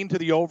McKinnis. I lean to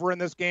the over in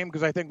this game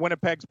because I think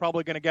Winnipeg's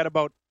probably going to get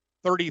about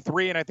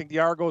 33, and I think the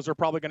Argos are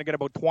probably going to get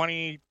about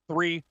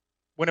 23.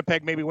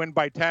 Winnipeg maybe win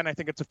by 10. I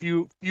think it's a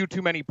few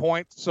too many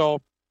points. So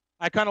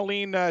I kind of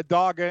lean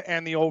dog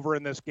and the over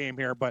in this game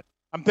here. But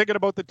I'm thinking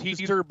about the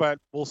teaser, but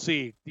we'll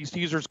see. These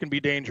teasers can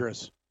be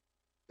dangerous.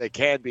 They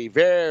can be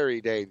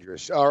very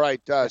dangerous. All right,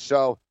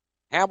 so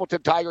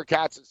Hamilton Tiger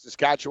Cats in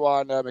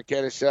Saskatchewan,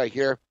 McKinnis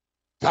here.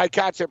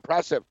 Ticats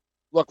impressive.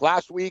 Look,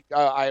 last week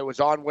I was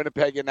on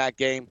Winnipeg in that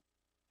game,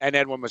 and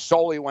then when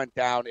Masoli went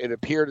down, it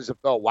appeared as if,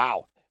 oh,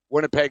 wow,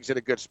 Winnipeg's in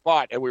a good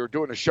spot. And we were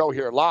doing a show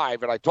here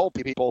live, and I told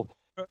people,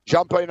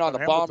 jump in on the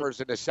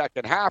Bombers in the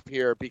second half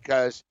here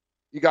because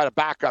you got a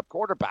backup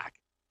quarterback.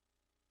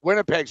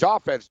 Winnipeg's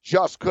offense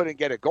just couldn't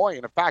get it going.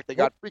 And in fact, they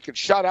got freaking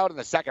shut out in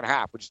the second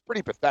half, which is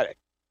pretty pathetic.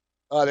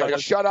 They got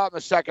shut out in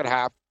the second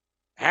half.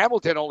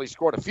 Hamilton only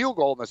scored a field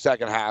goal in the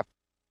second half.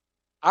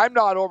 I'm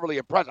not overly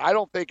impressed. I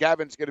don't think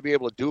Evan's going to be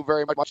able to do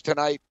very much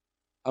tonight.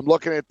 I'm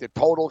looking at the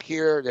total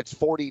here. It's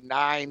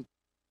 49.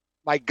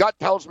 My gut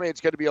tells me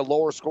it's going to be a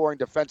lower scoring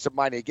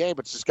defensive-minded game,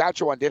 but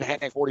Saskatchewan did hang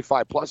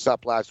 45-plus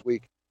up last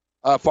week.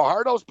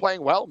 Fajardo's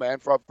playing well, man.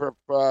 For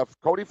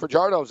Cody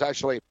Fajardo's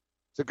actually,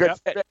 it's a good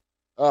fit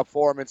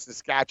for him in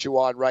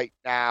Saskatchewan right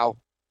now.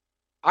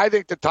 I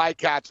think the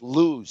Ticats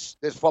lose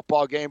this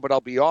football game, but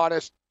I'll be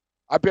honest,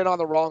 I've been on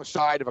the wrong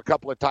side of a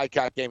couple of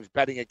Ticat games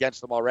betting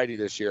against them already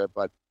this year,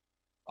 but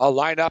I'll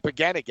line up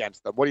again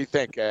against them. What do you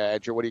think,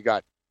 Andrew? What do you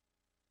got?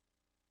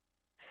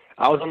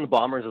 I was on the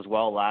Bombers as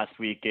well last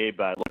week, Gabe.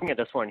 Looking at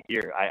this one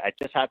here, I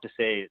just have to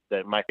say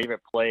that my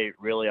favorite play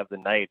really of the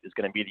night is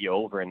going to be the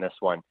over in this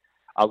one.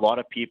 A lot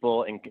of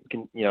people,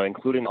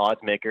 including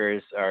odds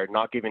makers, are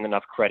not giving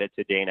enough credit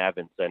to Dane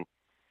Evans. And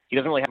he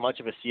doesn't really have much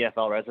of a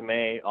CFL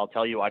resume. I'll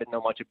tell you, I didn't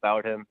know much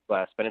about him,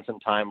 but spending some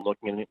time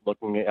looking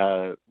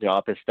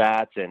up his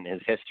stats and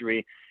his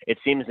history, it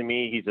seems to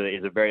me he's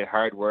a very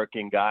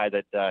hardworking guy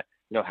that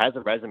has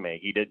a resume.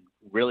 He did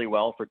really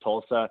well for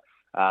Tulsa.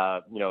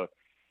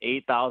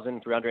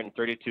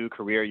 8,332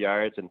 career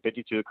yards and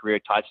 52 career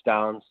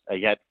touchdowns.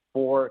 He had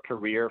 4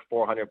 career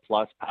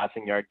 400-plus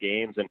passing yard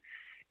games. And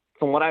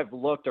from what I've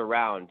looked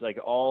around,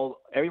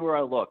 everywhere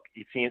I look,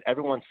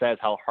 everyone says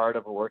how hard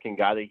of a working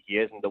guy that he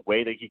is and the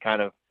way that he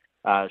kind of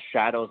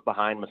shadows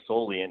behind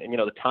Masoli. And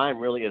the time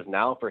really is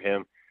now for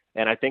him.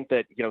 And I think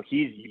that,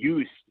 he's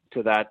used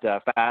to that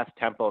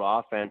fast-tempoed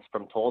offense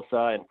from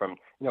Tulsa and from,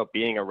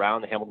 being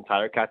around the Hamilton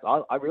Tiger Cats.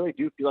 I really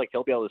do feel like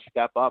he'll be able to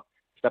step up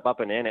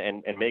and in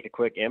and make a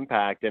quick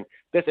impact. And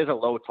this is a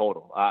low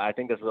total. I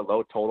think this is a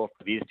low total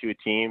for these two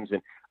teams.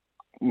 And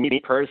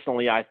me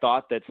personally, I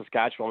thought that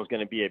Saskatchewan was going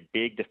to be a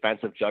big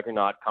defensive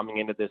juggernaut coming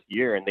into this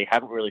year, and they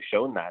haven't really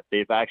shown that.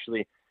 They've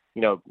actually,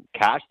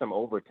 cashed them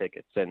over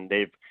tickets, and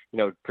they've,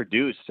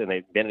 produced, and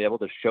they've been able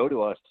to show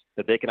to us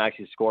that they can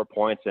actually score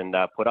points and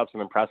put up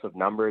some impressive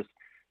numbers.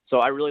 So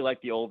I really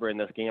like the over in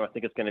this game. I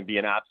think it's going to be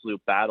an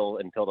absolute battle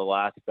until the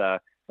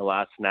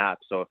last snap.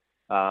 So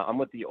I'm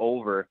with the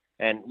over.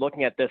 And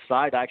looking at this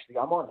side, actually,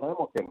 I'm on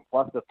Hamilton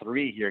plus the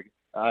 3 here,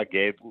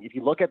 Gabe. If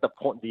you look at the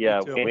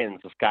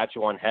wins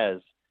Saskatchewan has,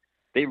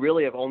 they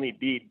really have only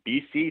beat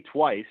BC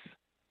twice,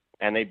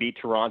 and they beat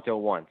Toronto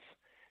once.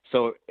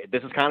 So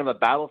this is kind of a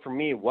battle for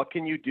me. What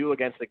can you do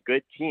against a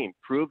good team?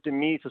 Prove to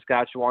me,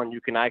 Saskatchewan,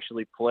 you can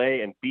actually play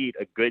and beat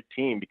a good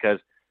team, because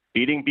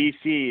beating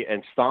BC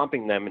and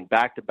stomping them in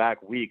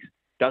back-to-back weeks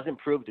doesn't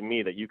prove to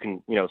me that you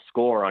can,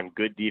 score on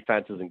good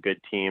defenses and good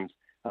teams.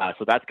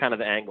 So that's kind of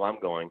the angle I'm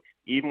going.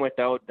 Even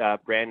without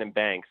Brandon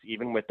Banks,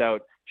 even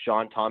without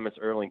Sean Thomas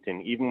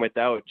Erlington, even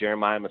without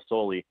Jeremiah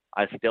Masoli,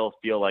 I still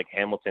feel like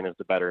Hamilton is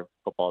the better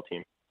football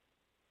team.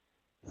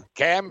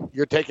 Cam,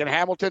 you're taking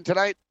Hamilton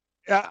tonight?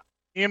 Yeah.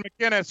 Ian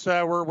McInnes,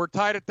 we're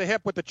tied at the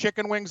hip with the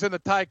chicken wings and the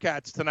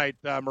Ticats tonight,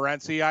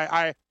 Morency.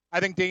 I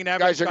think Dane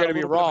Evans guys are going to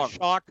be wrong.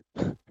 Shock.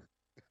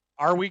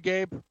 Are we,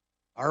 Gabe?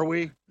 Are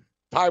we?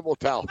 Time will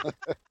tell.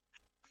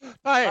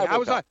 I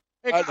was on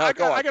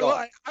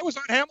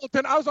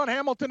Hamilton. I was on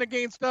Hamilton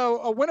against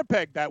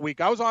Winnipeg that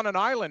week. I was on an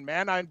island,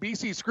 man.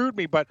 BC screwed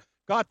me, but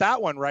got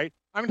that one right.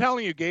 I'm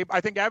telling you, Gabe,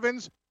 I think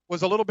Evans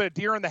was a little bit of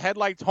deer in the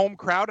headlights home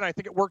crowd, and I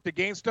think it worked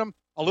against him.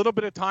 A little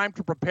bit of time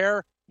to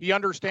prepare. He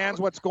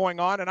understands what's going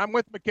on, and I'm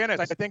with McInnes.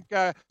 I think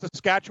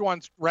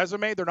Saskatchewan's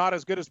resume, they're not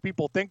as good as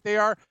people think they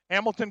are.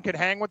 Hamilton can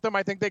hang with them.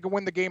 I think they can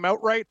win the game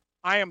outright.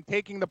 I am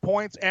taking the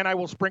points, and I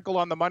will sprinkle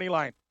on the money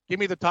line. Give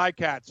me the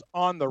Ticats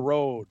on the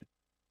road.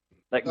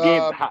 Like,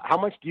 Gabe, how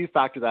much do you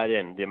factor that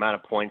in, the amount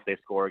of points they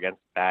score against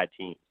bad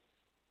teams?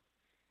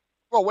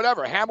 Well,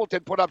 whatever.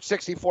 Hamilton put up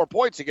 64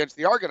 points against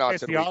the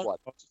Argonauts in week 1.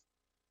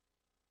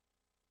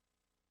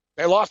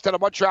 They lost to the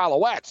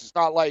Montreal Alouettes. It's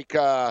not like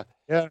Alouettes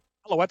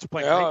are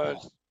playing great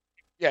ball.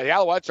 Yeah, the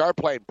Alouettes are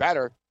playing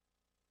better.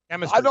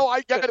 Chemistry. I know,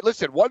 I get it.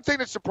 Listen, one thing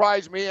that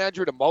surprised me,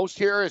 Andrew, the most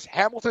here is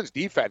Hamilton's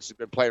defense has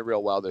been playing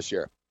real well this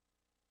year.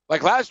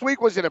 Like, last week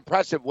was an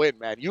impressive win,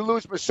 man. You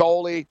lose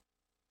Masoli,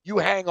 you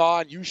hang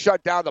on, you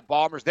shut down the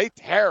Bombers. They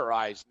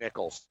terrorized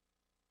Nichols.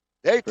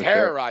 They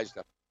terrorized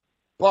them.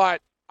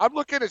 But I'm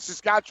looking at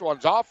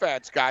Saskatchewan's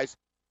offense, guys.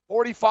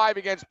 45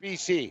 against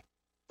BC,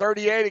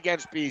 38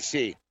 against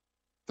BC,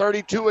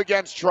 32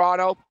 against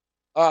Toronto,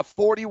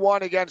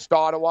 41 against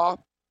Ottawa.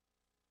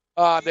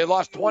 They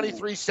lost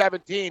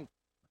 23-17.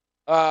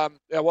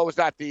 What was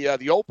that?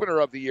 The opener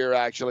of the year,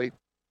 actually.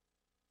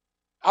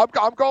 I'm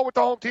going with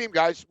the home team,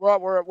 guys.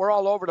 We're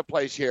all over the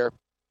place here.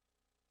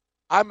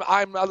 I'm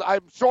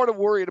sort of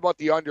worried about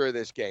the under of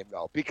this game,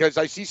 though, because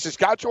I see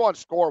Saskatchewan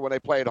score when they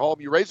play at home.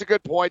 You raise a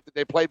good point that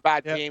they play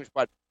bad teams,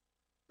 but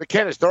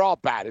McInnes, they're all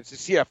bad. It's the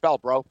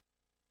CFL, bro.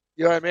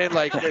 You know what I mean?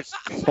 Like, it's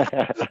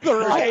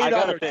they're all 8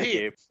 other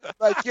teams.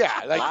 Like, you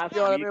know what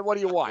I mean? What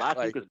do you want? Last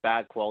week was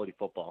bad quality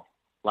football.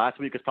 Last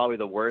week is probably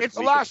the worst. It's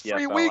the last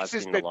 3 weeks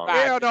has been bad.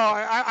 Yeah, no,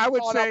 I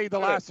would say the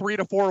last 3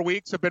 to 4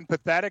 weeks have been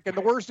pathetic. And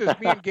the worst is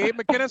me and Gabe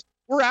McInnes,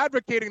 we're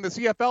advocating the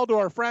CFL to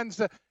our friends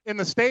in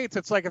the States.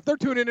 It's like if they're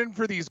tuning in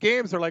for these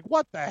games, they're like,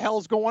 what the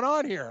hell's going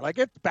on here? Like,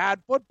 it's bad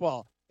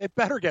football. It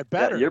better get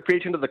better. Yeah, you're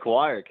preaching to the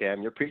choir,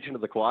 Cam. You're preaching to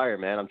the choir,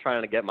 man. I'm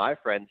trying to get my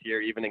friends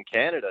here, even in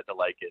Canada, to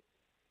like it.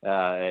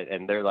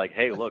 And they're like,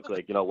 hey, look,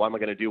 what am I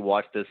going to do?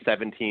 Watch this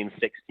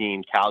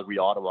 17-16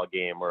 Calgary-Ottawa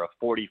game or a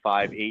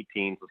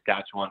 45-18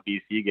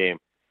 Saskatchewan-BC game.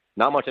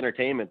 Not much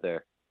entertainment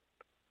there.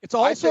 It's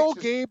also,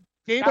 Gabe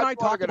and I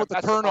talked about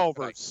the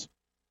turnovers.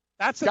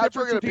 That's the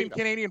difference between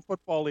Canadian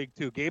Football League,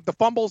 too, Gabe. The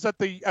fumbles at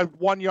the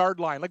 1-yard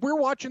line. Like, we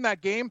were watching that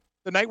game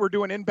the night we're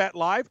doing InBet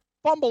Live.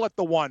 Fumble at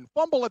the 1,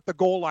 fumble at the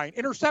goal line,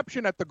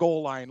 interception at the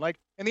goal line. Like,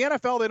 in the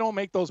NFL, they don't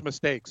make those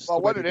mistakes.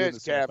 Well, what it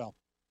is, Cam,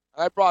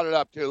 I brought it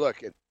up, too.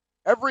 Look,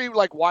 every,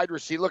 wide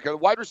receiver, look, a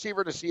wide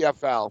receiver in the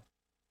CFL,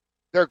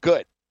 they're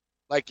good.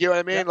 Like, you know what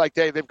I mean? Yeah. Like,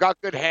 they've got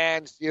good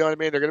hands. You know what I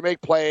mean? They're going to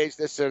make plays,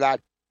 this or that.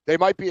 They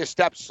might be a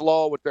step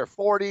slow with their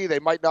 40. They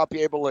might not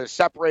be able to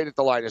separate at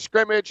the line of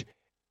scrimmage.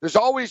 There's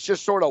always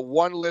just sort of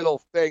one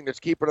little thing that's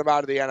keeping them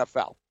out of the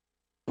NFL.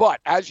 But,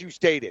 as you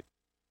stated,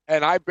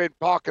 and I've been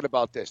talking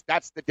about this,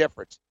 that's the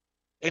difference.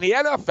 In the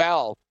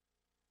NFL,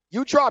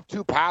 you drop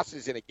 2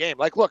 passes in a game.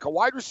 Like, look, a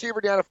wide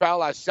receiver in the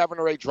NFL has 7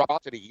 or 8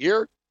 drops in a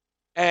year,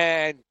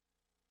 and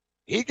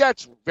he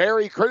gets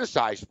very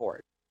criticized for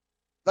it.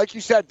 Like you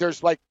said,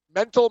 there's,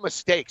 mental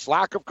mistakes,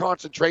 lack of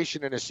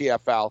concentration in the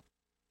CFL,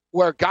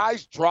 where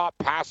guys drop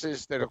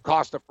passes that have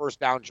cost a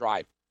first down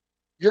drive.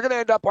 You're going to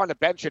end up on the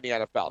bench in the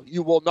NFL.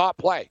 You will not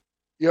play.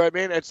 You know what I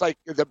mean? It's like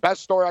the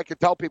best story I can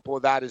tell people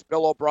with that is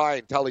Bill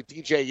O'Brien telling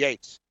DJ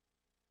Yates.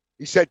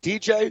 He said,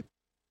 DJ,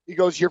 he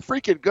goes, you're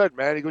freaking good,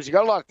 man. He goes, you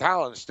got a lot of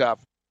talent and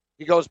stuff.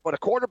 He goes, but a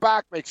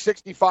quarterback makes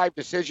 65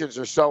 decisions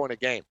or so in a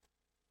game.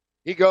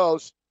 He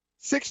goes,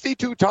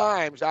 62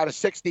 times out of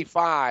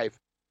 65,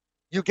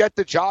 you get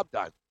the job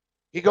done.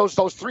 He goes,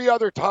 those 3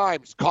 other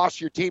times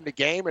cost your team the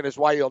game and is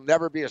why you'll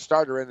never be a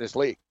starter in this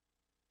league.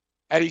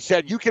 And he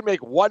said, you can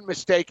make 1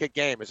 mistake a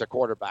game as a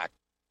quarterback.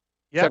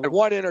 Yeah.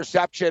 1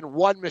 interception,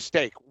 1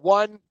 mistake,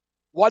 one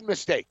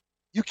mistake.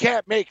 You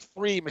can't make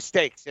 3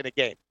 mistakes in a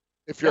game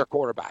if you're a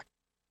quarterback.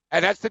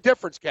 And that's the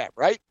difference, Cam,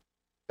 right?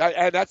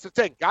 And that's the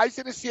thing. Guys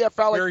in the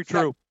CFL, Very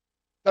true.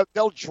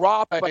 They'll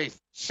drop a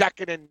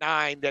 2nd and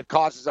 9 that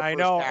causes a first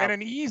down. And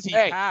an easy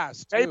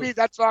pass, too. Maybe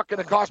that's not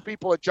going to cost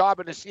people a job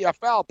in the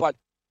CFL, but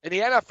in the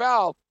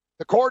NFL,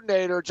 the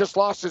coordinator just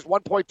lost his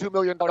 $1.2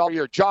 million a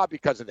year job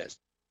because of this.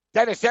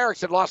 Dennis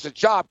Erickson lost his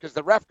job because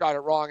the ref got it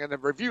wrong in the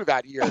review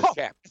that year. Oh,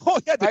 yeah,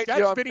 right? You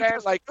know what I'm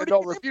saying? Like,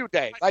 no review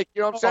day. Like,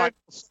 you know what I'm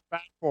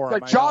saying? Their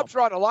jobs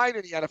are on the line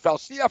in the NFL.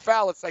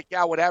 CFL, it's like,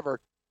 yeah,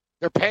 whatever.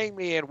 They're paying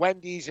me in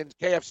Wendy's and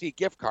KFC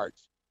gift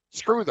cards.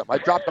 Screw them. I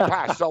dropped the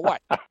pass. So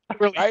what?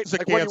 Really, right?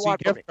 Like, what do you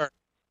want from me?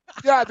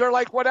 Yeah, they're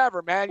like,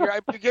 whatever, man.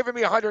 You're giving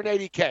me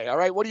 $180K. All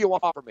right, what do you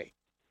want from me?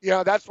 You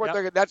know, that's what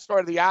that's sort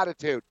of the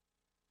attitude.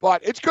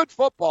 But it's good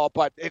football,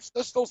 but it's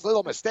just those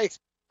little mistakes.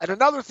 And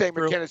another thing,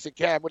 McKinnis and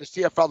Cam, with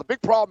the CFL, the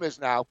big problem is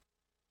now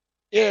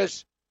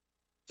is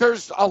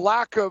there's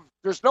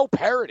no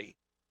parity.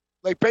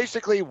 Like,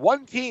 basically,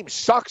 one team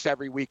sucks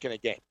every week in a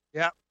game.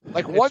 Yeah.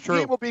 Like, one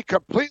team will be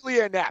completely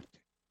inept.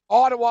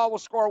 Ottawa will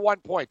score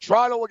 1 point.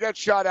 Toronto will get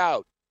shut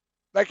out.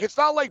 Like, it's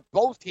not like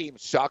both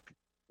teams suck.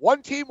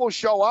 One team will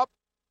show up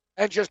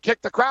and just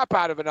kick the crap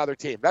out of another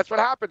team. That's what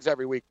happens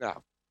every week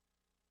now.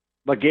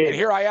 But Gabe, and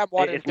here I am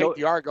wanting to take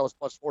the Argos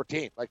plus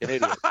 14 like an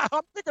idiot.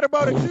 I'm thinking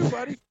about it too,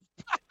 buddy.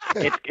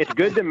 It's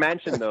good to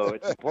mention, though.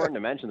 It's important to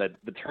mention that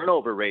the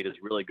turnover rate is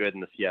really good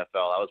in the CFL.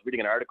 I was reading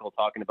an article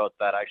talking about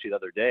that actually the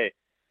other day.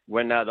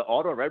 When the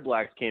Ottawa Red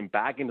Blacks came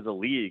back into the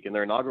league in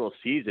their inaugural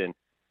season,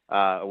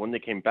 when they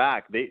came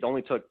back, they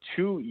only took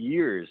 2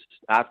 years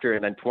after,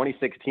 and then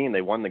 2016,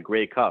 they won the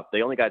Grey Cup.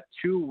 They only got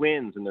 2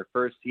 wins in their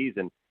first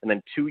season, and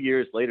then 2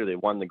 years later, they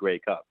won the Grey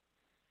Cup.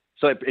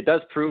 So it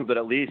does prove that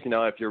at least,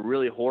 if you're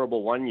really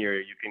horrible one year,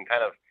 you can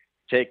kind of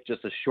take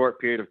just a short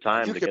period of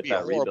time to get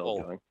that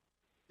rebuild going.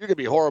 You can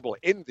be horrible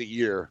in the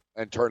year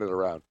and turn it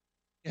around.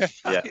 Yeah.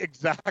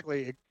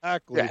 Exactly.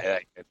 Yeah,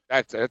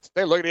 that's it.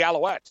 They look at the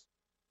Alouettes.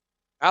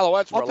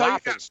 Alouettes were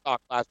laughing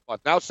stock last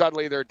month. Now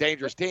suddenly they're a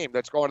dangerous team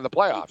that's going to the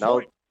playoffs.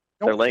 No,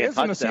 they're laying a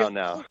touchdown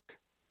now.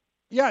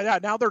 Yeah.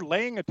 Now they're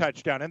laying a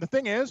touchdown. And the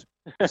thing is,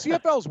 the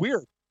CFL is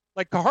weird.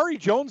 Like, Kahari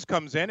Jones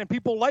comes in and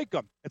people like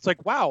him. It's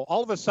like, wow,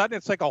 all of a sudden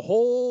it's like a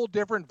whole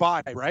different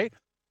vibe, right?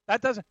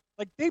 That doesn't,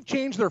 like, they've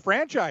changed their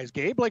franchise,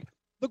 Gabe. Like,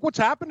 look what's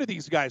happened to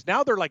these guys.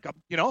 Now they're like,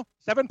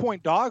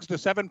 7-point dogs to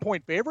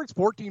 7-point favorites,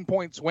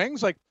 14-point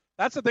swings. Like,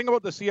 that's the thing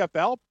about the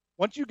CFL.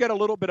 Once you get a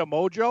little bit of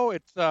mojo,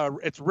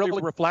 it's really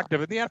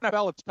reflective. In the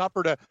NFL, it's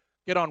tougher to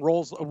get on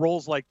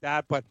rolls like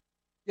that. But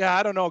yeah,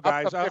 I don't know,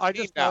 guys. I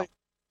just now.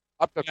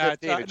 Up to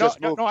 15. It just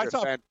moved. I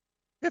saw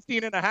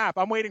 15 and a half.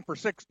 I'm waiting for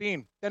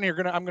 16. Then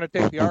I'm gonna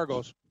take the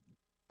Argos.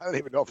 I don't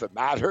even know if it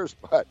matters,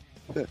 but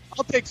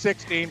I'll take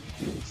 16.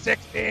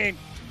 16.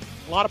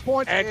 A lot of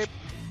points.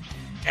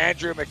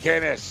 Andrew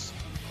McKinnis.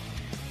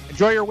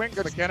 Enjoy your wings,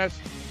 McKinnis.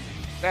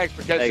 Thanks,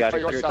 McKinnis. Hey, guys, for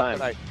your time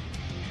tonight.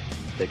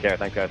 Take care.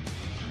 Thanks, guys.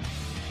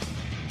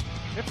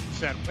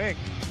 50-cent wing.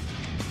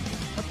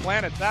 What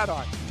planet's that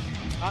on?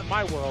 Not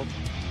my world.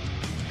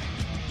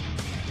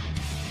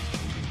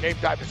 Game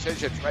Time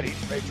Decisions, Red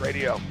Heat Trades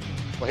Radio.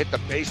 We'll hit the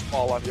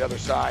baseball on the other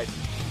side.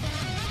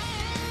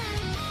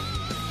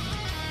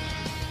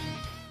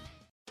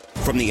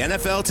 From the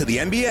NFL to the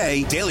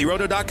NBA,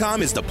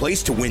 DailyRoto.com is the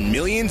place to win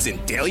millions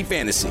in daily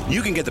fantasy.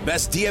 You can get the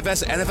best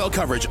DFS NFL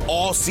coverage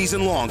all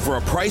season long for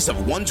a price of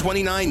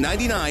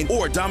 $129.99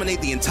 or dominate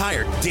the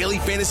entire daily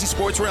fantasy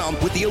sports realm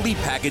with the Elite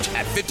Package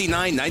at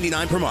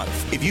 $59.99 per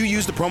month. If you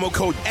use the promo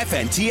code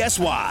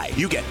FNTSY,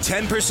 you get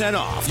 10%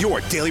 off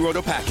your Daily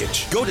Roto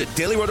package. Go to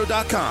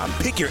DailyRoto.com,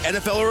 pick your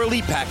NFL or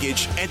Elite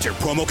Package, enter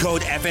promo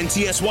code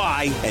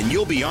FNTSY, and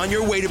you'll be on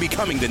your way to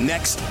becoming the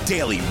next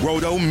Daily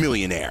Roto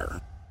millionaire.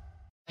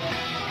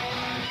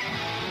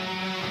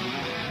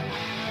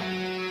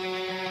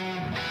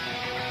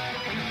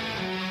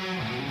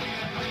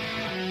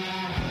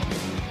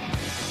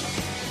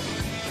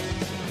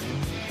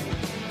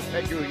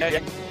 Thank you.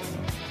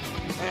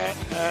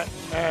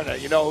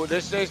 You know who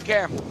this is,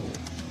 Cam?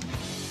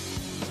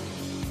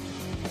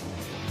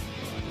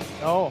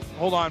 No,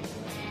 hold on.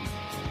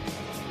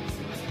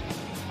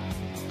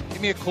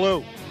 Give me a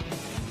clue.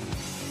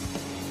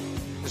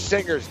 The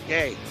singer's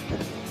gay.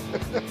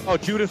 Oh,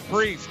 Judas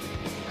Priest.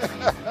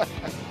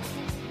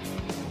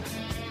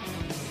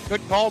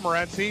 Good call,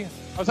 Morency.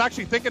 I was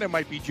actually thinking it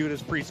might be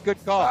Judas Priest. Good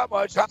call. How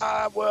much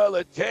time will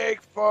it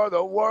take for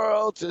the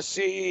world to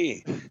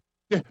see?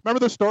 Remember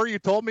the story you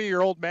told me,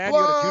 your old man? You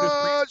had a Judas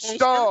Priest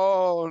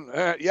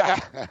Bloodstone. Yeah.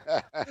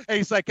 Hey,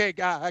 he's like, hey,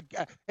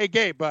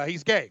 Gabe,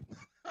 he's gay.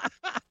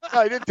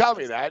 No, he didn't tell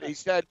me that. He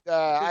said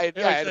I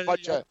had a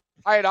bunch of.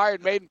 I had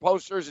Iron Maiden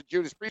posters and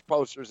Judas Priest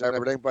posters and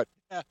everything, but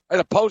I had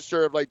a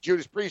poster of like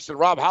Judas Priest and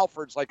Rob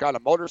Halford's like on a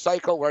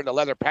motorcycle wearing the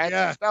leather pants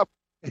and stuff.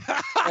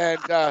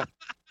 And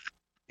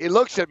he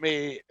looks at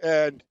me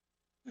and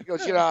he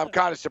goes, I'm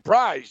kind of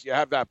surprised you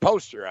have that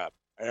poster up,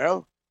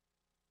 I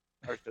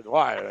said,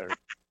 why?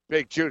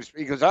 Big Judas.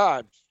 He goes,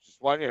 I'm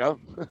just one,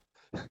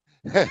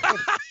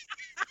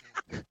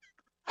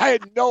 I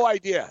had no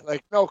idea,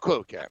 like no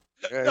clue, Cam.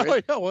 You know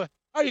what I mean?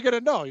 How are you going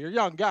to know? You're a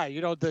young guy.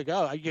 You don't think,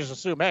 you just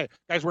assume, hey,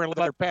 guy's wearing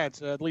leather pants,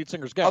 the lead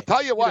singer's gay. I'll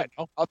tell you what.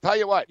 You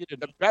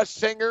The best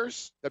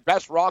singers, the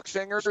best rock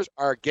singers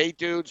are gay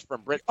dudes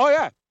from Britain. Oh,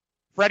 yeah.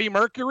 Freddie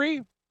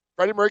Mercury,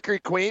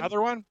 Queen.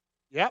 another one.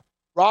 Yep.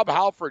 Rob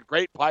Halford,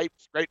 great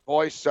pipes, great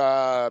voice.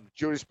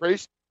 Judas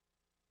Priest.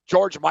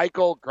 George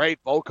Michael, great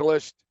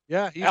vocalist.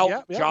 Yeah.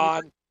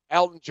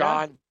 Elton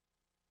John. Yeah.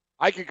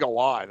 I could go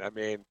on. I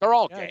mean, they're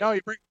all gay. No,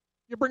 you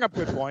bring up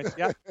good points.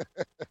 Yeah.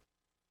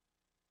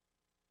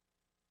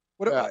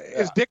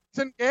 Is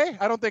Dixon gay?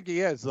 I don't think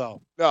he is,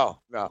 though. No.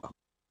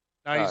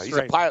 He's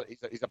a pilot.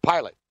 He's a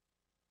pilot.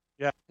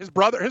 Yeah. His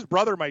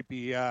brother might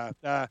be.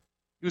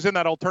 He was in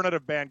that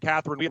alternative band,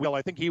 Catherine Wheel.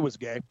 I think he was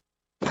gay.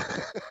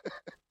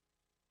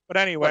 But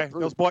anyway,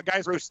 those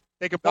guys, Bruce,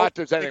 they can not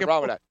there's anything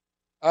wrong with that.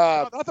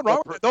 Nothing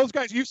wrong with it. Those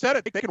guys, you said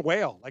it, they can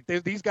wail. Like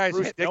these guys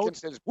Bruce hit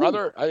Dickinson's notes.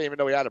 brother? I didn't even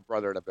know he had a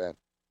brother in a band.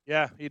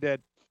 Yeah, he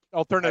did.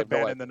 Alternative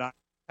band idea. in the night.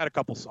 Had a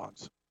couple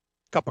songs.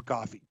 Cup of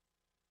coffee.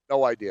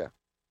 No idea.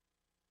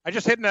 I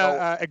just hit an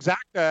exacta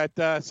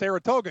at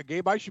Saratoga.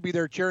 Gabe, I should be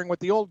there cheering with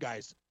the old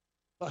guys.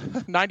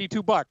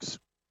 $92.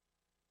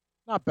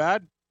 Not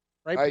bad,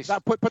 right? Nice.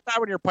 Put that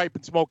in your pipe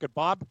and smoke it,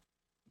 Bob.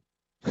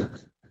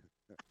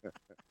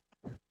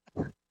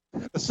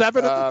 The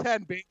 7 of the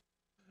 10, B.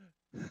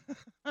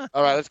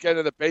 All right, let's get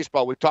into the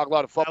baseball. We've talked a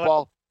lot of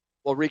football.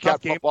 We'll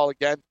recap football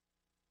again.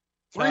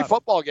 3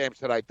 football games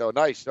tonight, though.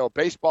 Nice. So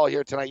baseball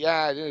here tonight.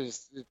 Yeah, it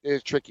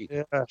is tricky.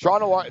 Yeah.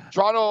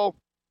 Toronto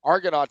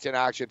Argonauts in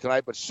action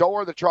tonight, but so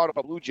are the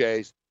Toronto Blue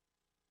Jays.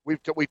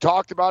 We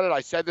talked about it.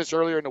 I said this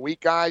earlier in the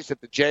week, guys,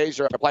 that the Jays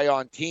are a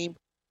play-on team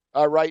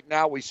right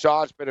now. We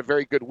saw it's been a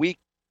very good week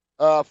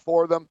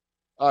for them.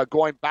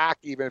 Going back,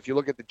 even if you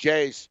look at the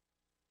Jays,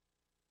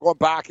 going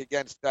back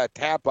against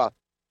Tampa,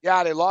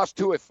 yeah, they lost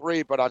 2 of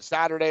 3, but on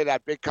Saturday,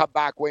 that big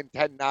comeback win,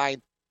 10-9.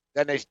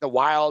 Then the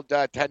wild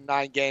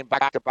 10-9 game,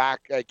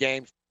 back-to-back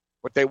games.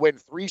 But they win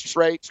 3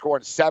 straight,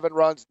 scoring 7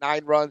 runs,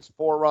 9 runs,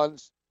 4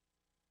 runs.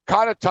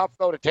 Kind of tough,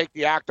 though, to take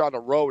the act on the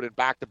road in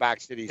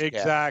back-to-back cities.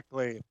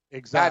 Exactly.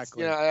 That's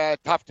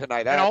tough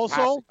tonight. And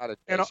also,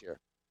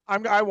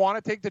 I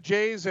want to take the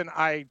Jays, and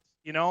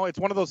it's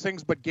one of those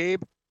things. But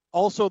Gabe,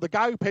 also the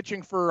guy who's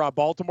pitching for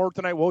Baltimore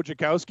tonight,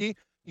 Wojciechowski,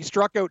 he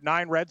struck out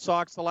 9 Red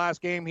Sox the last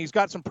game. He's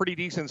got some pretty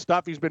decent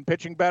stuff. He's been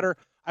pitching better.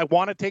 I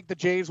want to take the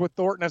Jays with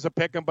Thornton as a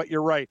pick-em, but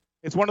you're right.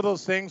 It's one of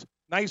those things.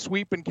 Nice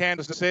sweep in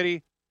Kansas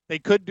City. They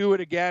could do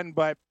it again,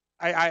 but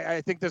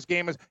I think this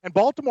game is – and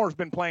Baltimore's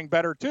been playing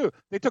better too.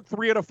 They took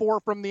 3 out of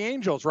 4 from the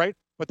Angels, right?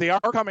 But they are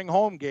coming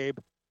home, Gabe.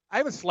 I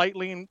have a slight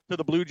lean to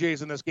the Blue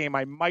Jays in this game.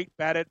 I might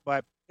bet it,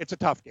 but it's a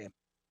tough game.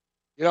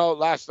 You know,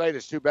 last night,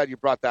 it's too bad you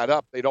brought that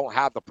up. They don't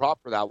have the prop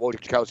for that,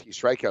 Wojciechowski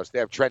strikeouts. They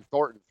have Trent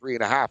Thornton,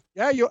 3.5.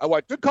 Yeah,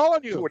 good call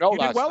on you. You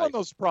did well night. on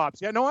those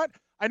props. Yeah, you know what?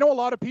 I know a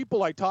lot of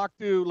people I talk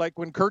to, like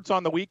when Kurt's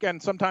on the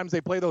weekend, sometimes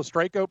they play those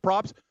strikeout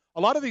props.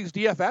 A lot of these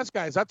DFS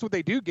guys, that's what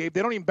they do, Gabe.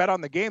 They don't even bet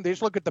on the game. They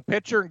just look at the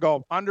pitcher and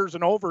go unders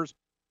and overs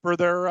for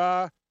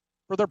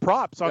their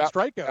props on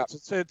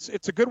strikeouts. Yep.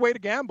 It's a good way to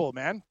gamble,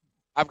 man.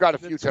 I've got a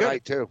few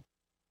tonight, too.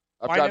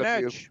 I've got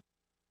a few.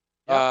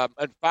 Yep.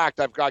 In fact,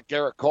 I've got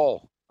Garrett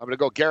Cole. I'm going to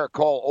go Garrett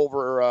Cole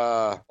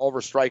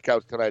over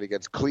strikeouts tonight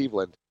against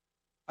Cleveland.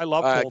 I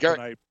love Cole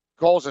tonight.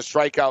 Cole's a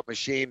strikeout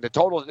machine. The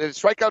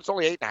strikeout's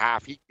only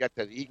 8.5. He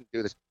can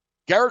do this.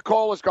 Garrett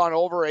Cole has gone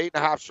over 8.5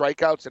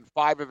 strikeouts in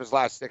 5 of his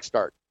last 6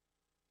 starts.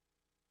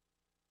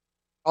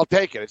 I'll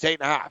take it. It's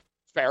 8.5.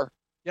 It's fair.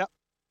 Yep.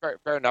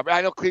 Fair enough.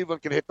 I know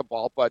Cleveland can hit the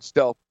ball, but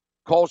still,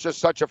 Cole's just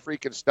such a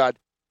freaking stud.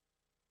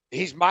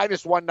 He's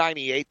minus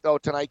 198 though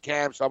tonight,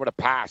 Cam. So I'm going to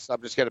pass.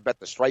 I'm just going to bet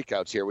the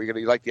strikeouts here.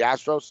 You like the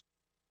Astros?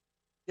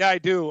 Yeah, I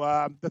do.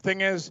 The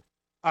thing is,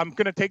 I'm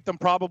going to take them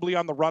probably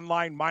on the run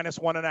line, minus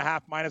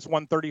 1.5, minus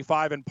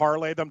 135, and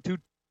parlay them.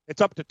 It's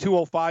up to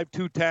 205,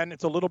 210.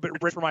 It's a little bit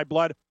rich for my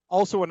blood.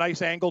 Also, a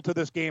nice angle to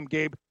this game,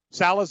 Gabe.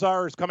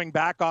 Salazar is coming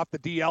back off the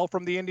DL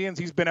from the Indians.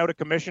 He's been out of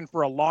commission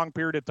for a long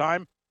period of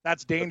time.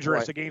 That's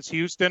dangerous against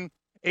Houston.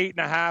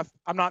 8.5.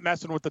 I'm not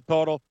messing with the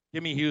total.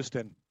 Give me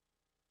Houston.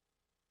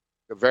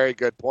 A very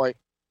good point.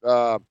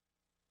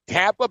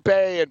 Tampa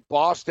Bay and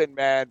Boston,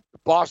 man. The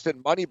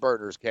Boston money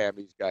burners, Cam,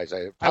 these guys.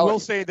 I will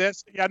say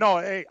this. Yeah, no,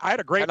 hey, I had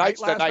a great night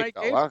last night,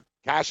 though, huh?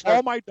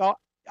 Cashner?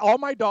 All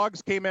my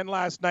dogs came in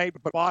last night,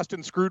 but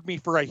Boston screwed me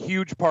for a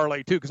huge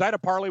parlay, too, because I had a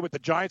parlay with the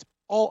Giants,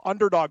 all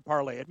underdog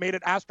parlay. It made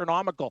it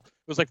astronomical.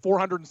 It was like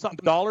 $400 and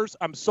something.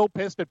 I'm so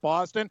pissed at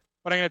Boston,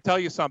 but I'm going to tell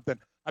you something.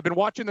 I've been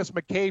watching this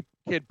McKay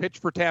kid pitch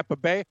for Tampa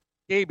Bay.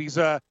 Gabe, he's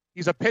a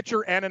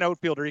pitcher and an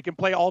outfielder. He can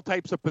play all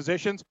types of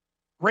positions.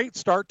 Great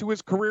start to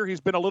his career. He's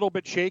been a little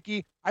bit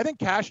shaky. I think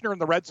Cashner and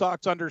the Red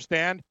Sox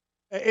understand.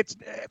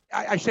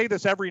 I say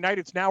this every night.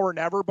 It's now or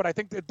never, but I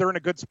think that they're in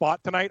a good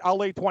spot tonight. I'll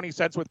lay 20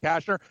 cents with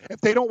Cashner.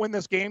 If they don't win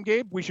this game,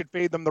 Gabe, we should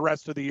fade them the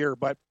rest of the year.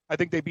 But I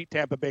think they beat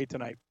Tampa Bay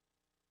tonight.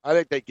 I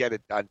think they get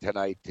it done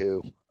tonight,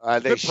 too.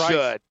 They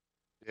should.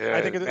 Yeah,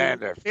 I think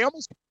they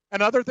almost.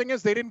 Another thing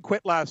is they didn't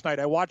quit last night.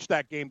 I watched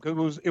that game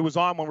because it was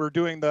on when we were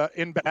doing the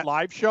in-bet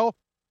live show.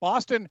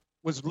 Boston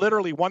was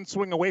literally one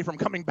swing away from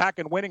coming back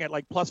and winning at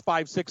like plus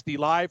 560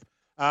 live.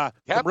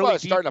 Tampa really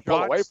is starting to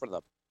pull away from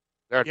them.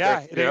 They're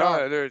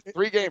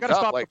 3 games up.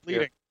 Stop like the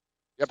bleeding.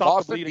 Yeah, Stop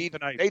Boston the bleeding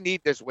tonight. They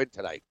need this win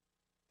tonight.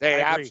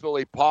 They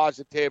absolutely,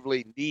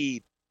 positively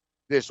need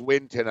this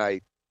win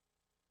tonight.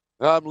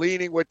 I'm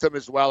leaning with them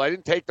as well. I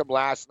didn't take them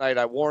last night.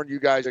 I warned you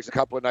guys a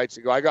couple of nights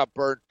ago. I got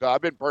burnt.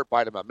 I've been burnt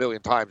by them a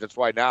million times. That's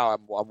why now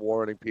I'm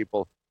warning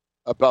people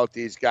about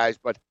these guys.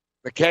 But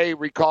McKay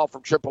recalled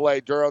from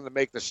AAA Durham to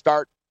make the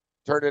start.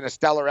 Turned in a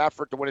stellar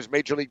effort to win his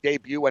major league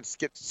debut and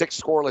skip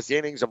 6 scoreless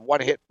innings of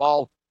 1-hit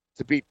ball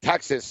to beat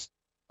Texas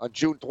on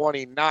June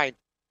 29th.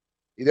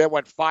 He then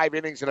went 5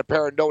 innings and a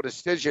pair of no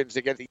decisions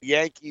against the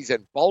Yankees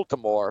and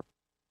Baltimore,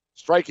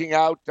 striking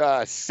out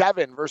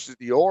 7 versus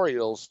the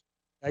Orioles.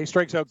 Yeah, he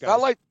strikes out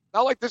guys.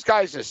 Not like this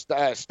guy's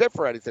a stiff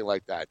or anything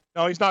like that.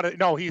 No, he's not.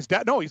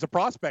 He's a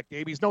prospect,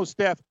 Gabe. He's no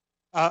stiff.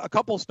 A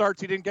couple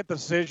starts, he didn't get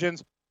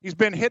decisions. He's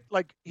been hit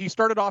he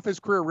started off his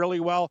career really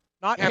well.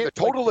 The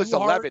total is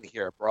 11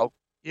 here, bro.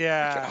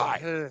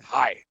 Yeah,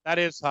 high. That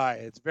is high.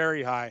 It's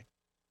very high.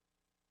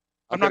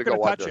 I'm not going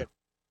to touch it.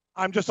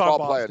 I'm just on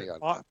Boston.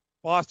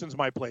 Boston's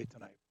my play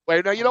tonight.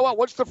 Wait, now you know what?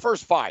 What's the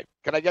first 5?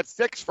 Can I get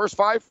 6? First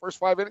 5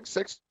 innings,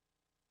 6.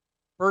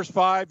 First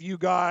 5, you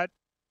got.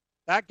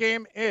 That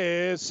game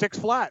is 6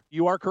 flat.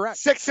 You are correct.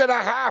 6.5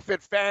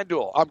 at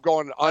FanDuel. I'm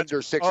going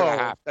under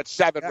 6.5. That's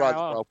 7 runs,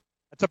 bro.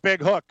 That's a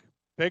big hook.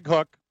 Big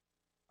hook.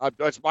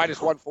 It's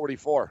minus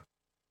 144.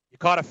 You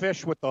caught a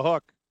fish with the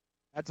hook.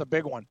 That's a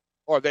big one.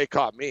 Or they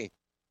caught me.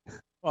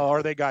 Well,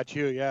 or they got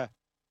you, yeah.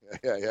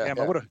 Yeah. Damn,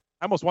 I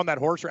almost won that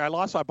horse race. I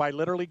lost by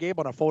literally, Gabe,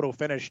 on a photo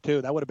finish,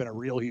 too. That would have been a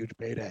real huge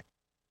payday.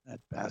 That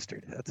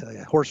bastard. I tell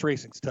you, horse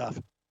racing's tough.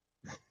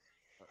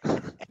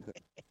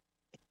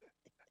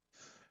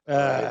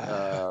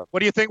 What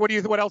do you think?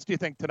 What else do you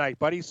think tonight,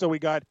 buddy? So we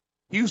got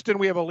Houston.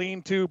 We have a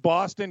lean to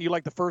Boston. You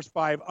like the first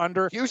 5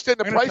 under. Houston,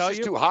 the price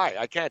is too high.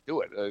 I can't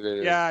do it.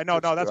 No.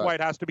 That's why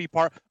it has to be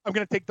par. I'm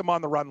going to take them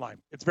on the run line.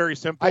 It's very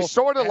simple. I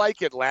sort of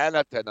like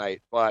Atlanta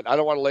tonight, but I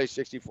don't want to lay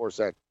 64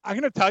 cents. I'm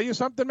going to tell you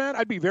something, man.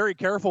 I'd be very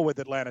careful with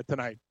Atlanta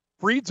tonight.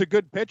 Fried's a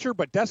good pitcher,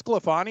 but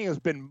Desclafani has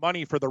been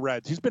money for the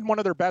Reds. He's been one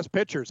of their best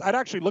pitchers. I'd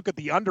actually look at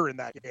the under in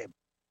that game.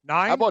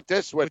 9. How about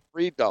this with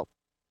Fried, though?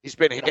 He's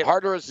been hit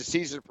harder as the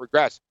season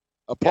progressed.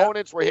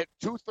 Opponents were hit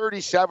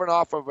 237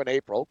 off of in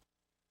April.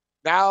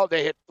 Now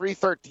they hit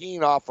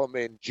 313 off him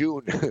in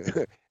June.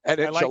 And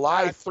in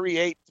July,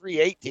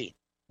 318.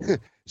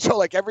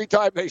 So, every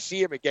time they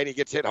see him again, he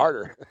gets hit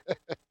harder.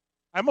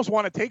 I almost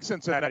want to take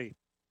Cincinnati.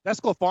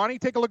 Desclafani,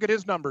 take a look at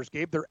his numbers,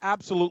 Gabe. They're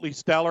absolutely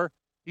stellar.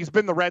 He's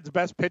been the Reds'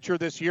 best pitcher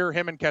this year,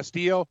 him and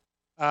Castillo.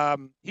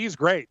 He's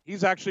great.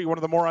 He's actually one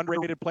of the more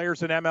underrated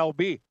players in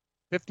MLB.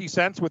 50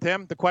 cents with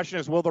him. The question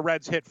is, will the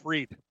Reds hit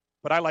Fried?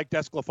 But I like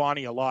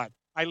Desclafani a lot.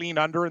 I lean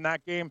under in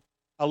that game.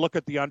 I'll look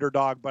at the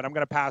underdog, but I'm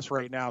going to pass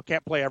right now.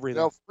 Can't play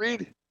everything. No,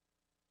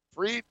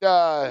 Fried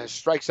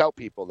strikes out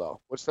people,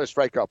 though. What's the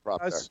strikeout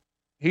prop there?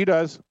 He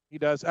does.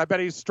 I bet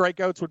his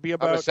strikeouts would be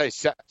about. I'm going to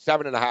say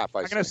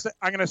 7.5.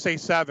 I'm going to say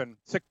 7.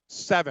 6,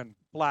 7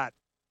 flat.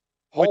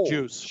 Holy with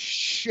juice.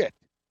 Shit.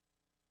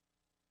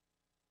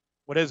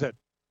 What is it?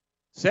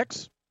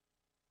 6?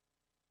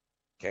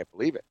 Can't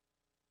believe it.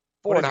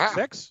 4.5.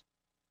 6?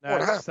 No,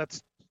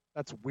 4.5.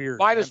 That's weird.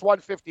 Minus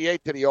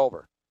 158 to the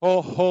over.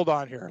 Oh, hold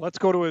on here. Let's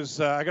go to his.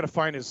 I got to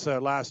find his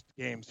last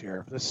games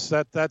here. That's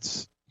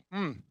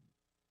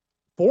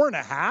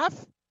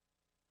 4.5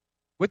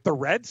 with the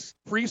Reds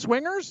free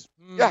swingers.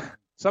 Yeah,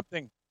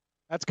 something.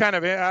 That's kind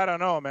of. I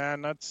don't know,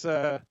 man. That's.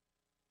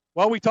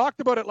 Well, we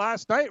talked about it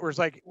last night. Where it's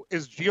like,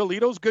 is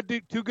Giolito's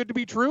too good to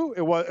be true?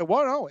 It was.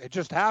 Well, no, it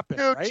just happened.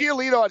 Dude, right?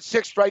 Giolito had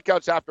 6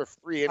 strikeouts after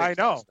 3 innings. I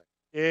know.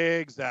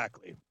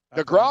 Exactly.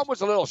 DeGrom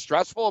was a little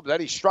stressful, but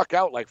then he struck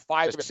out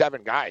 5 or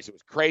 7 guys. It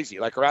was crazy.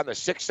 Around the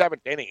 6th,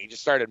 7th inning, he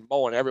just started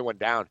mowing everyone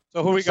down.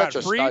 So who we got?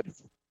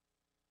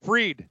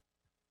 Fried.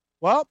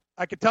 Well,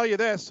 I could tell you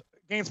this.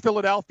 Against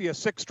Philadelphia,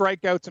 6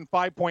 strikeouts in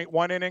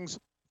 5.1 innings.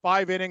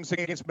 5 innings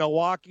against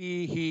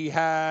Milwaukee. He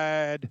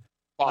had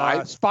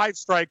 5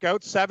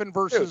 strikeouts. 7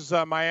 versus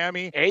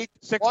Miami. 8.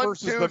 6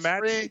 versus the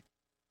Mets. 3.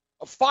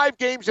 5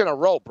 games in a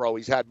row, bro.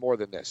 He's had more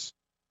than this.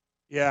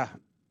 Yeah.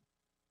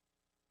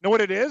 Know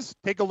what it is?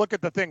 Take a look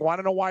at the thing. Want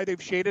to know why they've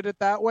shaded it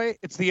that way?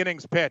 It's the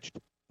innings pitched.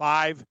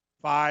 5,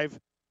 5,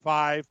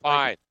 5.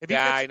 Fine.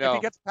 I know.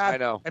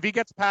 If he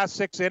gets past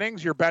 6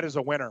 innings, your bet is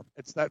a winner.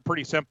 It's that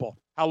pretty simple.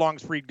 How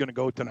long's Fried going to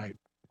go tonight?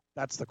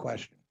 That's the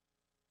question.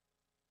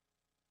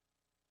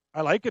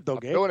 I like it, though,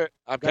 Gabe. I'm doing it.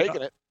 I'm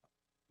taking it.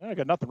 I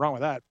got nothing wrong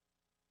with that.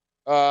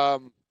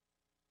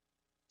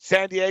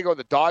 San Diego,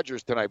 the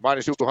Dodgers tonight,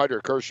 minus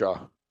 200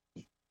 Kershaw.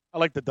 I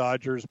like the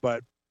Dodgers,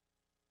 but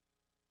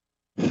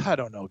I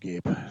don't know,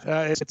 Gabe.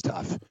 It's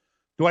tough.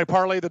 Do I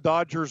parlay the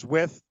Dodgers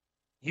with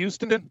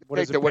Houston? What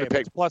take is it? The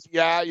Winnipeg plus.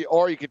 Yeah,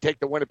 or you could take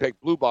the Winnipeg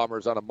Blue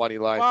Bombers on a money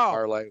line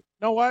parlay. You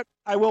know what?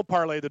 I will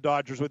parlay the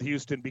Dodgers with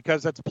Houston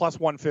because that's plus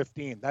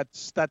 115.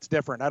 That's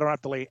different. I don't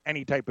have to lay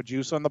any type of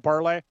juice on the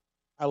parlay.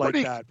 I like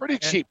that. Pretty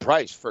cheap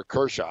price for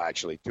Kershaw,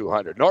 actually,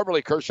 200.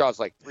 Normally, Kershaw's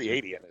like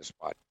 380 in this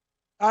spot.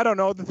 I don't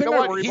know. The thing You know I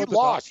what? worry He about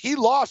lost. He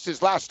lost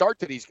his last start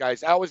to these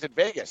guys. I was in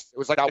Vegas. It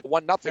was like a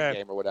 1-0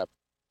 game or whatever.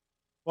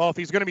 Well, if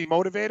he's going to be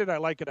motivated, I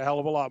like it a hell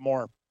of a lot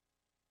more.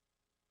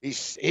 He's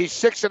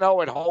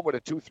 6-0 at home with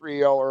a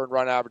 2.30 earned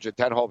run average at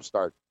 10 home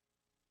start.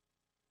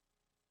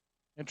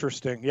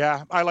 Interesting.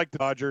 Yeah, I like the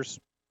Dodgers.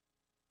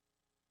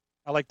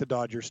 I like the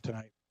Dodgers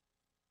tonight.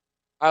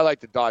 I like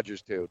the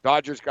Dodgers too.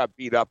 Dodgers got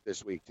beat up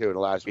this week too. The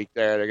last week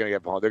there, they're gonna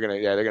get home. They're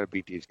gonna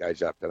beat these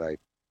guys up tonight.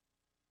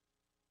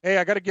 Hey,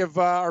 I got to give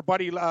our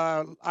buddy.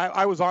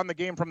 I was on the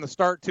game from the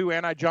start too,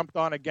 and I jumped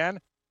on again.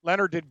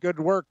 Leonard did good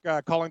work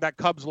calling that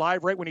Cubs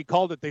live. Right when he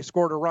called it, they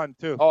scored a run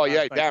too. Oh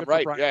yeah, damn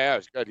right. Yeah, it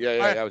was good.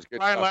 Yeah, that was good.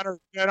 Brian Leonard.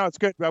 Yeah, no, it's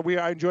good.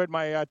 I enjoyed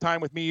my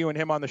time with you and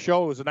him on the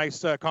show. It was a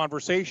nice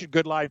conversation.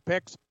 Good live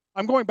picks.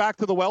 I'm going back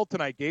to the well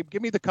tonight, Gabe.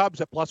 Give me the Cubs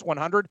at plus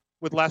 100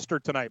 with Lester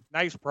tonight.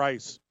 Nice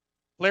price.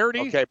 Flaherty.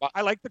 Okay,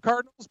 I like the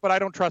Cardinals, but I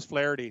don't trust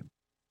Flaherty,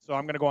 so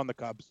I'm going to go on the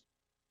Cubs.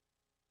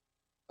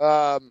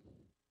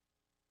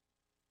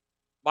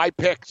 My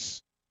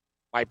picks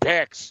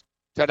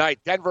tonight.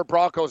 Denver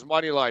Broncos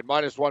money line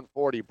minus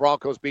 140.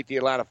 Broncos beat the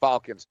Atlanta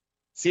Falcons.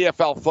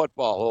 CFL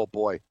football. Oh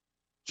boy.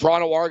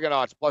 Toronto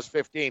Argonauts plus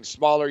 15.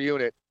 Smaller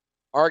unit.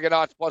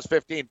 Argonauts plus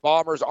 15.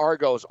 Bombers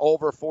Argos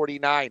over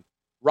 49.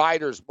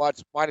 Riders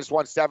minus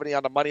 170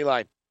 on the money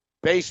line.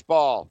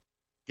 Baseball.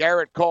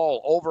 Garrett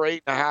Cole over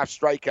 8.5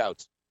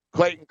 strikeouts.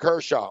 Clayton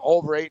Kershaw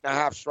over 8.5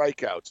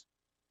 strikeouts.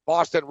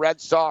 Boston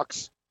Red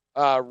Sox.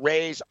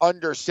 Rays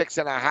under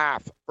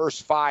 6.5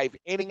 first 5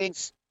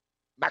 innings.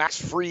 Max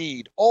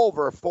Fried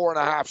over 4.5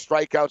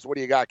 strikeouts. What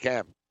do you got,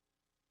 Cam?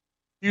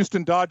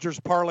 Houston Dodgers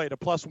parlay to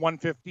plus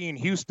 115.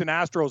 Houston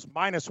Astros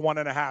minus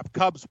 1.5.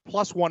 Cubs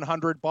plus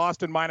 100.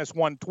 Boston minus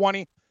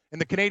 120. In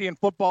the Canadian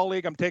Football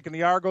League, I'm taking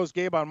the Argos,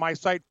 Gabe, on my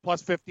site,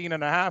 plus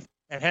 15.5,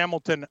 and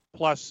Hamilton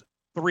plus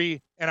 3.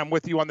 And I'm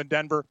with you on the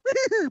Denver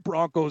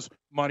Broncos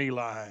money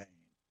line.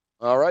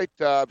 All right.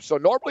 So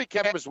normally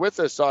Kevin was with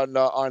us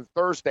on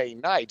Thursday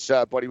nights,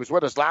 but he was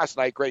with us last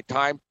night. Great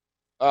time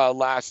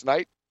last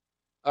night.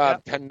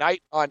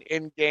 Tonight on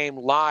In Game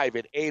Live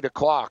at 8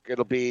 o'clock,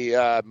 it'll be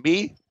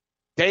me,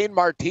 Dane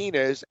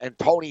Martinez, and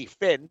Tony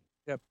Finn.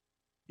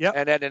 Yep.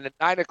 And then in the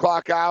 9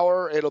 o'clock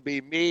hour, it'll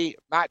be me,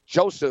 Matt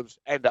Josephs,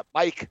 and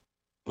Mike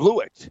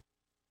Blewett.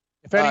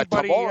 If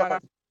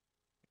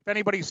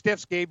anybody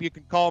stiffs, Gabe, you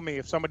can call me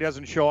if somebody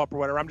doesn't show up or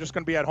whatever. I'm just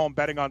going to be at home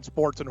betting on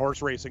sports and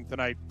horse racing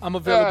tonight. I'm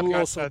available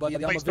also, buddy.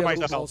 I'm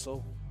available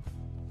also.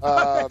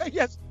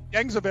 Yes,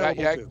 Yang's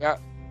available too.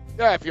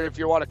 Yeah, if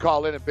you want to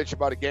call in and bitch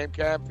about a game,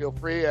 Cam, feel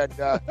free. And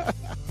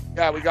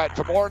we got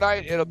tomorrow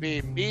night. It'll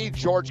be me,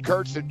 George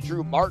Kurtz, and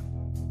Drew Martin.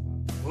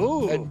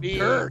 Ooh, and me,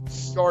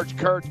 Kurtz. George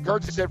Kurtz.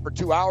 Kurtz is in for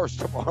 2 hours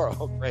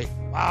tomorrow. Great.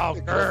 Wow,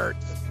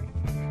 Kurtz.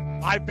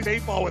 I've been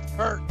 8-ball with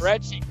Kurtz.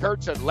 Reggie,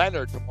 Kurtz, and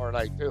Leonard tomorrow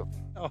night, too.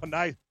 Oh,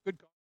 nice. Good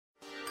call.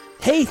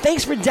 Hey,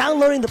 thanks for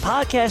downloading the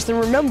podcast. And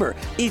remember,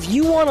 if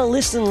you want to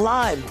listen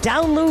live,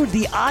 download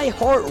the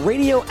iHeart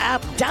Radio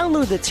app,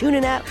 download the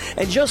TuneIn app,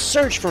 and just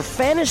search for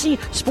Fantasy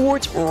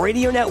Sports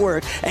Radio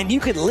Network, and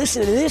you can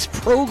listen to this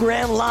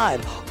program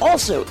live.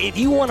 Also, if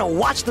you want to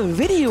watch the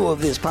video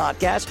of this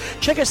podcast,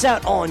 check us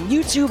out on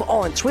YouTube,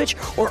 on Twitch,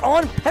 or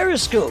on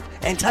Periscope,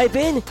 and type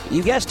in,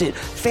 you guessed it,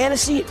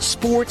 Fantasy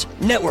Sports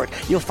Network.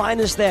 You'll find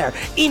us there.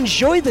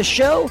 Enjoy the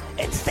show,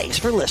 and thanks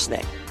for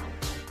listening.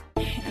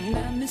 And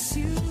I miss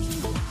you.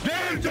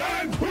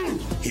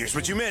 Here's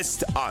what you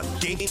missed on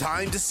Game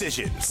Time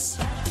Decisions.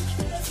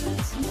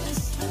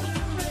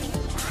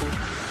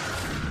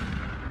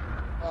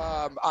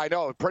 I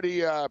know,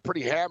 pretty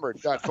hammered,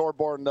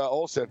 Thorborn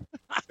Olsen.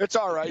 It's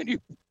all right.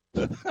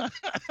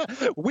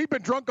 We've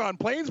been drunk on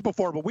planes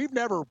before, but we've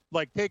never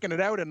taken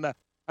it out in the.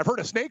 I've heard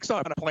of snakes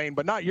on a plane,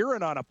 but not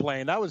urine on a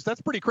plane.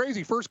 That's pretty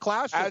crazy. First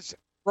class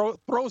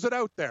throws it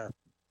out there.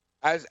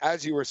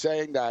 As you were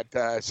saying that,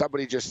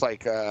 somebody just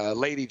a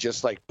lady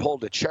just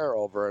pulled a chair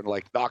over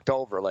and knocked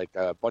over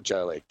a bunch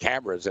of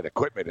cameras and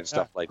equipment and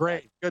stuff like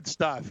great. that. Good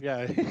stuff.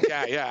 Yeah.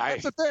 Yeah.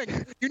 That's the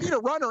thing. You need a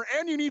runner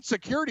and you need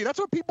security. That's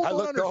what people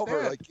don't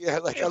understand.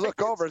 I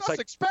look over. It's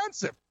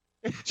expensive.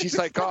 She's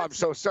like, oh, I'm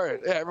so sorry.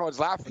 Yeah, everyone's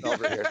laughing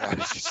over here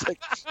now. She's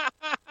like,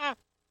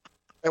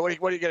 hey, what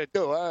are you gonna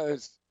do? What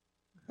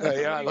are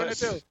you gonna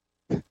do?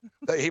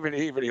 Even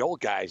the old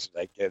guys,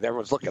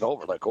 everyone's looking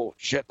over, oh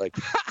shit, this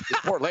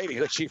poor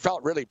lady, she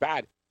felt really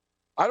bad.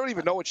 I don't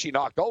even know what she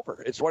knocked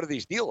over. It's one of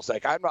these deals. I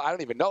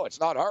don't even know.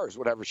 It's not ours,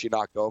 whatever she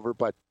knocked over,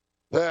 but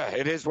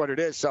it is what it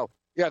is. So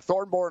yeah,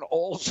 Thornborn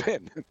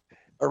Olsen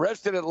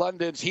arrested at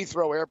London's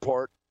Heathrow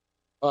Airport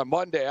on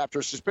Monday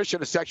after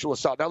suspicion of sexual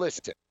assault. Now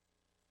listen,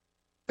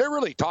 they're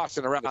really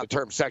tossing around the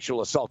term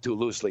sexual assault too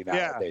loosely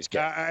nowadays.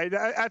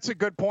 That's a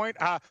good point.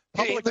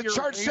 The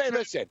charge say,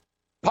 listen.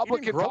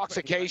 Public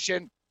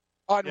intoxication,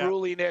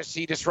 unruliness,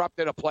 he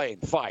disrupted a plane.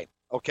 Fine.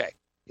 Okay.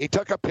 He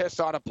took a piss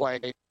on a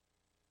plane.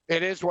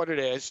 It is what it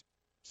is.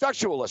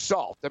 Sexual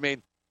assault. I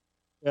mean,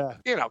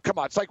 come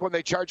on. It's like when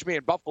they charged me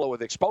in Buffalo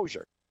with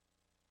exposure.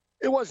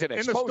 It wasn't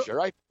exposure,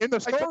 right? In the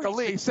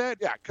story, he said,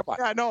 yeah, come on.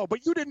 Yeah, no,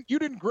 but you didn't,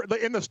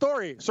 in the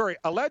story,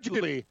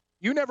 allegedly,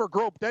 You never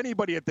groped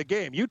anybody at the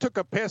game. You took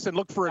a piss and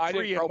looked for a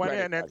tree and went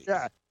in. And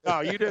no,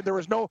 you did. There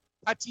was no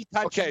touchy,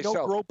 no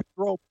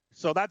grope.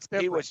 So that's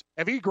different.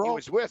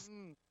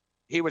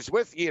 He was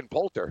with Ian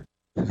Poulter.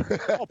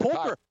 Oh,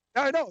 Poulter.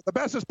 I know. The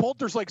best is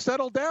Poulter's like,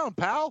 settle down,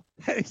 pal.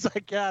 He's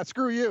like, yeah,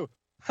 screw you.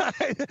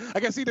 I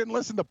guess he didn't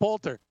listen to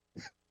Poulter.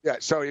 Yeah,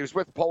 so he was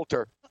with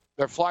Poulter.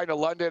 They're flying to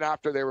London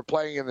after they were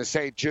playing in the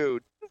St.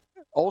 Jude.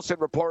 Olsen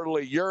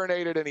reportedly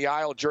urinated in the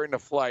aisle during the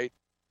flight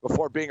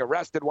before being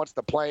arrested once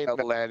the plane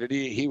landed.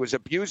 He was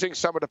abusing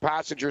some of the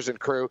passengers and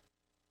crew.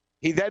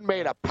 He then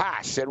made a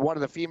pass at one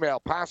of the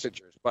female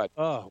passengers. But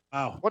oh,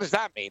 wow. What does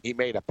that mean? He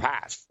made a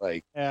pass.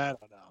 Like, I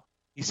don't know.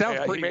 He sounds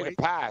pretty. He made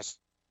a pass.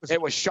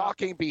 It was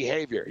shocking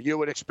behavior. You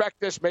would expect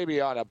this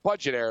maybe on a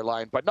budget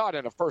airline, but not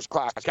in a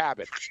first-class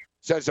cabin,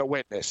 says a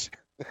witness.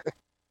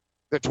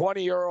 The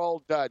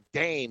 20-year-old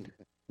Dane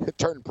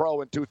turned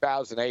pro in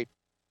 2008,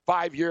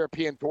 5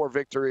 European Tour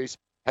victories,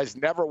 has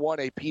never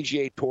won a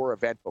PGA Tour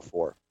event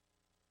before.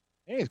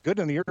 Hey, he's good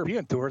in the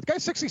European Tour. The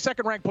guy's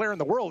 62nd ranked player in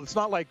the world. It's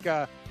not like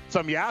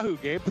some Yahoo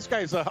game. This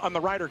guy's on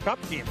the Ryder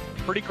Cup team.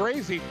 Pretty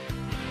crazy.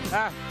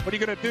 What are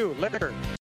you going to do? Liquor.